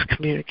is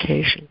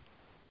communication.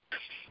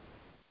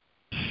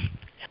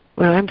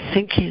 When I'm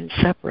thinking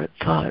separate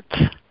thoughts,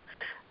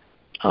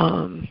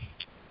 I'm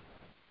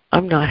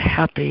not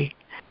happy,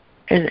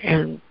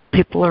 and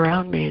people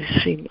around me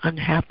seem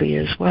unhappy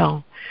as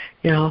well.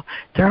 There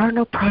are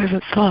no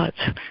private thoughts.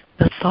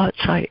 The thoughts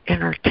I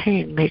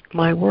entertain make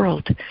my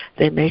world.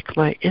 They make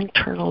my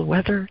internal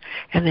weather,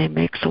 and they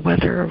make the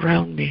weather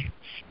around me.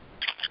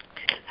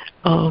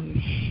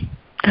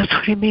 That's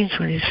what he means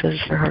when he says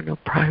there are no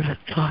private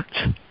thoughts.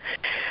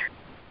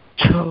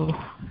 So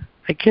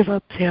I give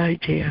up the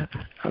idea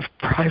of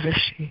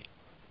privacy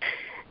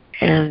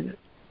and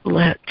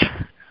let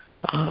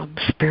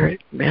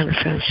Spirit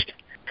manifest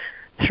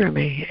through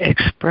me,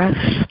 express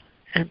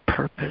and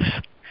purpose.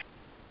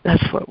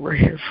 That's what we're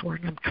here for,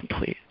 and I'm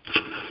complete.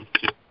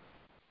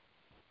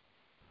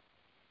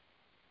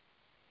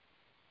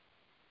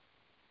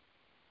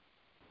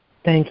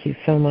 Thank you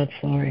so much,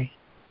 Lori.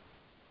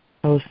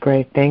 That was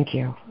great. Thank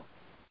you.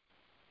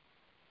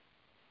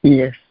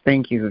 Yes,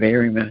 thank you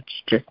very much.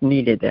 Just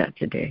needed that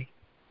today.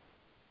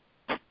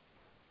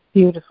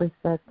 Beautifully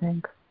said.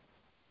 Thanks.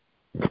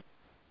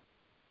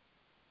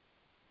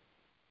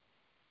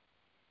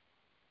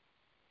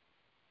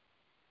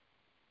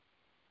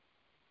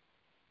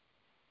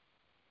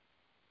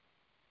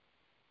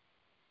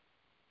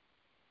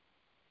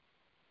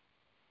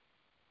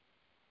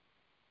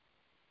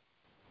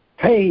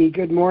 Hey,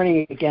 good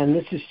morning again.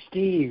 This is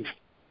Steve.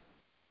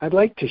 I'd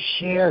like to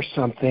share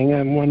something.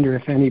 I wonder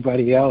if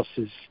anybody else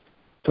is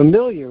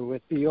familiar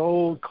with the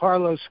old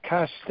Carlos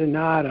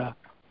Castaneda,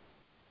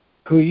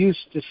 who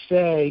used to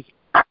say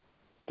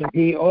that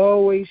he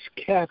always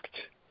kept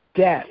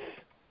death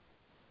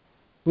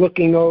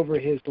looking over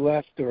his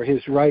left or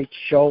his right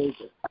shoulder.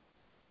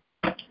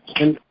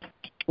 And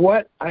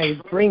what I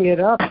bring it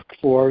up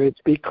for is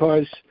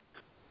because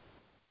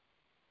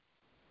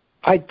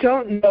I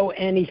don't know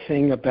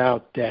anything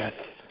about death.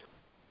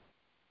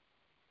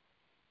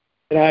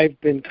 I've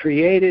been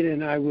created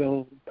and I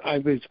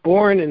was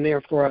born and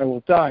therefore I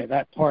will die,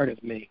 that part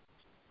of me.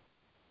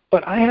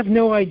 But I have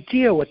no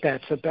idea what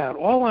that's about.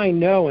 All I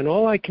know and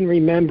all I can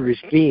remember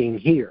is being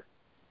here.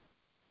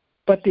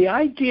 But the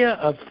idea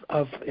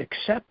of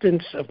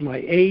acceptance of my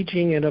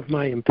aging and of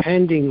my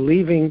impending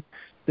leaving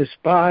this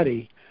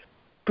body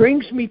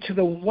brings me to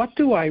what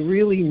do I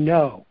really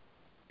know?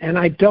 And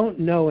I don't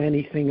know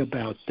anything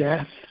about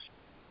death.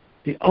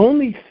 The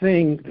only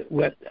thing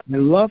what I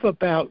love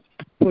about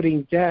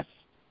putting death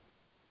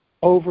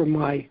over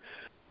my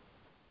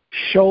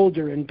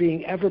shoulder and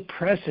being ever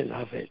present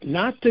of it,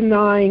 not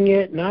denying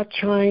it, not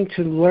trying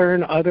to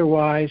learn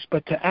otherwise,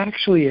 but to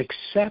actually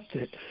accept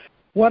it.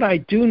 What I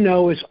do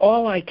know is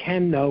all I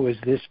can know is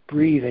this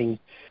breathing,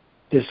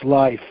 this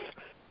life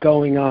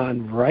going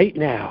on right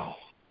now.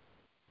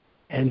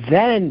 And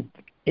then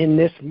in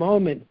this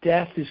moment,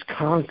 death is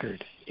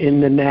conquered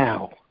in the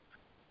now.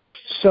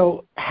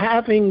 So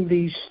having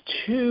these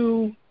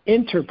two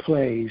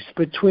interplays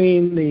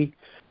between the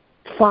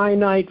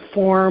finite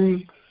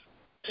form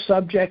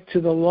subject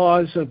to the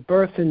laws of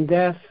birth and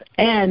death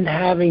and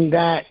having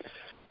that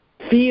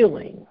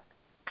feeling,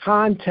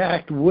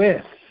 contact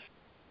with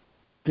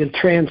the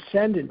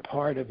transcendent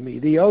part of me,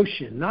 the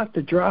ocean, not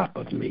the drop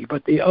of me,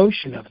 but the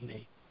ocean of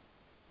me.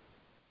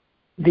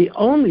 The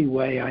only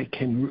way I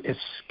can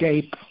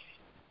escape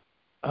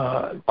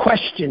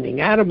questioning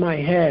out of my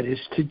head is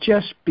to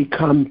just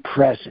become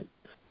present.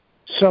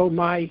 So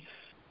my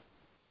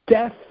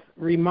death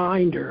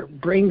reminder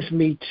brings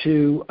me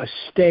to a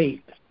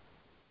state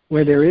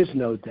where there is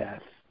no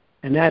death,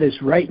 and that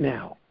is right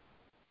now.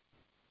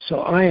 So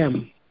I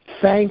am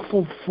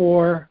thankful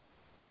for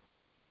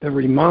the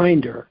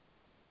reminder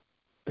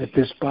that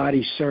this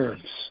body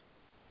serves.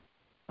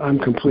 I'm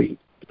complete.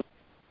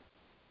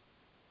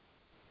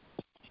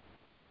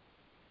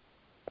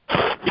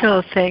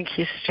 Oh, thank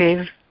you,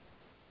 Steve.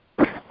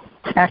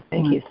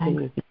 Thank you,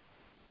 Steve.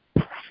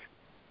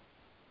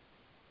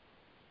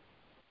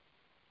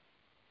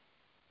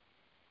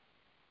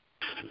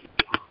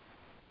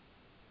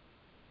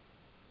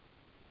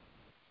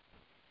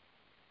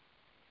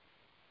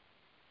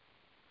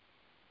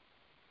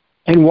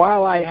 And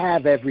while I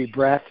have every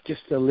breath,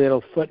 just a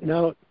little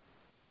footnote,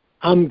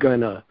 I'm going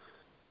to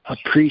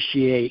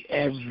appreciate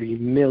every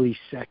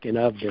millisecond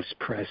of this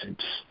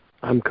presence.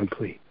 I'm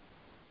complete.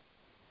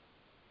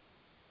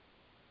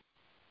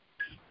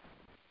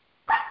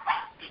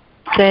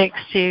 Thanks,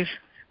 Steve.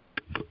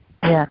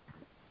 Yeah.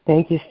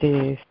 Thank you,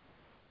 Steve.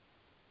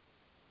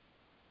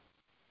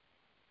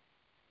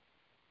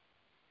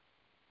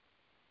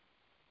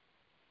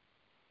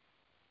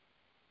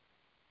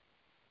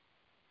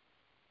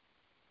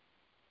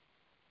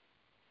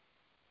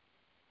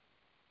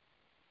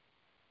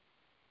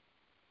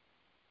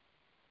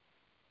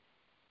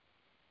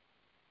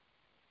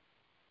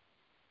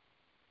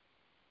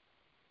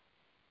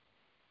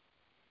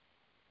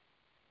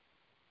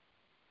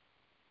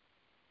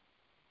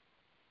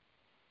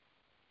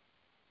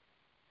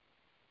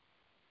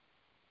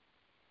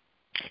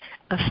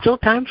 Still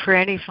time for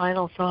any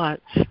final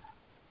thoughts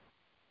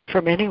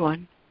from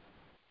anyone.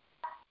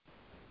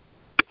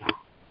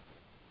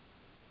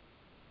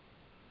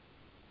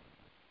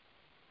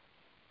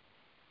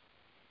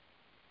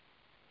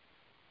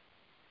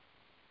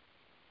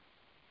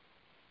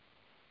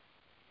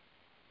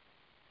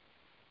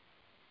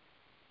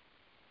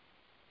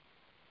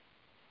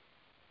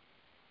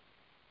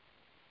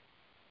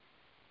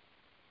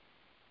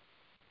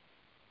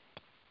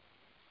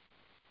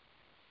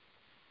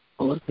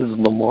 Well, this is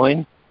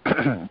Lemoyne.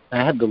 I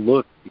had to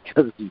look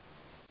because you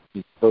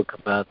spoke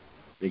about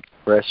the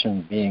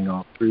expression being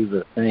all through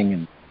the thing,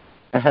 and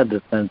I had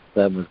the sense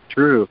that was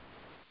true.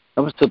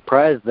 I was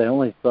surprised I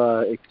only saw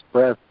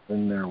express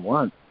in there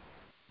once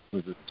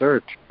with a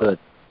search, but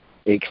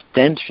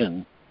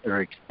extension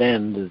or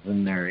extend is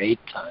in there 8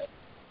 times.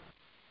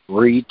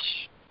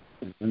 Reach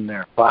is in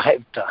there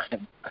 5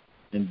 times,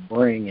 and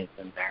bring is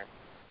in there.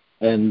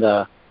 And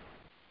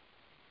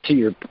to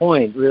your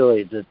point,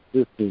 really, that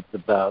this is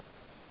about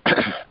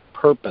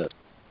purpose,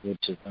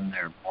 which is in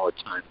there more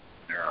times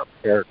than there are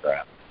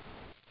paragraphs,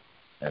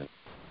 and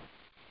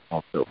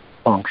also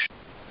function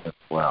as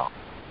well.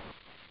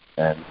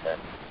 And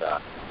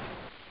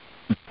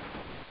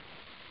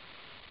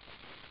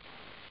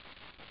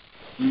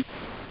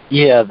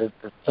yeah, the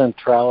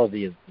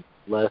centrality of this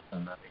lesson. I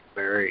mean,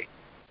 very,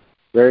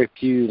 very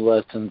few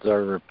lessons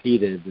are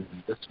repeated,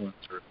 and this one's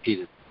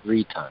repeated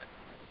 3 times.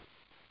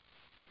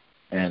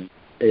 And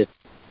it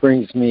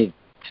brings me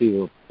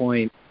to a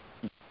point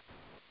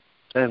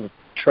I would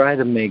try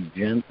to make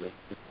gently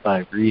just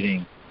by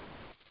reading.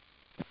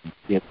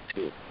 Get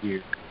to it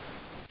here.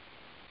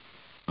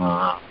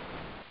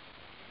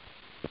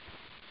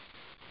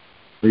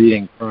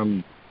 Reading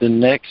from the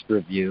next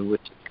review,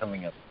 which is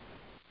coming up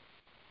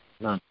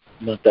not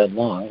that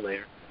long,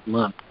 later this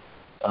month,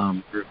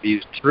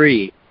 review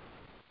 3,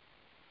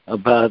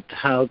 about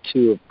how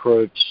to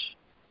approach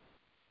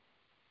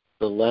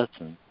the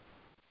lesson,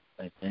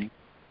 I think,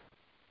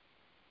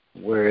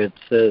 where it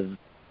says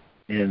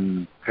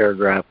in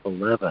paragraph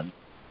 11,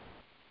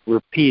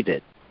 repeat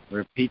it.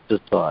 Repeat the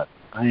thought.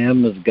 I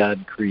am as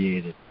God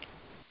created me.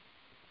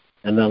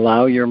 And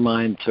allow your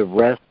mind to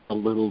rest a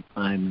little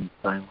time in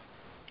silence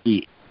and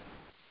peace.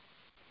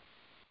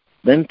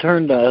 Then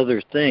turn to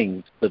other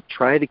things, but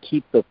try to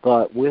keep the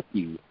thought with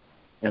you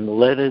and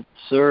let it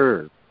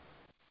serve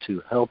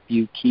to help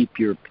you keep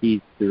your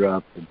peace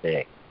throughout the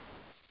day.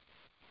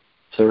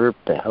 Serve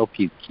to help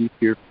you keep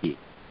your peace.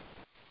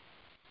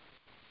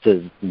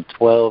 It says in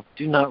 12,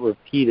 do not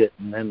repeat it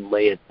and then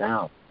lay it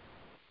down.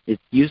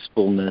 Its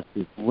usefulness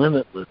is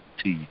limitless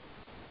to you.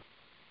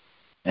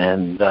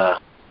 And,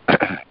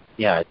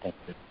 yeah, I think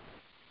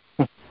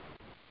that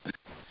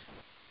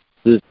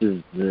this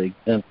is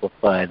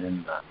exemplified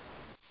in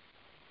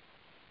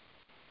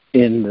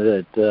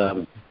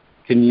that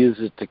can use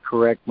it to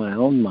correct my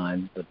own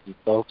mind, but it's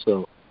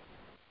also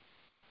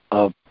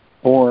a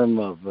form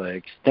of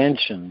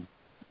extension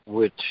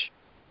which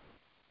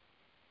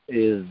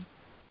is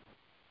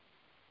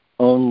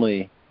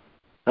only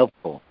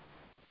helpful.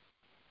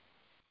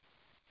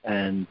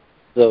 And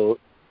so,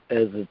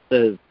 as it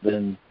says,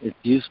 then its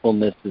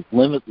usefulness is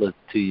limitless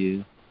to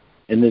you,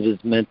 and it is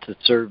meant to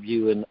serve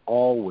you in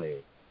all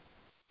ways.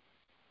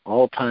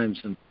 all times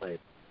and places,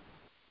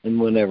 and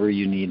whenever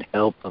you need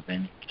help of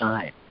any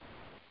kind.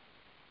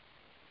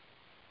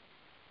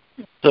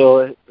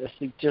 So I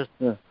suggest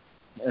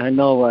I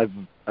know I've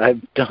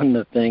done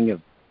the thing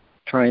of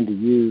trying to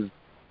use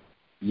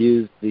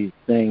these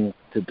things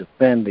to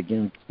defend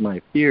against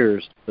my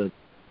fears, but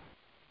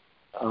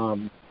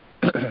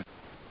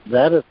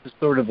that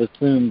sort of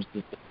assumes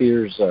that the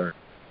fears are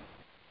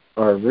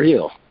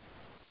real.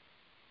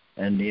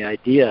 And the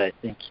idea, I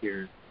think,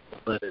 here is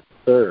to let it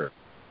serve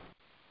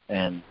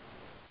and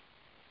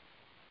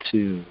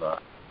to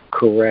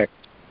correct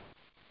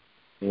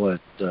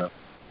what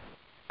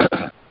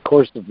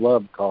Course of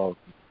Love calls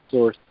the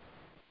source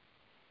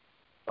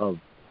of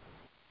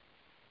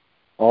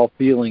all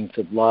feelings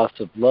of loss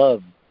of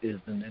love is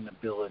an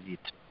inability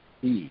to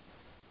see.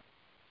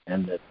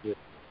 And that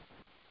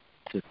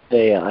to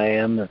say I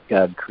am as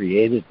God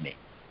created me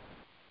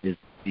is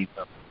to be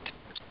willing to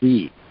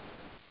receive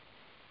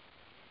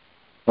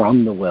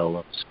from the well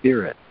of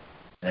spirit.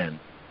 And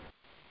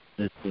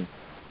this is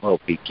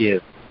what we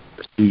give,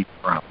 receive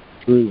from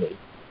truly,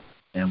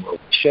 and what we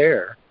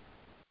share.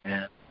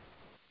 And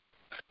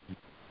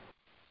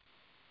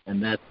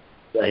that's,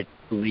 I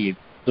believe,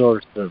 the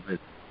source of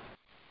its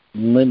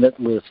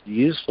limitless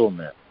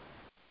usefulness.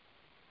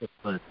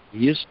 But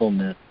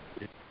usefulness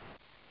is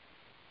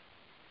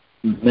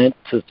meant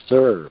to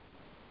serve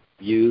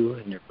you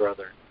and your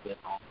brother in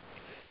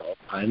all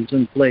times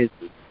and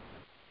places,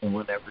 and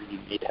whenever you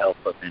need help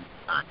of any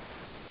kind.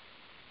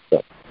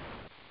 So.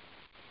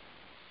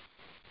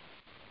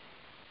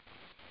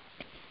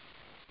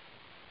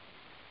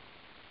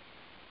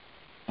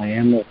 I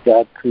am as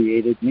God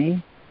created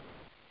me.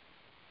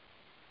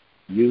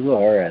 You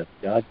are as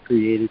God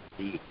created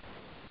thee.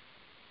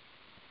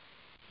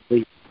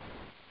 Please.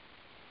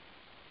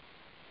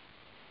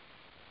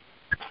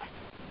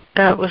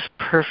 That was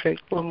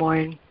perfect,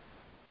 Lemoyne.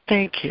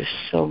 Thank you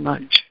so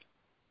much.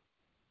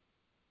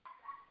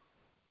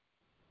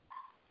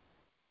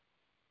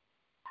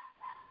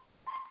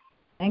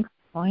 Thanks,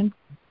 Lemoyne.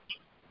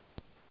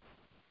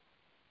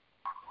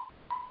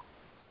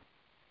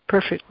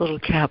 Perfect little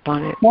cap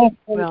on it.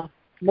 Well,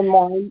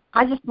 Lemoyne,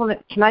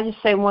 can I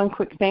just say one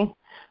quick thing?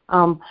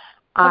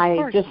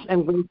 I just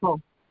am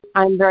grateful.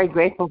 I'm very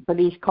grateful for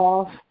these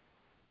calls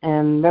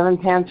and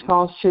Reverend Pam's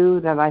calls too,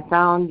 that I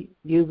found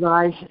you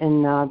guys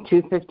in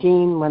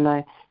 2:15 when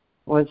I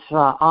was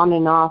on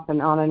and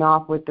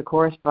off with the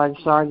course, but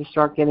I started to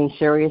start getting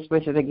serious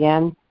with it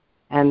again.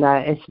 And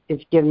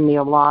it's given me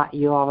a lot.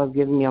 You all have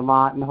given me a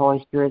lot, and the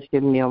Holy Spirit's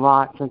given me a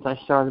lot since I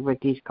started with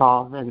these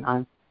calls, and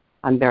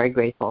I'm very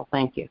grateful.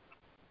 Thank you.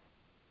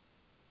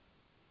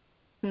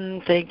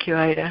 Thank you,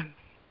 Ida.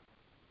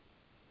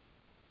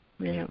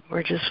 Yeah,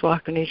 we're just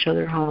walking each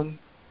other home.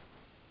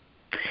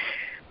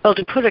 Well,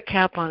 to put a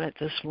cap on it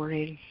this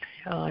morning,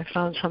 I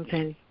found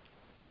something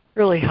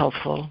really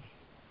helpful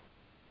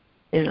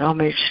in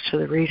homage to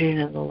the reading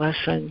and the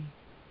lesson,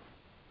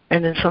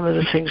 and in some of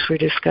the things we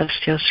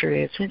discussed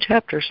yesterday. It's in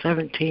chapter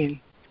 17,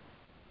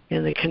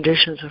 in the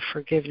conditions of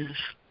forgiveness.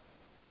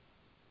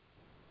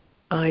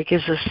 It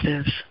gives us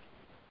this.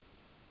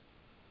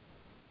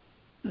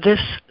 This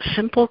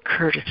simple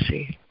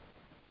courtesy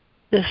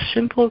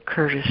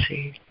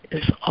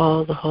is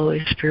all the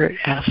Holy Spirit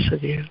asks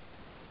of you.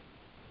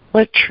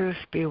 Let truth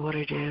be what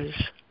it is.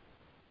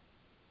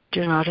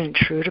 Do not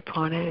intrude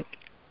upon it.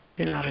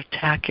 Do not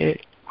attack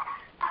it.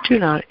 Do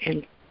not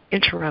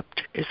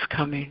interrupt its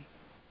coming.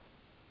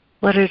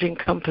 Let it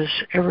encompass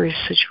every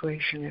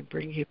situation and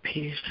bring you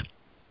peace.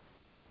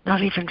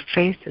 Not even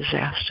faith is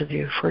asked of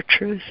you, for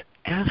truth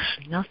asks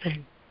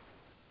nothing.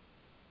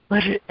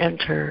 Let it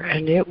enter,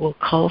 and it will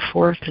call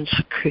forth and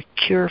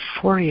secure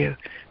for you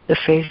the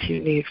faith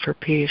you need for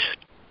peace.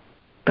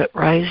 But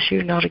rise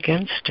you not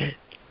against it,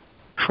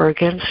 for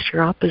against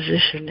your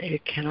opposition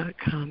it cannot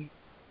come.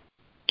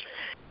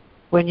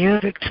 When you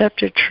have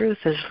accepted truth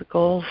as the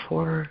goal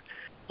for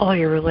all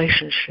your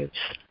relationships,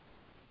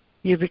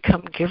 you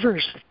become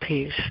givers of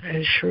peace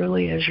as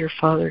surely as your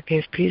Father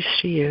gave peace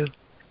to you.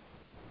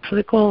 For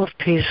the goal of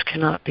peace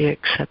cannot be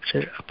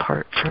accepted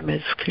apart from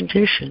its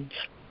conditions,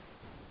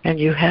 and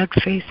you had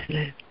faith in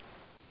it.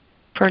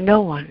 For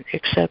no one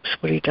accepts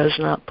what he does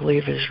not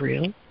believe is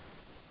real.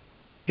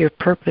 Your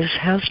purpose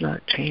has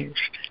not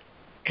changed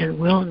and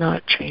will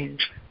not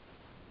change,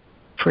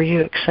 for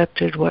you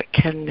accepted what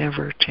can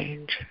never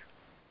change.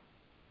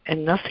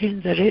 And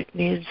nothing that it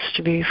needs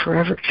to be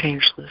forever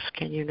changeless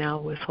can you now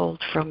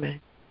withhold from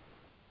it.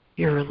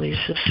 Your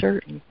release is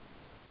certain.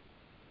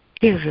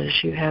 Give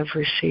as you have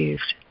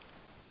received,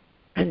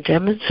 and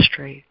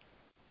demonstrate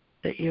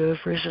that you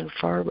have risen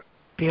far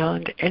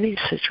beyond any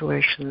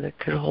situation that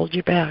could hold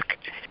you back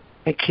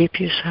and keep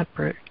you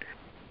separate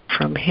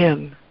from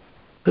Him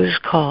whose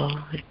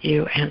call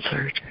you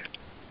answered.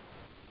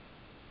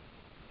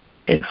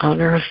 In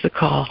honor of the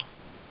call,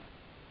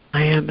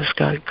 I am as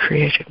God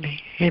created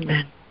me.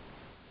 Amen.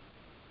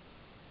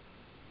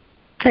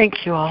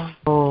 Thank you all.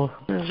 Oh,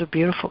 it was a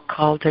beautiful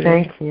call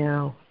today. Thank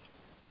you.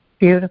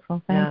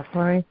 Beautiful. Thanks,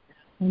 Lori.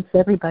 Thanks,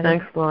 everybody.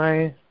 Thanks,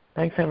 Lori.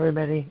 Thanks,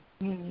 everybody.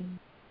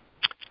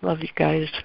 Love you guys.